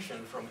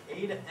function from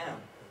A to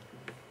M,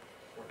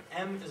 where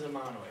M is a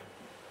monoid.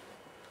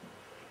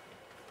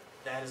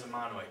 That is a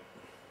monoid.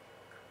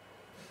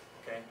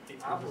 Okay, the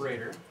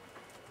operator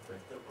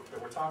that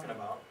we're talking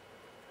about,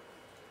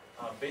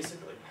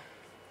 basically.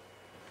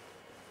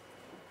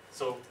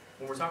 So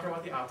when we're talking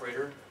about the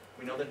operator,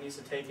 we know that it needs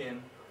to take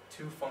in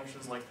 2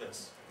 functions like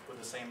this with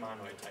the same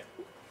monoid type.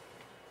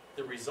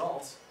 The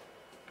result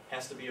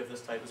has to be of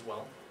this type as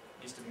well.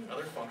 It needs to be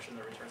another function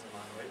that returns a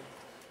monoid.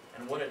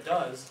 And what it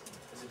does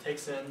is it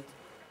takes in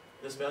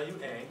this value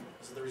A,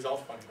 this is the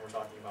result function we're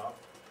talking about,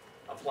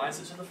 applies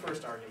it to the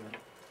first argument,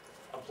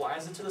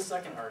 applies it to the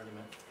second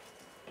argument,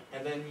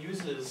 and then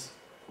uses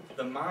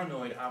the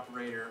monoid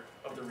operator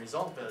of the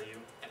result value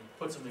and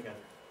puts them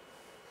together.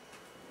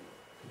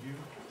 Could you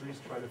please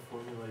try to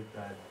formulate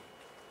that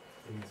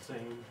in the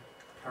same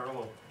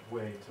parallel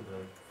way to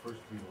the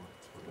first 3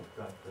 lines, where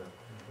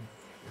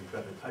we've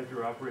got the type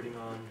you're operating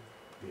on,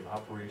 the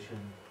operation,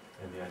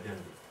 and the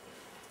identity.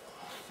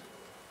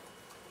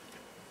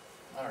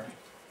 All right.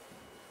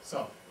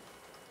 So,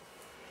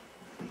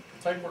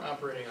 the type we're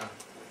operating on,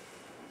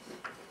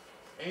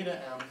 A to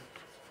M,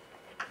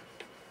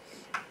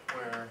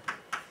 where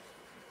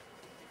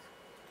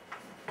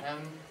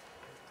M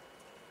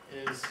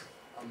is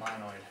a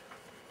monoid,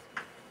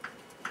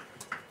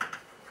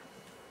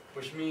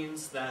 which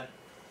means that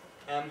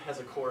M has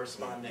a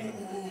corresponding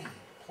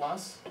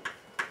plus,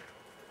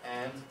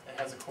 and it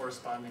has a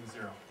corresponding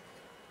 0.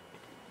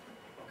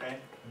 Okay?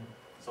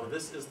 So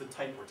this is the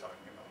type we're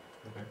talking about.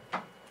 Okay.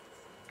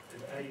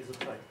 And A is a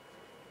type.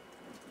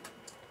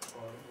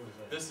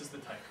 This is the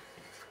type.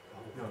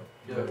 No.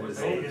 Yeah,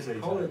 A is a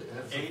call type.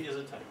 it A is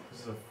a type.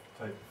 This is a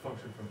type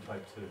function from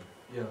type 2.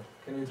 Yeah,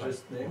 can you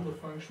just name the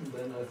function,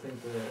 then I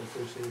think the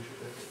association,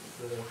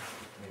 the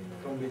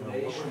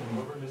combination.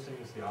 What we're missing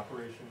is the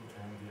operation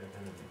and the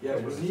identity. Yeah,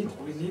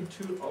 we need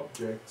 2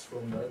 objects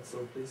from that,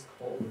 so please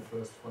call the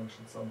first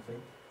function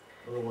something,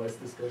 otherwise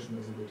discussion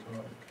is a bit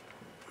hard.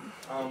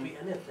 Could be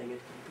anything,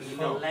 it could be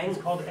No, length.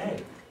 It's called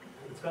A.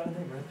 It's got a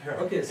name right there.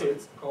 Okay, so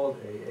it's called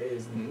A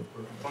is the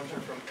Function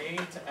from A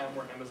to M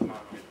where M is a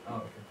monoid. Oh,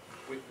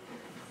 okay.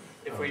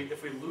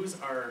 If we lose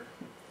our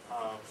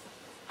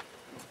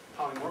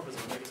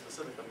polymorphism, make it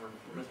specific, then we're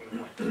missing the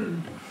point.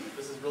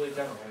 This is really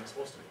general and it's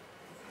supposed to be.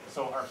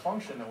 So our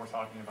function that we're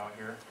talking about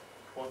here,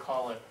 we'll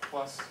call it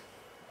plus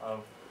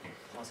of,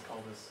 let's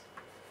call this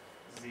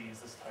Z is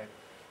this type.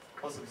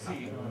 Plus of Z.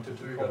 I wanted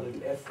to call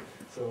it F,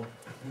 so.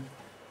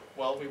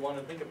 Well, we want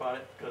to think about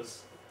it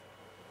because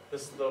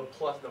this is the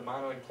plus, the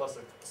monoid plus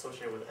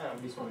associated with I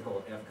M. just want to call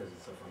it F because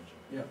it's a function.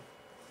 Yeah,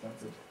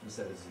 that's it.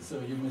 Instead of Z. So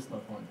you missed my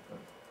point, but.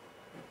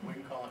 We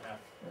can call it F.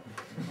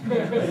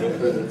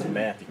 It's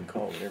math, you can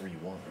call it whatever you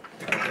want.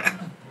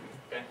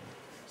 Okay,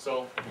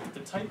 so the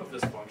type of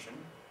this function,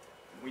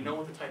 we know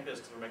what the type is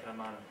because we're making a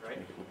monoid, right?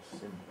 Make it look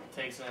simple. It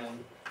takes in a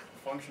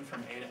function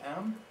from A to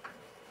M,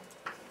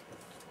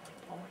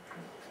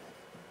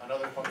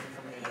 another function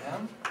from A to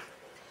M.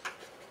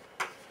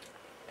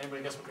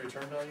 Anybody guess what the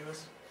return value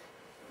is?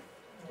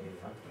 Another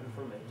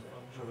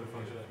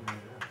function from A to M.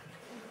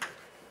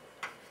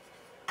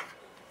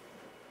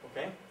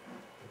 Okay,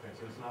 Okay, so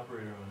so it's an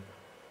operator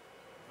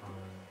on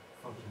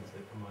functions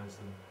that combines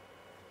them.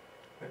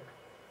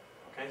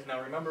 Okay, so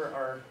now remember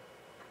our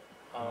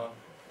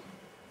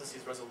this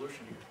is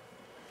resolution here.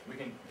 We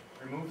can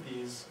remove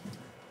these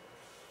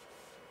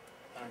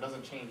and it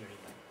doesn't change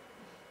anything.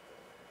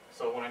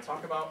 So when I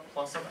talk about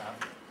plus of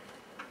f,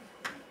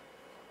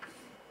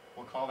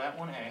 we'll call that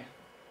one A,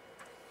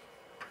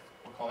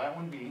 we'll call that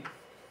one B,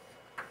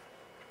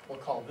 we'll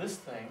call this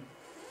thing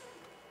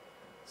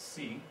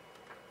C,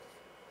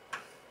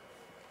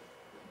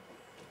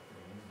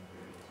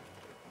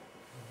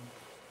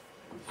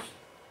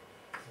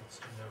 It's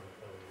generic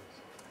values.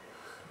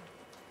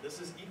 this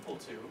is equal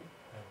to,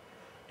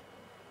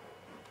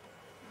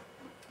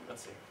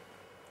 let's see,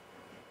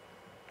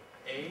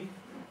 A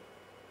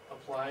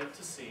applied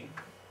to C,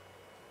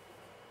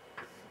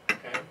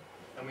 okay?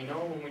 And we know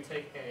when we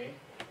take A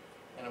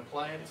and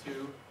apply it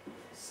to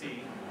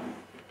C,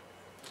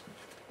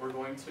 we're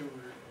going to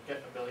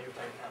get a value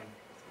type M,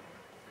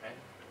 okay?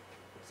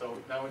 So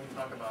now we can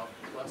talk about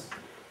plus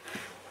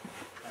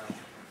M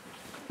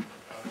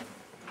of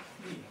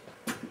B,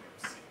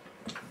 C.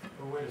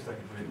 Oh, wait a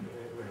second, wait.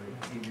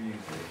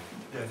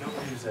 Yeah, don't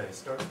reuse A,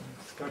 start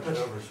it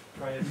over,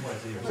 try it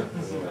twice A or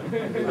something.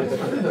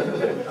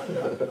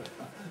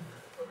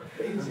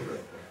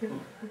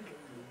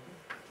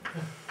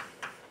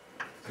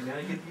 So now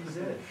you get to use Z.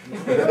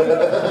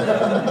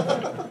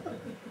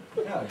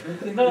 Yeah, good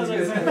thing. No, that's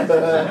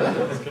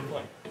a good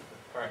point.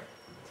 All right.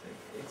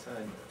 It's a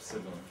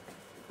signal.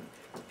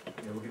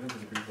 Yeah, we'll get into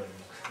the Greek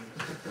letters.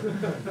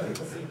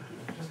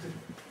 Just to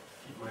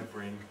keep my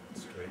brain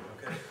straight,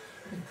 okay?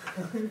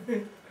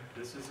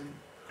 This is an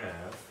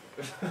F.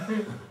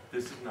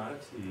 This is not a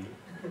T.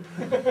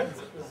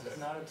 This is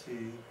not a T.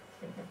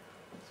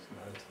 This is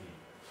not a T.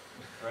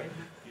 Right?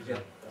 These Yeah,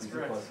 are that's these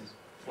correct. are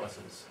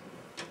pluses.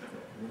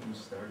 When you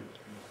started.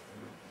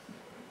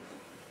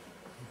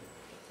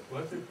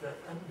 Where did that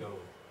M go?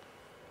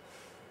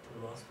 The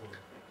last one.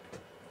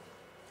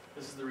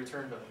 This is the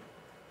return value.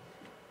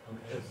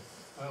 Okay.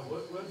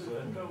 Where did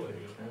that go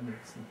again?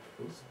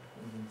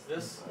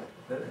 This,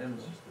 That M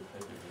is just the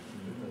type of.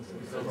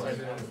 So it's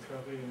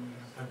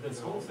and this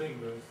whole thing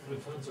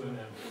returns to an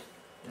M.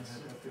 yes.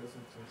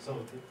 So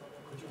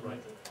could you write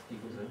it?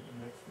 Equals M.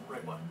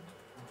 Right what?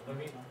 I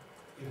mean,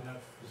 you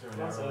have Is there an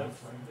plus arrow?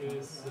 F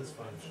is this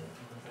function,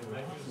 and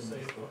then you say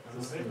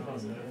the same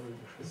plus F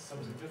is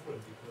something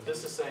different because.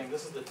 This is saying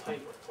this is the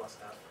type of plus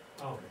F.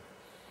 Oh,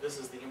 This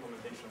is the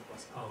implementation of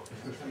plus F. oh.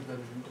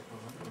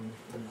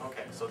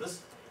 Okay, so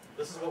this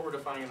is what we're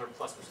defining as our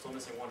plus. We're still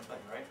missing one thing,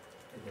 right?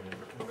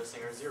 We're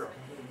missing our zero.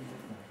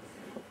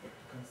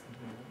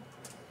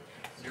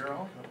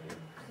 Zero.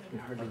 You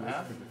hardly wait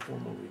for the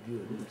formal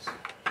review of this.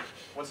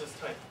 What's its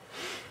type?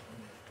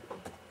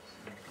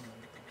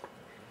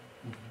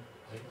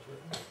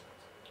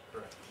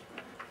 Correct.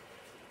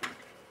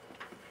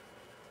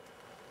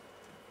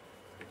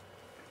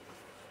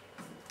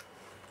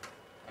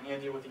 Any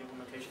idea what the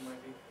implementation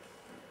might be?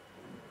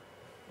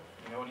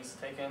 You know it needs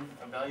to take in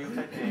a value of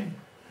type A,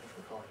 which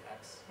we're calling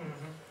X.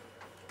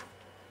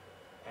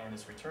 And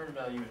its return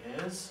value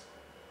is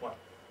what?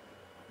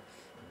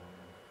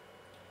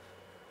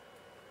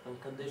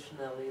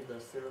 Unconditionally, the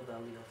zero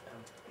value of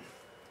M.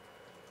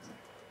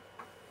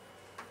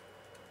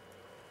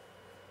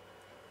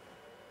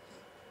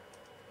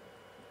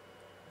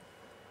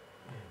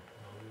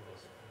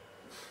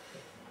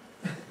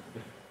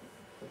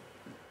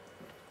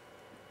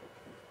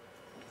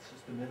 It's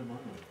just the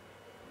metamonoid.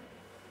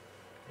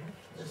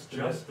 It's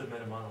just the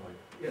metamonoid.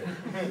 Yeah.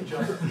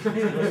 Just the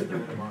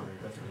metamonoid,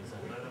 that's what he said.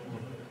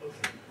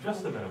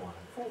 Just the metamonoid.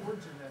 4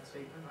 words in that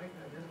statement, I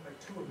can identify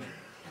 2 of them,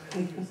 and I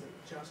think it's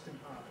just and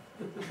odd.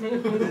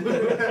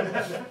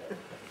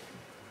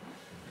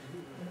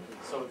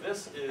 So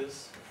this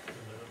is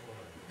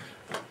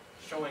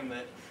showing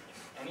that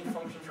any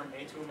function from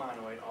A to a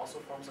monoid also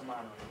forms a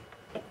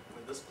monoid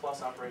with this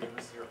plus operating and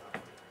this zero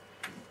operating.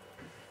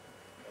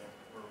 Okay.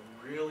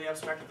 We're really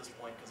abstract at this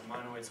point because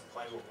monoids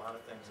apply to a lot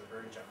of things. They're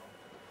very general.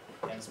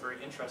 And it's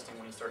very interesting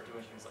when you start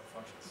doing things like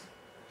functions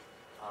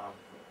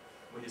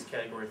with these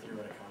category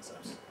theoretic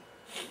concepts.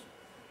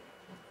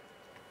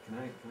 Can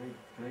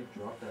I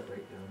drop that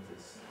right down to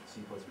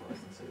C++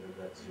 and say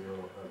that zero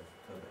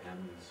of M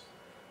is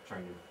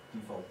trying to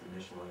default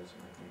initialize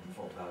my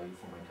default value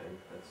for my type?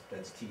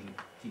 That's T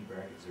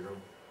bracket 0.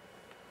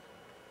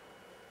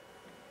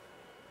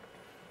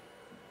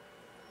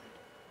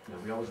 Now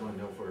we always want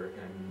to know for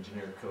I'm in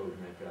generic code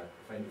and I've got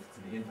if it's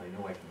an int I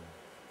know I can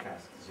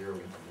pass 0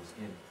 into this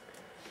int.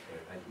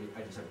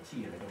 I just have a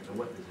T and I don't know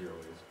what the 0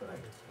 is, but I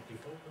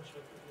Default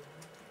constructor.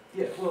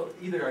 yeah, well,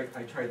 either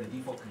I try the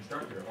default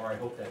constructor, or I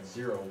hope that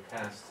 0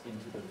 passed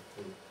into the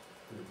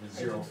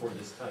 0 for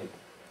this type.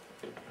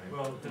 Right?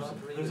 Well,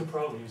 there's a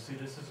problem. You see,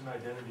 this is an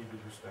identity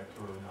with respect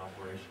to an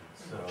operation.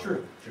 So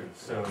True.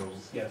 So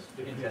Yes.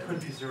 it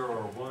could be 0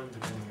 or 1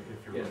 depending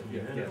if you're Yeah, looking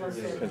at yeah,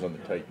 it. Depends on the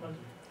type.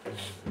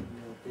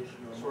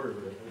 Sort of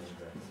related.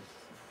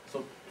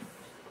 So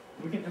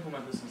we can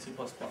implement this in C++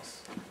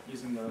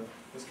 using the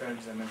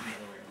strategies I mentioned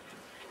earlier.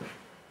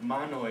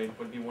 monoid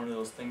would be one of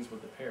those things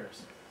with the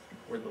pairs,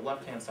 where the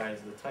left-hand side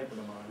is the type of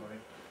the monoid,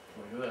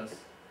 like this,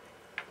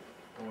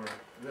 or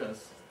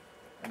this,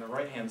 and the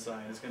right-hand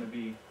side is going to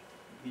be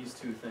these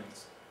two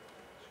things,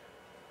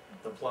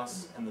 the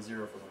plus and the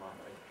 0 for the monoid.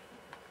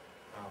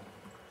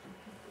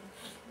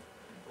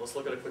 Let's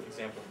look at a quick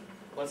example.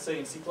 Let's say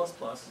in C++,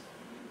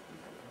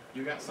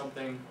 you got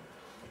something,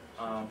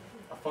 a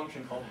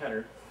function called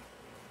header,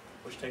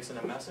 which takes in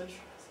a message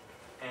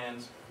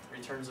and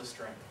returns a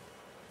string.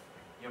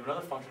 You have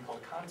another function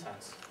called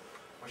contents,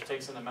 which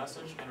takes in a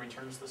message and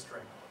returns the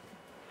string.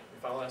 You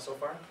follow that so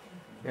far?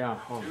 Yeah.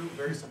 Two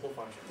very simple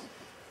functions.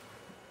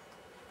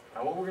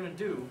 Now what we're going to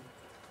do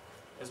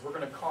is we're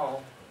going to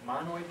call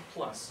monoid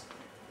plus,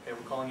 okay,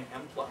 we're calling it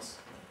M plus,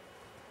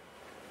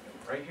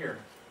 right here,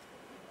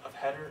 of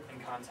header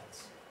and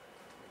contents.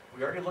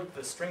 We already looked,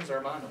 the strings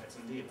are monoids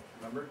indeed,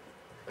 remember?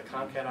 The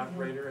concat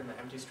operator and the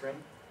empty string.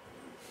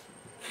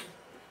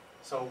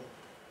 So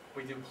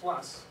we do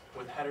plus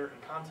with header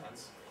and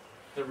contents.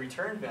 The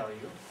return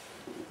value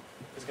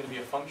is going to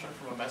be a function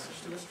from a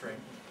message to a string,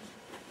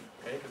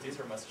 okay, because these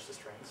are message to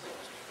strings.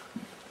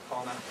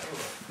 Call that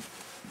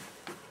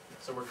payload.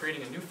 So we're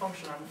creating a new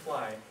function on the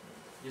fly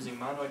using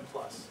monoid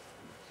plus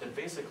that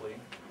basically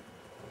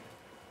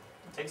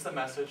takes the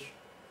message,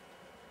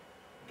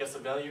 gets the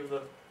value of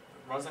the,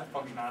 runs that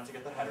function on it to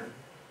get the header,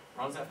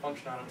 runs that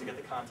function on it to get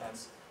the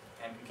contents,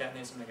 and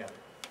concatenates them together.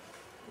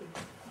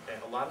 Okay,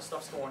 a lot of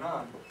stuff's going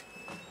on,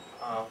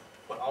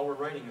 but all we're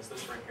writing is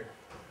this right here.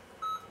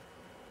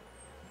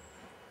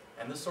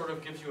 And this sort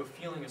of gives you a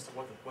feeling as to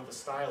what the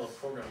style of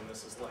programming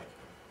this is like.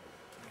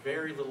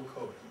 Very little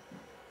code.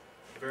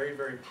 Very,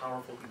 very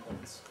powerful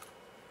components.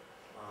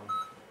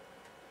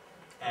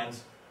 And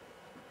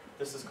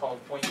this is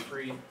called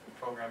point-free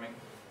programming.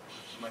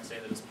 You might say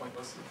that it's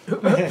pointless.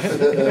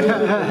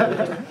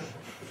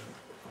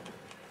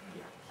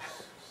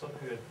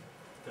 Something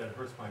that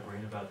hurts my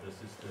brain about this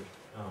is that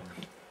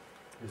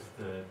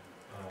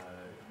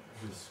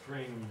the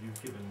string,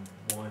 you've given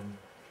one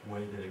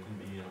way that it can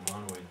be in a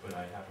monoid, but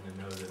I happen to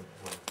know that,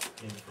 like,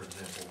 int, for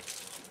example,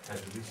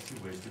 has at least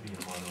 2 ways to be in a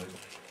monoid,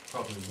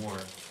 probably more.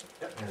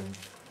 Yep. And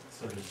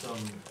so there's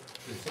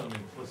some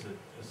implicit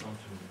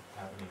assumption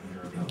happening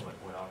here about like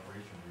what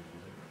operation you're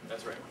using.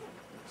 That's right.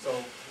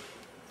 So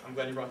I'm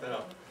glad you brought that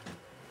up.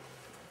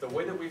 The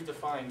way that we've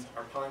defined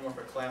our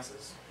polymorphic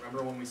classes,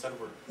 remember when we said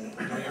we're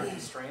doing our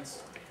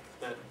constraints,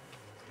 that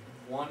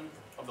one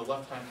of the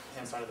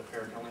left-hand side of the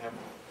pair can only have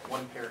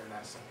one pair in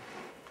that set.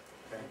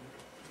 Okay?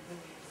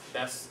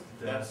 That's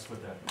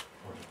what that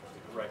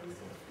right.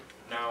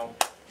 Now,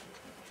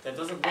 that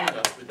doesn't limit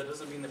us, but that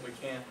doesn't mean that we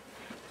can't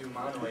do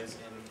monoids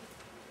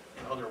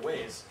in other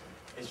ways.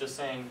 It's just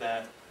saying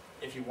that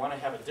if you want to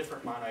have a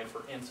different monoid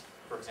for int,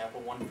 for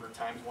example, one for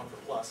times, one for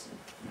plus,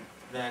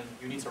 then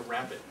you need to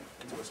wrap it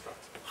into a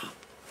struct.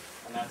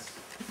 And that's,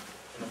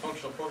 in the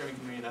functional programming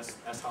community,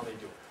 that's how they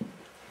do it.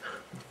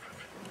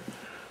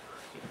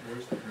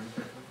 Where's the term?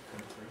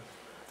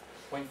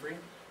 Point free?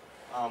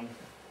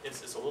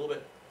 It's a little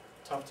bit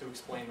tough to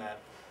explain that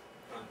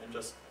in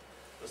just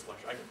this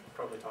lecture. I could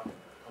probably talk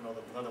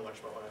another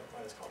lecture about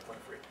why it's called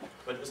point free.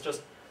 But it's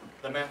just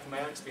the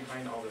mathematics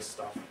behind all this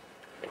stuff.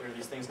 There are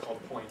these things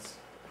called points.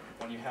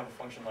 When you have a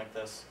function like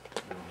this,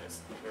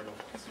 there are no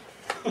points.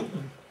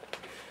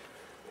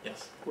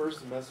 Yes? Where's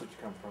the message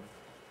come from?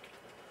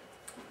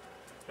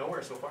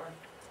 Nowhere so far.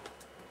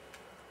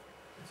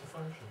 It's a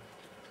function.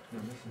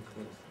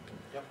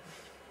 Yep.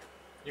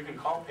 You can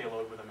call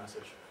payload with a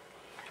message.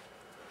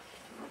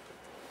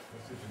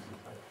 Message is a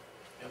type.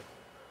 Yep.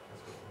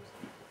 That's what it looks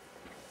like.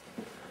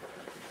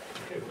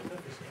 Okay, what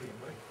type of string?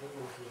 Like, what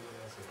was the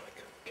message?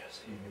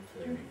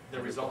 The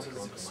result is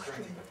a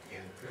string.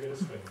 You get a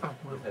string. Oh,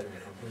 well.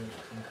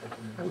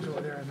 I was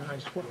over there and then I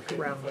just walked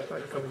around with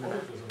like If I going call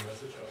back. it as a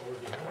message, I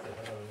already have the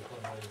header and the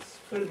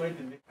contents.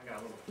 I got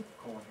a little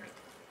colon here.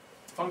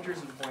 Functors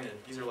and pointed,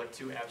 these are like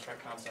two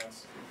abstract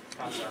concepts,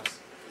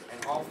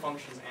 and all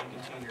functions and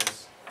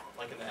containers,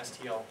 like in the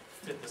STL,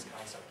 fit this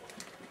concept.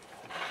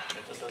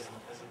 It just isn't,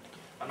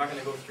 I'm not going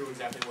to go through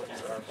exactly what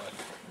these are, but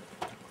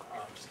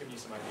just giving you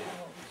some idea.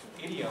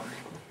 Idiom,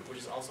 which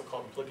is also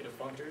called implicative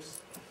functors,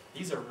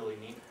 these are really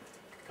neat,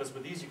 because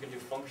with these you can do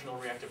functional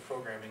reactive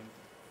programming.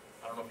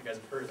 I don't know if you guys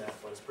have heard of that,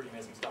 but it's pretty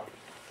amazing stuff.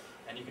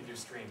 And you can do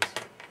streams,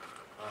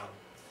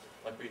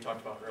 like we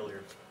talked about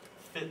earlier,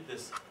 fit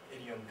this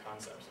idiom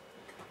concept.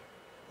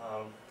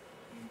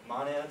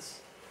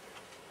 Monads,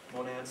 I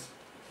don't know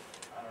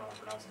how to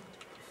pronounce them.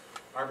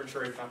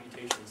 Arbitrary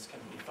computations can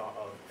be thought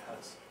of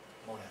as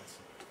monads.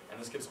 And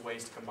this gives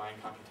ways to combine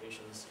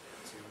computations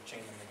to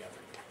chain them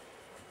together.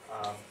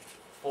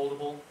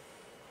 Foldable,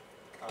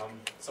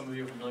 some of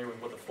you are familiar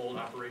with what the fold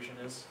operation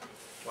is.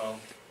 Well,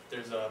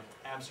 there's a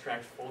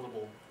abstract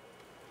foldable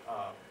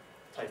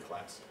type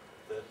class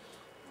that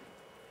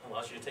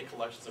allows you to take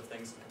collections of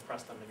things and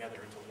compress them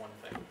together into one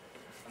thing.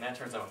 And that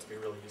turns out to be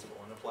really useful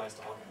and applies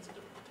to all kinds of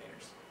different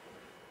containers.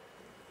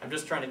 I'm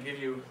just trying to give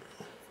you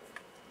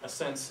a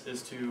sense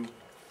as to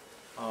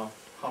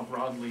how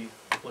broadly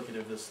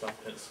applicative this stuff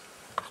is.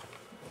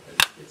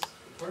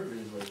 part of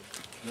it is like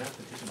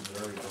mathematicians have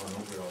already gone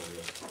over all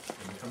this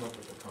and come up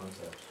with the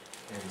concepts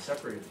and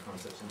separated the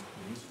concepts into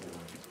the useful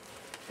ones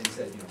and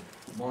said, you know,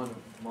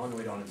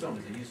 monoid on its own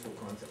is a useful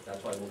concept.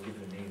 That's why we'll give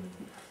it a name.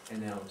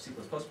 And now C++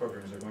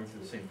 programmers are going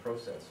through the same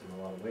process in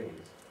a lot of ways.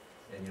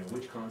 And you know,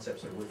 which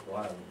concepts are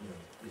worthwhile? You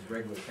know, is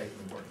regular type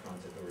an important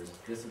concept, or is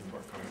this an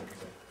important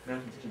concept? So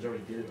mathematicians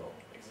already did it all.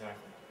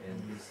 Exactly. And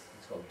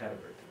it's called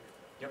category.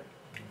 Yep.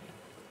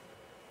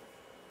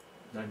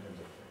 9 times out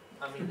of 10.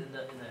 I mean, in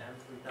the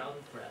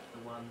M3000 thread,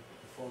 the one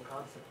before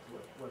concepts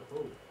were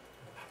proved,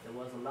 there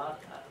were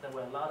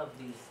a lot of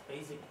these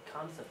basic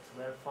concepts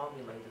were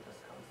formulated as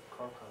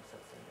core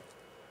concepts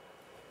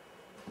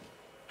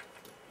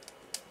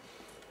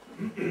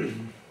in it.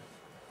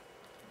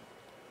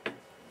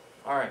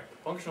 All right,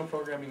 functional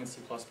programming in C++.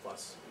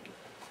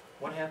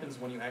 What happens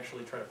when you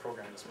actually try to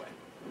program this way?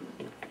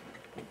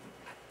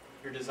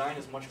 Your design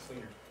is much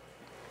cleaner.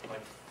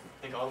 Like,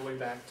 think all the way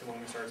back to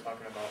when we started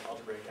talking about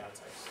algebraic data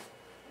types.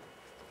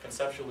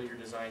 Conceptually, your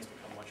designs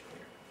become much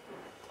cleaner.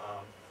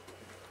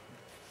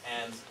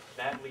 And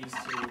that leads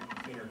to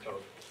cleaner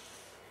code,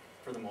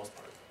 for the most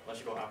part. Unless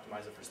you go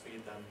optimize it for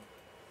speed, then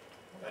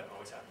that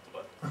always happens.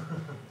 But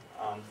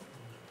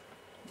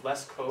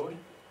less code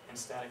and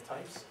static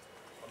types.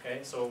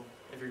 Okay, so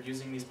if you're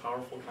using these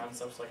powerful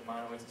concepts like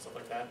monoids and stuff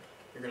like that,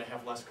 you're going to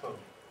have less code.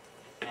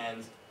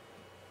 And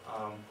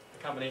the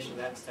combination of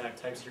that and static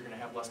types, you're going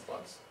to have less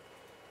bugs.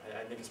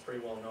 I think it's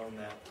pretty well known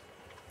that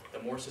the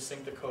more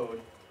succinct the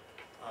code,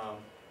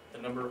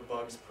 the number of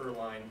bugs per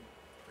line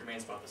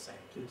remains about the same.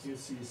 Did you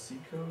see C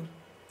code?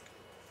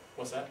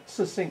 What's that?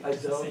 Succinct. I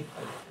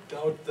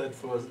doubt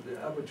that was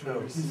the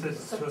arbitrary. He said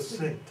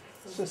succinct.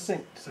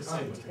 Succinct.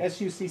 Succinct.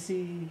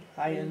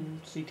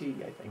 S-U-C-C-I-N-C-T,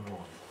 I think.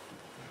 Wrong.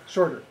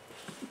 Shorter.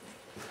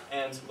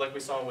 And like we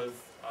saw with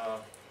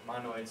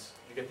monoids,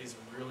 you get these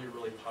really,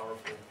 really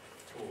powerful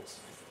tools.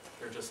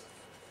 They're just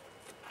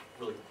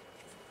really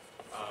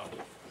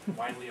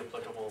widely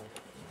applicable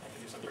and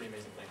can do some pretty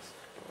amazing things.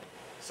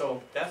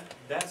 So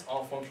that's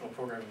all functional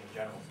programming in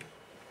general.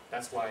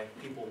 That's why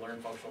people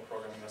learn functional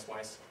programming. That's why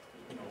it's,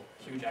 you know,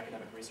 huge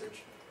academic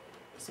research.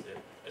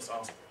 It's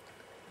awesome.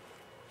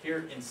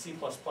 Here in C++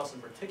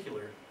 in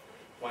particular,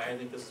 why I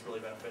think this is really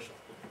beneficial.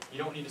 You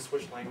don't need to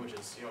switch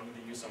languages. You don't need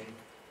to use some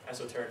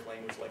esoteric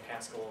language like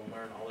Haskell and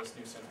learn all this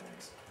new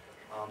syntax.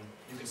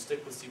 You can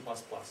stick with C++.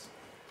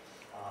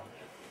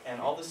 And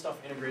all this stuff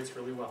integrates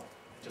really well.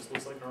 It just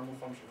looks like normal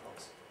function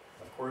calls.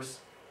 Of course,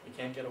 you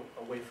can't get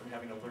away from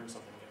having to learn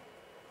something new,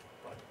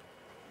 but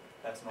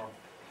that's normal.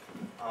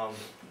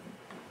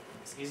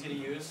 It's easy to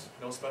use,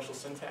 no special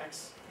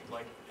syntax.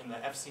 Like in the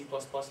FC++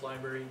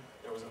 library,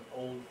 there was an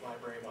old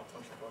library about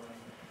functional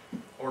programming,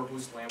 or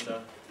Boost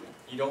Lambda.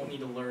 You don't need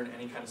to learn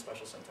any kind of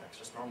special syntax,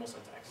 just normal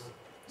syntax.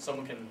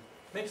 Someone can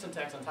make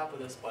syntax on top of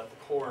this, but the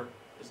core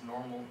is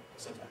normal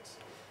syntax.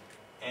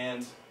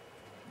 And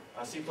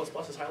C++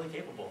 is highly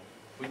capable.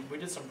 We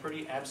did some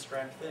pretty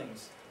abstract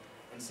things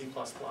in C++,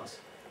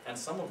 and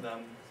some of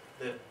them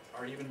that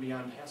are even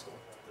beyond Haskell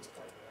at this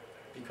point,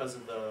 because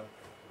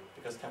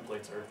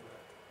templates are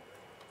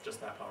just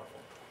that powerful.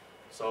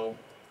 So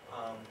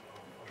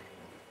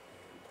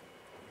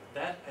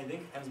that, I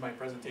think, ends my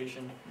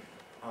presentation.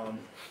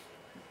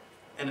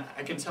 And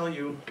I can tell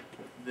you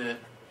that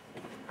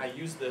I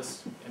use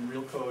this in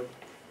real code,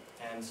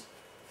 and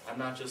I'm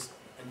not just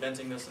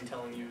inventing this and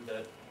telling you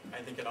that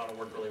I think it ought to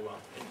work really well.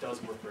 It does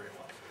work very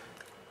well.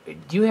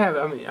 Do you have,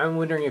 I'm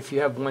wondering if you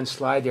have one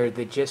slide there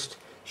that just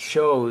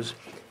shows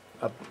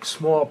a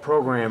small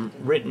program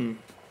written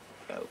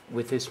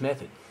with this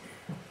method?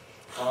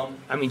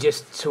 I mean,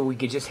 just so we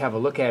could just have a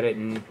look at it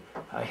and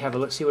have a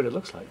look, see what it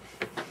looks like.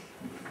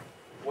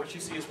 What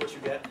you see is what you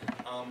get.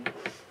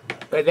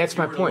 But that's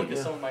my If you were point. to look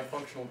at some of my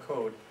functional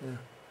code,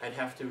 I'd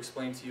have to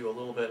explain to you a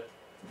little bit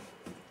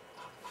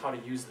how to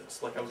use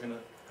this. Like I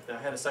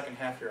had a second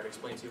half here, I'd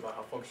explain to you about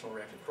how functional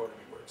reactive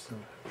programming works.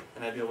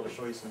 And I'd be able to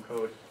show you some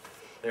code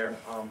there.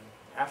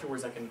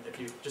 Afterwards, if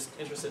you're just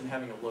interested in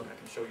having a look, I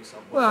can show you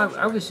some. Well,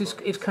 I was just,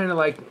 it's kind of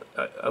like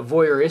a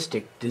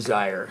voyeuristic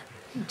desire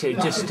to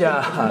just,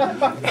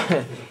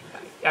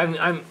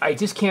 I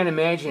just can't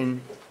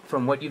imagine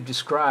from what you've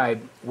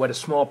described what a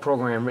small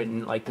program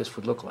written like this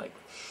would look like.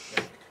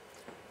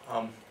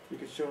 You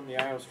could show them the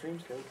IO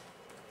streams code.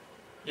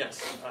 Yes.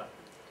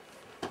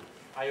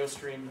 IO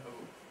stream,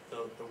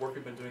 the work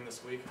we've been doing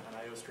this week on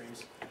IO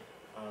streams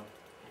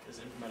is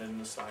implemented in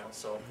this style,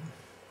 so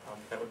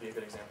that would be a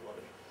good example of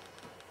it.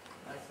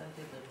 I sent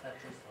you the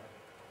Tetris slide.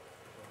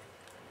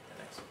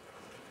 Thanks.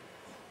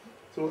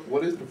 So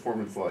what is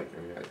performance like? I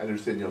mean, I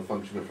understand, you know,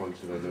 function to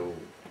function. I know,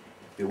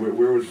 you know,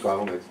 where would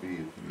bottlenecks be if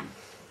you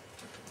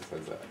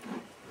besides that?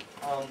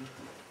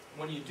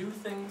 When you do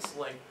things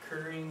like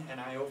currying an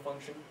IO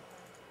function,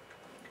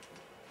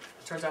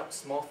 it turns out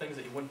small things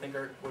that you wouldn't think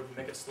would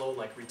make it slow,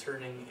 like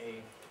returning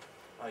a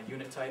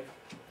unit type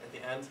at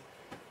the end,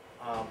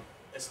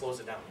 it slows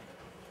it down.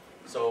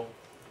 So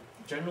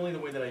generally the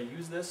way that I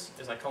use this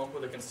is I come up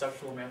with a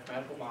conceptual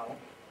mathematical model,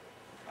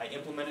 I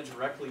implement it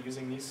directly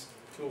using these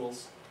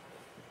tools,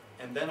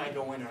 and then I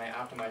go in and I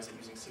optimize it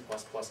using C++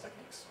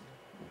 techniques.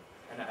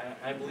 And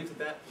I believe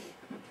that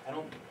I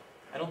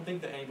don't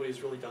think that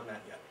anybody's really done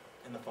that yet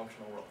in the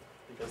functional world,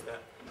 because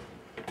that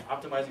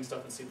optimizing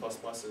stuff in C++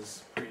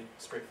 is pretty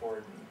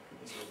straightforward and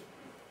easy to do.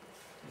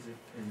 Is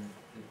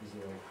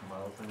it like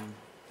compile time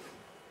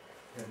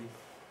heavy?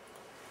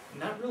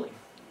 Not really,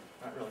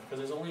 because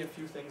there's only a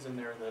few things in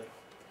there that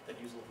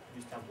use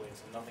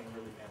templates and nothing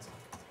really fancy.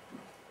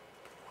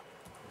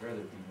 I'd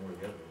rather it be more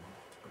together.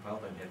 Compile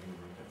time heavy and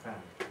run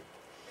time fast.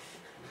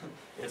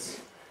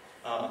 It's,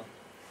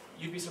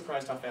 you'd be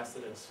surprised how fast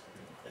it is.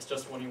 It's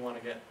just when you want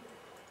to get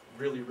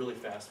really, really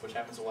fast, which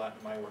happens a lot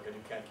in my work, I do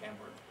CAD/CAM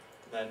work,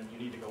 then you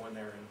need to go in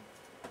there and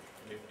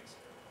do things.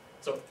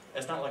 So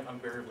it's not like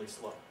unbearably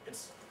slow.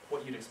 It's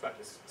what you'd expect.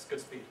 It's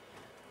good speed,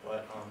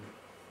 but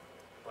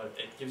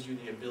it gives you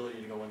the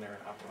ability to go in there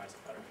and optimize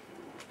it better.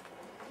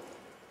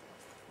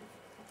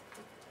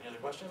 Any other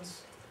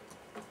questions?